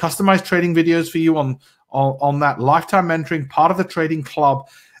 Customized trading videos for you on that lifetime mentoring, part of the trading club.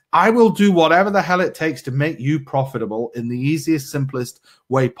 I will do whatever the hell it takes to make you profitable in the easiest, simplest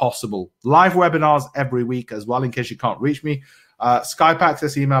way possible. Live webinars every week as well, in case you can't reach me. Skype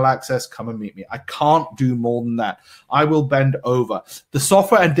access, email access, come and meet me. I can't do more than that. I will bend over. The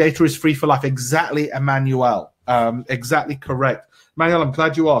software and data is free for life. Exactly, Emmanuel. Exactly correct. Emmanuel, I'm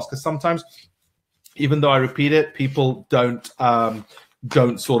glad you asked, because sometimes, even though I repeat it, people don't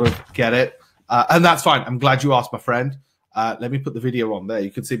sort of get it. And that's fine. I'm glad you asked, my friend. Let me put the video on there. You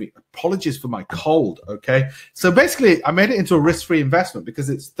can see me. Apologies for my cold, okay? So basically, I made it into a risk-free investment because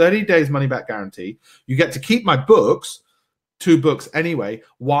it's 30 days money-back guarantee. You get to keep my books, 2 books anyway.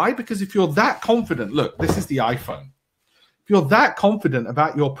 Why? Because if you're that confident, look, this is the iPhone. If you're that confident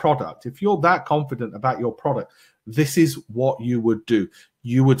about your product, this is what you would do.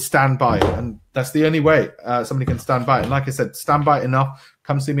 You would stand by it, and that's the only way somebody can stand by it. And like I said, stand by it enough.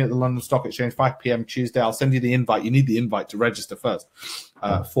 Come see me at the London Stock Exchange, 5 p.m. Tuesday. I'll send you the invite. You need the invite to register first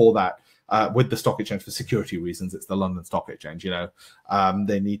for that with the Stock Exchange for security reasons. It's the London Stock Exchange, you know.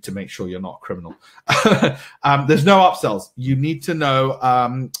 They need to make sure you're not a criminal. There's no upsells. You need to know,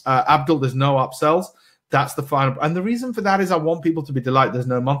 Abdul, there's no upsells. That's the final. And the reason for that is I want people to be delighted. There's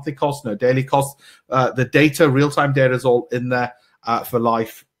no monthly cost, no daily cost. The data, real-time data is all in there for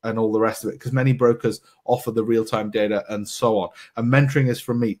life and all the rest of it, because many brokers offer the real-time data and so on. And mentoring is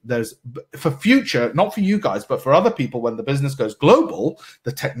from me. There's for future, not for you guys, but for other people, when the business goes global,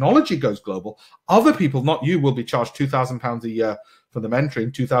 the technology goes global, other people, not you, will be charged £2,000 a year for the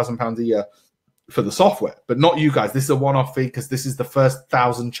mentoring, £2,000 a year for the software, but not you guys. This is a one-off fee because this is the first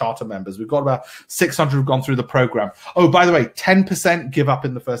 1,000 charter members. We've got about 600 who've gone through the program. Oh, by the way, 10% give up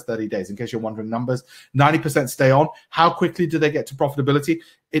in the first 30 days, in case you're wondering numbers. 90% stay on. How quickly do they get to profitability?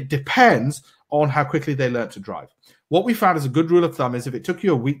 It depends on how quickly they learn to drive. What we found as a good rule of thumb is if it took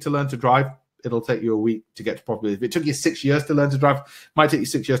you a week to learn to drive, it'll take you a week to get to profitability. If it took you 6 years to learn to drive, it might take you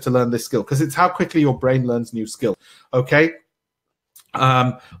 6 years to learn this skill, because it's how quickly your brain learns new skills. Okay.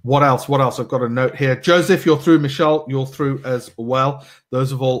 What else? I've got a note here. Joseph, you're through. Michelle, you're through as well.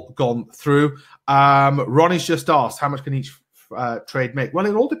 Those have all gone through. Ronnie's just asked, how much can each trade make? Well,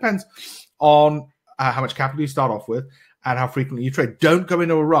 it all depends on how much capital you start off with and how frequently you trade. Don't go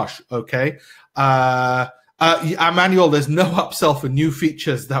into a rush, okay? Emmanuel, there's no upsell for new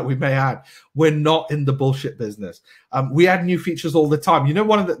features that we may add. We're not in the bullshit business. We add new features all the time. You know,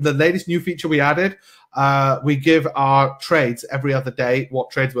 one of the latest new feature we added, we give our trades every other day, what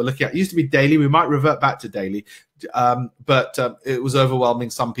trades we're looking at. It used to be daily. We might revert back to daily, but it was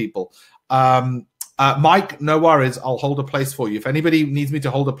overwhelming some people. Mike, no worries. I'll hold a place for you. If anybody needs me to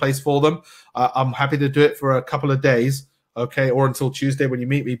hold a place for them, I'm happy to do it for a couple of days, okay, or until Tuesday when you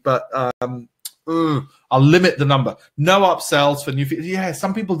meet me. But I'll limit the number. No upsells for new features. Yeah,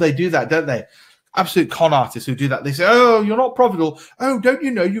 some people, they do that, don't they? Absolute con artists who do that. They say, oh, you're not profitable. Oh, don't you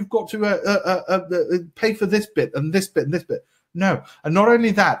know you've got to pay for this bit and this bit and this bit. No. And not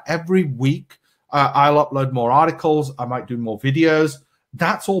only that, every week I'll upload more articles. I might do more videos.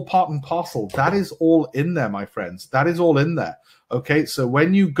 That's all part and parcel. That is all in there, my friends. That is all in there. Okay, so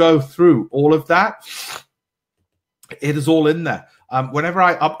when you go through all of that, it is all in there. Whenever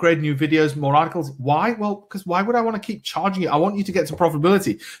I upgrade new videos, more articles, why? Well, because why would I want to keep charging you? I want you to get to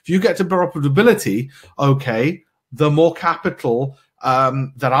profitability. If you get to profitability, okay, the more capital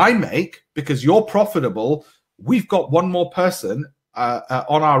that I make, because you're profitable, we've got one more person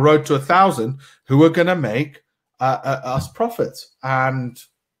on our road to 1,000 who are going to make us profits and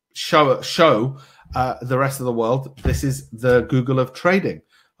show the rest of the world this is the Google of trading.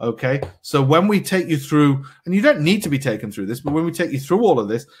 Okay, so when we take you through, and you don't need to be taken through this, but when we take you through all of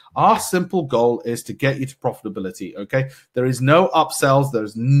this, our simple goal is to get you to profitability. Okay, there is no upsells.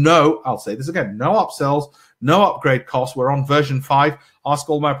 There's no, I'll say this again, no upsells, no upgrade costs. We're on version 5. Ask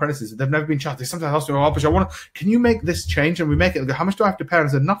all my apprentices. They've never been charged. They sometimes ask me, oh, Alpesh, I want to, can you make this change? And we make it. And go, how much do I have to pay? And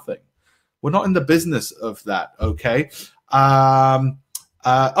I said, nothing. We're not in the business of that. Okay.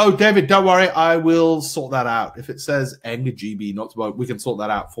 Oh, David, don't worry. I will sort that out. If it says GB, not to worry, we can sort that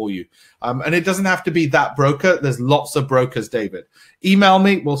out for you. And it doesn't have to be that broker. There's lots of brokers, David. Email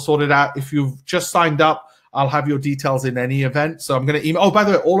me. We'll sort it out. If you've just signed up, I'll have your details in any event. So I'm going to email. Oh, by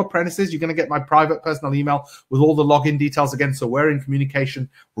the way, all apprentices, you're going to get my private personal email with all the login details again. So we're in communication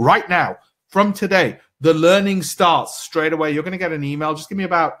right now. From today, the learning starts straight away. You're going to get an email. Just give me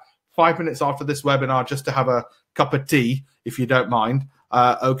about 5 minutes after this webinar just to have a cup of tea, if you don't mind.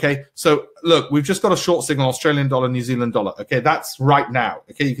 Okay, so look, we've just got a short signal, Australian dollar, New Zealand dollar. Okay, that's right now.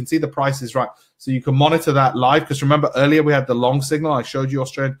 Okay, you can see the price is right. So you can monitor that live, because remember earlier we had the long signal. I showed you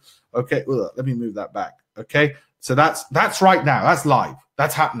Australian. Okay, let me move that back. Okay, so that's right now. That's live.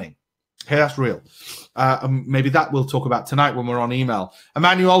 That's happening. Okay, that's real. Maybe that we'll talk about tonight when we're on email.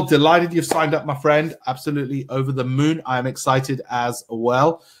 Emmanuel, delighted you've signed up, my friend. Absolutely over the moon. I am excited as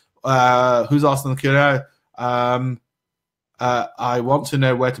well. Who's asking the Q&A? I want to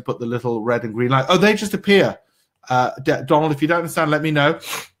know where to put the little red and green light. Oh, they just appear. Donald, if you don't understand, let me know.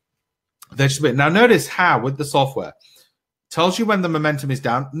 They just appear. Now, notice how with the software tells you when the momentum is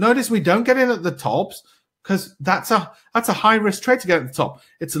down. Notice we don't get in at the tops, because that's a high risk trade to get at the top.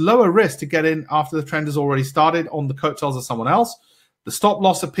 It's a lower risk to get in after the trend has already started on the coattails of someone else. The stop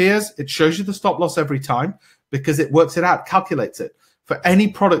loss appears. It shows you the stop loss every time because it works it out, calculates it. For any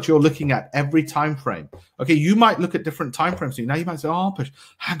product you're looking at, every time frame. Okay, you might look at different time frames. Now you might say, oh, Alpesh,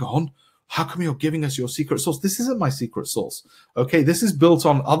 hang on. How come you're giving us your secret sauce? This isn't my secret sauce. Okay, this is built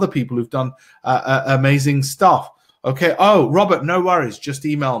on other people who've done amazing stuff. Okay, oh, Robert, no worries. Just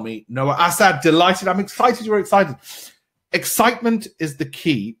email me. No, Assad, delighted. I'm excited you're excited. Excitement is the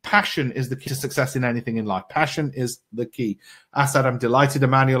key. Passion is the key to success in anything in life. Passion is the key. Assad, I'm delighted.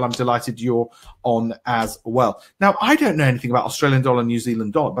 Emmanuel, I'm delighted you're on as well. Now, I don't know anything about Australian dollar, New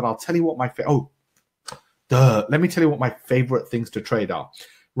Zealand dollar, but I'll tell you what my let me tell you what my favorite things to trade are.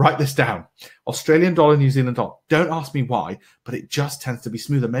 Write this down. Australian dollar, New Zealand dollar. Don't ask me why, but it just tends to be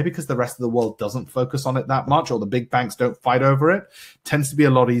smoother. Maybe because the rest of the world doesn't focus on it that much, or the big banks don't fight over it. Tends to be a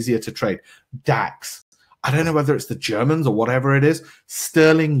lot easier to trade. DAX. I don't know whether it's the Germans or whatever it is.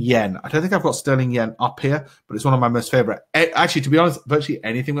 Sterling yen. I don't think I've got sterling yen up here, but it's one of my most favorite. Actually, to be honest, virtually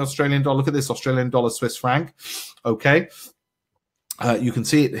anything with Australian dollar. Look at this, Australian dollar, Swiss franc. Okay. You can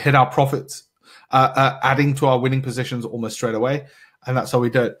see it hit our profits, adding to our winning positions almost straight away. And that's how we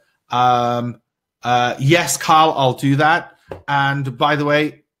do it. Yes, Kyle, I'll do that. And by the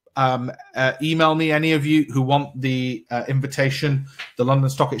way, email me, any of you who want the invitation, the London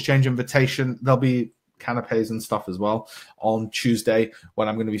Stock Exchange invitation. There'll be canapes and stuff as well on Tuesday when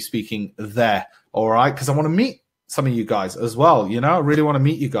I'm going to be speaking there. All right, because I want to meet some of you guys as well. You know, I really want to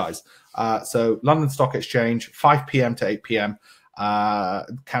meet you guys. So London Stock Exchange, 5 p.m. to 8 p.m.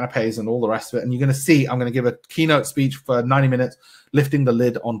 Canapes and all the rest of it. And you're going to see I'm going to give a keynote speech for 90 minutes, lifting the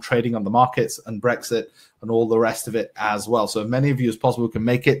lid on trading on the markets and Brexit and all the rest of it as well. So many of you as possible can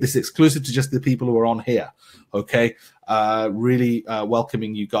make it. This is exclusive to just the people who are on here. Okay, really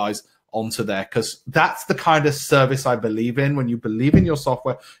welcoming you guys onto there, because that's the kind of service I believe in. When you believe in your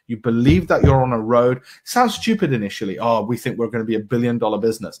software, you believe that you're on a road. It sounds stupid initially. Oh, we think we're going to be $1 billion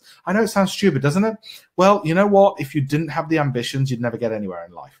business. I know it sounds stupid, doesn't it? Well, you know what? If you didn't have the ambitions, you'd never get anywhere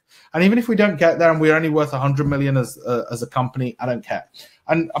in life. And even if we don't get there and we're only worth 100 million as a company, I don't care.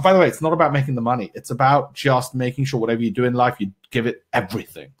 And by the way, it's not about making the money. It's about just making sure whatever you do in life, you give it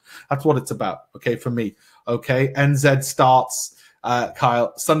everything. That's what it's about. Okay, for me. Okay, NZ starts,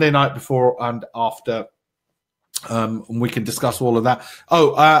 Kyle, Sunday night before and after. We can discuss all of that.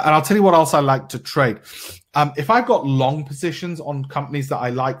 Oh, and I'll tell you what else I like to trade. If I've got long positions on companies that I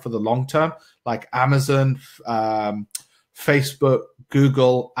like for the long term, like Amazon, Facebook,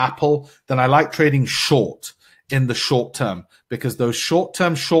 Google, Apple, then I like trading short in the short term, because those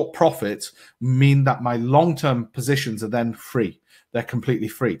short-term short profits mean that my long-term positions are then free. They're completely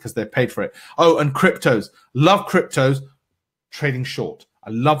free because they're paid for it. Oh, and cryptos. Love cryptos. Trading short. I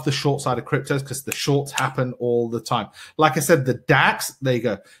love the short side of cryptos because the shorts happen all the time. Like I said, the DAX, there you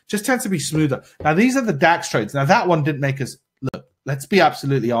go, just tends to be smoother. Now, these are the DAX trades. Now, that one didn't make us, look, let's be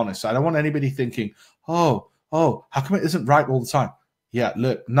absolutely honest. I don't want anybody thinking, oh, how come it isn't right all the time? Yeah,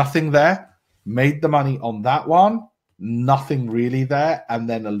 look, nothing there. Made the money on that one. Nothing really there. And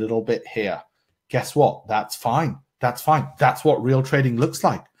then a little bit here. Guess what? That's fine. That's fine. That's what real trading looks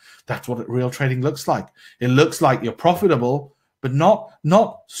like. That's what real trading looks like. It looks like you're profitable, but not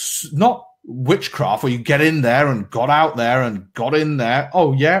witchcraft where you get in there and got out there and got in there.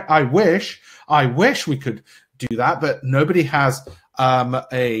 Oh yeah, I wish we could do that, but nobody has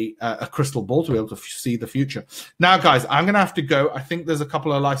a crystal ball to be able to see the future. Now, guys, I'm going to have to go. I think there's a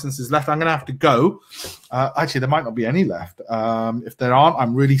couple of licenses left. I'm going to have to go. Actually, there might not be any left. If there aren't,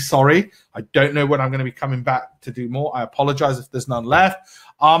 I'm really sorry. I don't know when I'm going to be coming back to do more. I apologize if there's none left.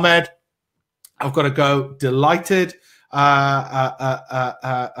 Ahmed, I've got to go. Delighted. I'm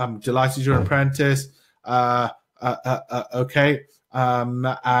delighted you're an apprentice. Okay.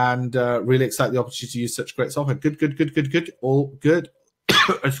 And really excited the opportunity to use such great software. Good. All good.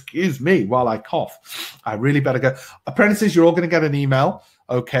 Excuse me while I cough. I really better go. Apprentices, you're all going to get an email,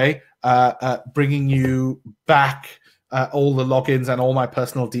 okay, bringing you back all the logins and all my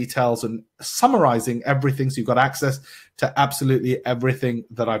personal details and summarizing everything, so you've got access to absolutely everything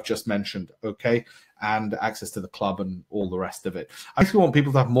that I've just mentioned, okay, and access to the club and all the rest of it. I actually want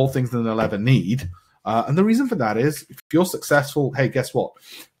people to have more things than they'll ever need. And the reason for that is, if you're successful, hey, guess what?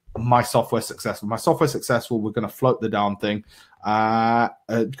 My software's successful. My software's successful. We're going to float the darn thing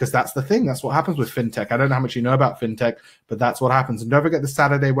because that's the thing. That's what happens with fintech. I don't know how much you know about fintech, but that's what happens. And don't forget the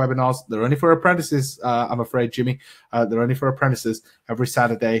Saturday webinars. They're only for apprentices, I'm afraid, Jimmy. They're only for apprentices every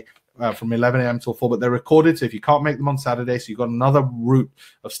Saturday from 11 a.m. till 4, but they're recorded. So if you can't make them on Saturday, so you've got another route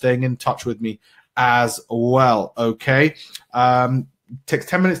of staying in touch with me as well, okay? Takes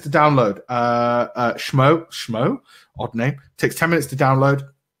 10 minutes to download. Schmo, odd name. Takes 10 minutes to download.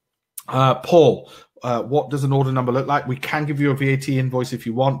 Paul, what does an order number look like? We can give you a VAT invoice if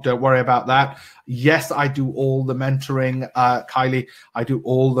you want. Don't worry about that. Yes, I do all the mentoring. Kylie, I do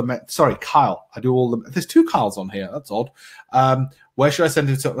all the Kyle, I do all the. There's two Kyles on here. That's odd. Where should I send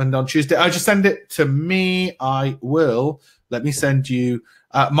it to? And on Tuesday, I just send it to me. I will. Let me send you.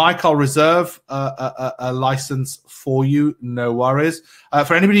 Mike, I'll reserve a license for you. No worries.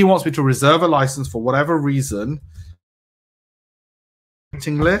 For anybody who wants me to reserve a license for whatever reason,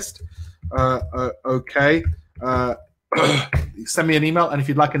 waiting list. Okay. Send me an email, and if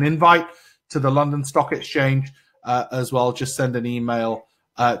you'd like an invite to the London Stock Exchange as well, just send an email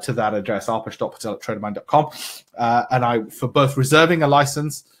to that address, alpesh.patel@tradermind.com. And I, for both reserving a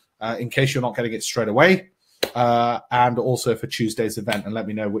license in case you're not getting it straight away, and also for Tuesday's event, and let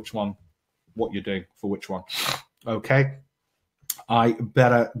me know which one, what you're doing for which one. Okay, I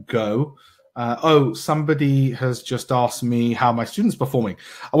better go. Oh, somebody has just asked me how my students are performing.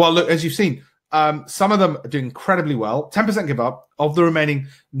 Well, look, as you've seen, some of them are doing incredibly well. 10% give up. Of the remaining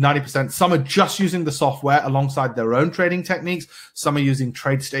 90%, some are just using the software alongside their own trading techniques. Some are using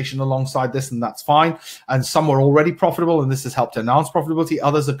TradeStation alongside this, and that's fine. And some were already profitable, and this has helped enhance profitability.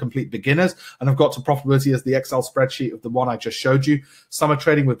 Others are complete beginners and have got to profitability as the Excel spreadsheet of the one I just showed you. Some are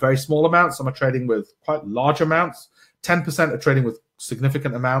trading with very small amounts. Some are trading with quite large amounts. 10% are trading with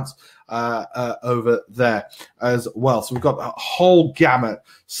significant amounts over there as well. So we've got a whole gamut.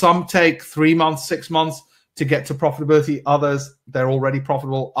 Some take 3 months, 6 months to get to profitability. Others, they're already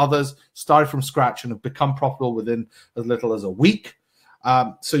profitable. Others started from scratch and have become profitable within as little as a week.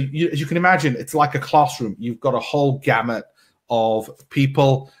 So as you can imagine, it's like a classroom. You've got a whole gamut of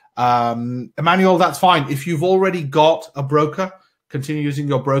people. Emmanuel, that's fine. If you've already got a broker, continue using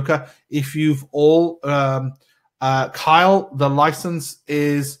your broker. If you've all... Kyle, the license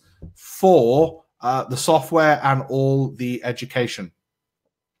is for the software and all the education.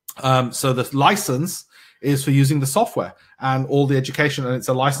 So the license is for using the software and all the education, and it's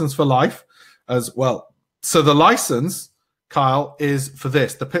a license for life as well. So the license, Kyle, is for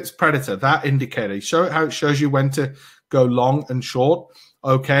this, the pipspredator, that indicator. Show it how it shows you when to go long and short.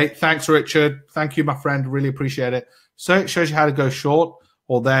 Okay, thanks, Richard. Thank you, my friend. Really appreciate it. So it shows you how to go short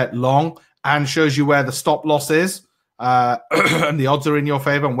or there long, and shows you where the stop loss is, and the odds are in your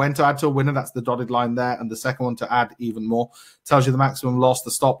favor, and when to add to a winner. That's the dotted line there. And the second one, to add even more, tells you the maximum loss, the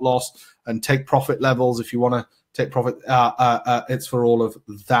stop loss, and take profit levels if you want to take profit. It's for all of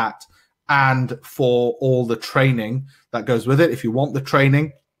that, and for all the training that goes with it. If you want the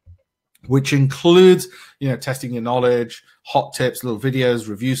training, which includes, you know, testing your knowledge, hot tips, little videos,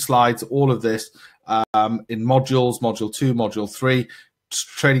 review slides, all of this in modules, module 2, module 3,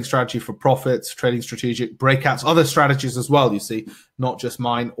 trading strategy for profits, trading strategic breakouts, other strategies as well, you see, not just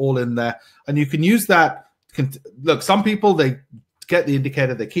mine, all in there. And you can use that. Look, some people, they get the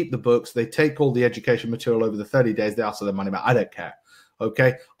indicator, they keep the books, they take all the education material over the 30 days, they ask for their money back. I don't care.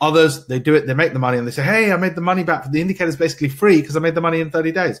 Okay. Others, they do it, they make the money, and they say, hey, I made the money back. The indicator is basically free because I made the money in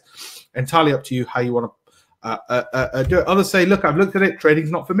 30 days. Entirely up to you how you want to do it. Others say, look, I've looked at it,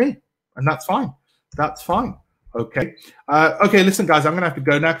 trading's not for me. And that's fine. That's fine. Okay. Okay, listen, guys, I'm going to have to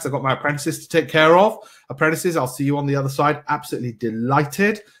go now because I've got my apprentices to take care of. Apprentices, I'll see you on the other side. Absolutely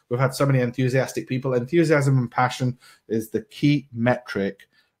delighted. We've had so many enthusiastic people. Enthusiasm and passion is the key metric.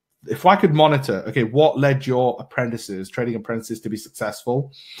 If I could monitor, okay, what led your apprentices, trading apprentices, to be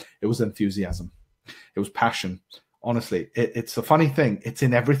successful? It was enthusiasm. It was passion. Honestly, it's a funny thing. It's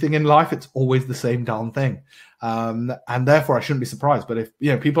in everything in life. It's always the same darn thing. And therefore, I shouldn't be surprised. But if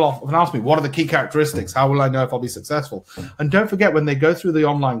people often ask me, what are the key characteristics? How will I know if I'll be successful? And don't forget, when they go through the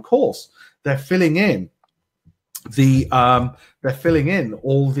online course, they're filling in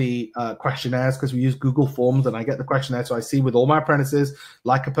all the questionnaires, because we use Google Forms, and I get the questionnaire. So I see with all my apprentices,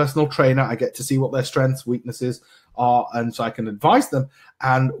 like a personal trainer, I get to see what their strengths, weaknesses are, and so I can advise them.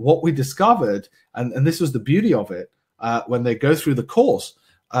 And what we discovered, and this was the beauty of it, when they go through the course,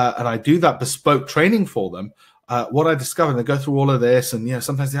 and I do that bespoke training for them, what I discovered, they go through all of this, and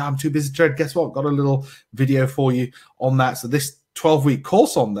sometimes they say, I'm too busy to trade. Guess what? Got a little video for you on that. So this 12-week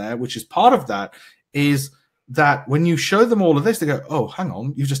course on there, which is part of that, is that when you show them all of this, they go, oh, hang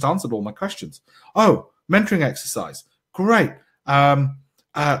on, you just answered all my questions. Oh, mentoring exercise. Great. Oh,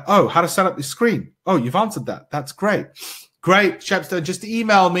 how to set up your screen. Oh, you've answered that. That's great. Great. Shepstone, just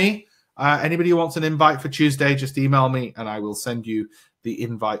email me. Anybody who wants an invite for Tuesday, just email me and I will send you the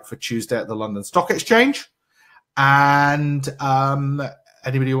invite for Tuesday at the London Stock Exchange. And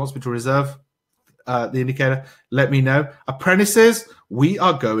anybody who wants me to reserve the indicator, let me know. Apprentices, we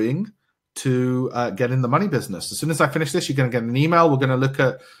are going to get in the money business. As soon as I finish this, you're going to get an email. We're going to look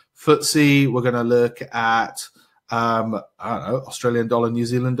at FTSE. We're going to look at, I don't know, Australian dollar, New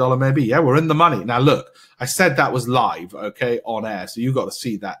Zealand dollar, maybe. Yeah, we're in the money. Now, look, I said that was live, okay, on air. So you got to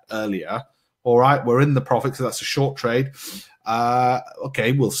see that earlier. All right, we're in the profit, so that's a short trade.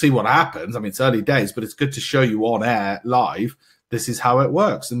 Okay, we'll see what happens. I mean, it's early days, but it's good to show you on air live. This is how it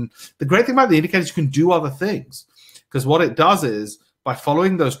works. And the great thing about the indicators, you can do other things, because what it does is, by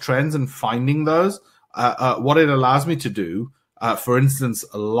following those trends and finding those, what it allows me to do, for instance,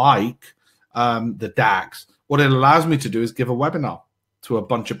 like the DAX, what it allows me to do is give a webinar to a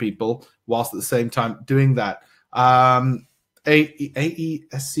bunch of people whilst at the same time doing that.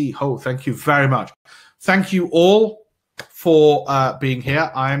 AESC, oh, thank you very much. Thank you all for being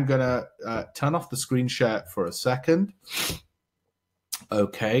here. I'm going to turn off the screen share for a second.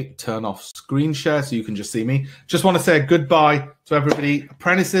 Okay, turn off screen share so you can just see me. Just want to say goodbye to everybody.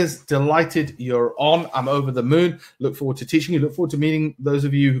 Apprentices, delighted you're on. I'm over the moon. Look forward to teaching you. Look forward to meeting those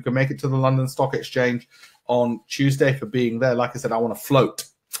of you who can make it to the London Stock Exchange on Tuesday, for being there. Like I said, I want to float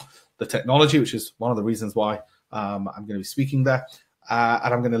the technology, which is one of the reasons why I'm going to be speaking there.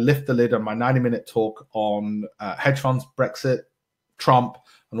 And I'm going to lift the lid on my 90-minute talk on hedge funds, Brexit, Trump,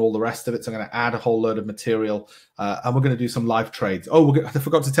 and all the rest of it. So I'm going to add a whole load of material, and we're going to do some live trades. Oh, I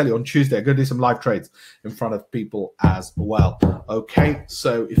forgot to tell you, on Tuesday, I'm going to do some live trades in front of people as well. Okay,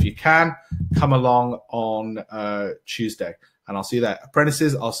 so if you can, come along on Tuesday, and I'll see you there.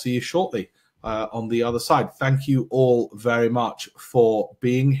 Apprentices, I'll see you shortly on the other side. Thank you all very much for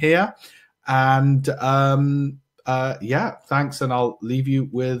being here. And yeah, thanks. And I'll leave you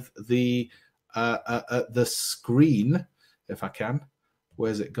with the screen, if I can.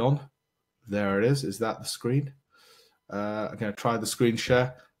 Where's it gone? There it is. Is that the screen? I'm going to try the screen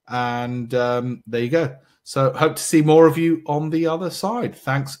share. And there you go. So hope to see more of you on the other side.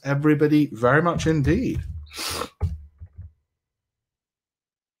 Thanks, everybody, very much indeed.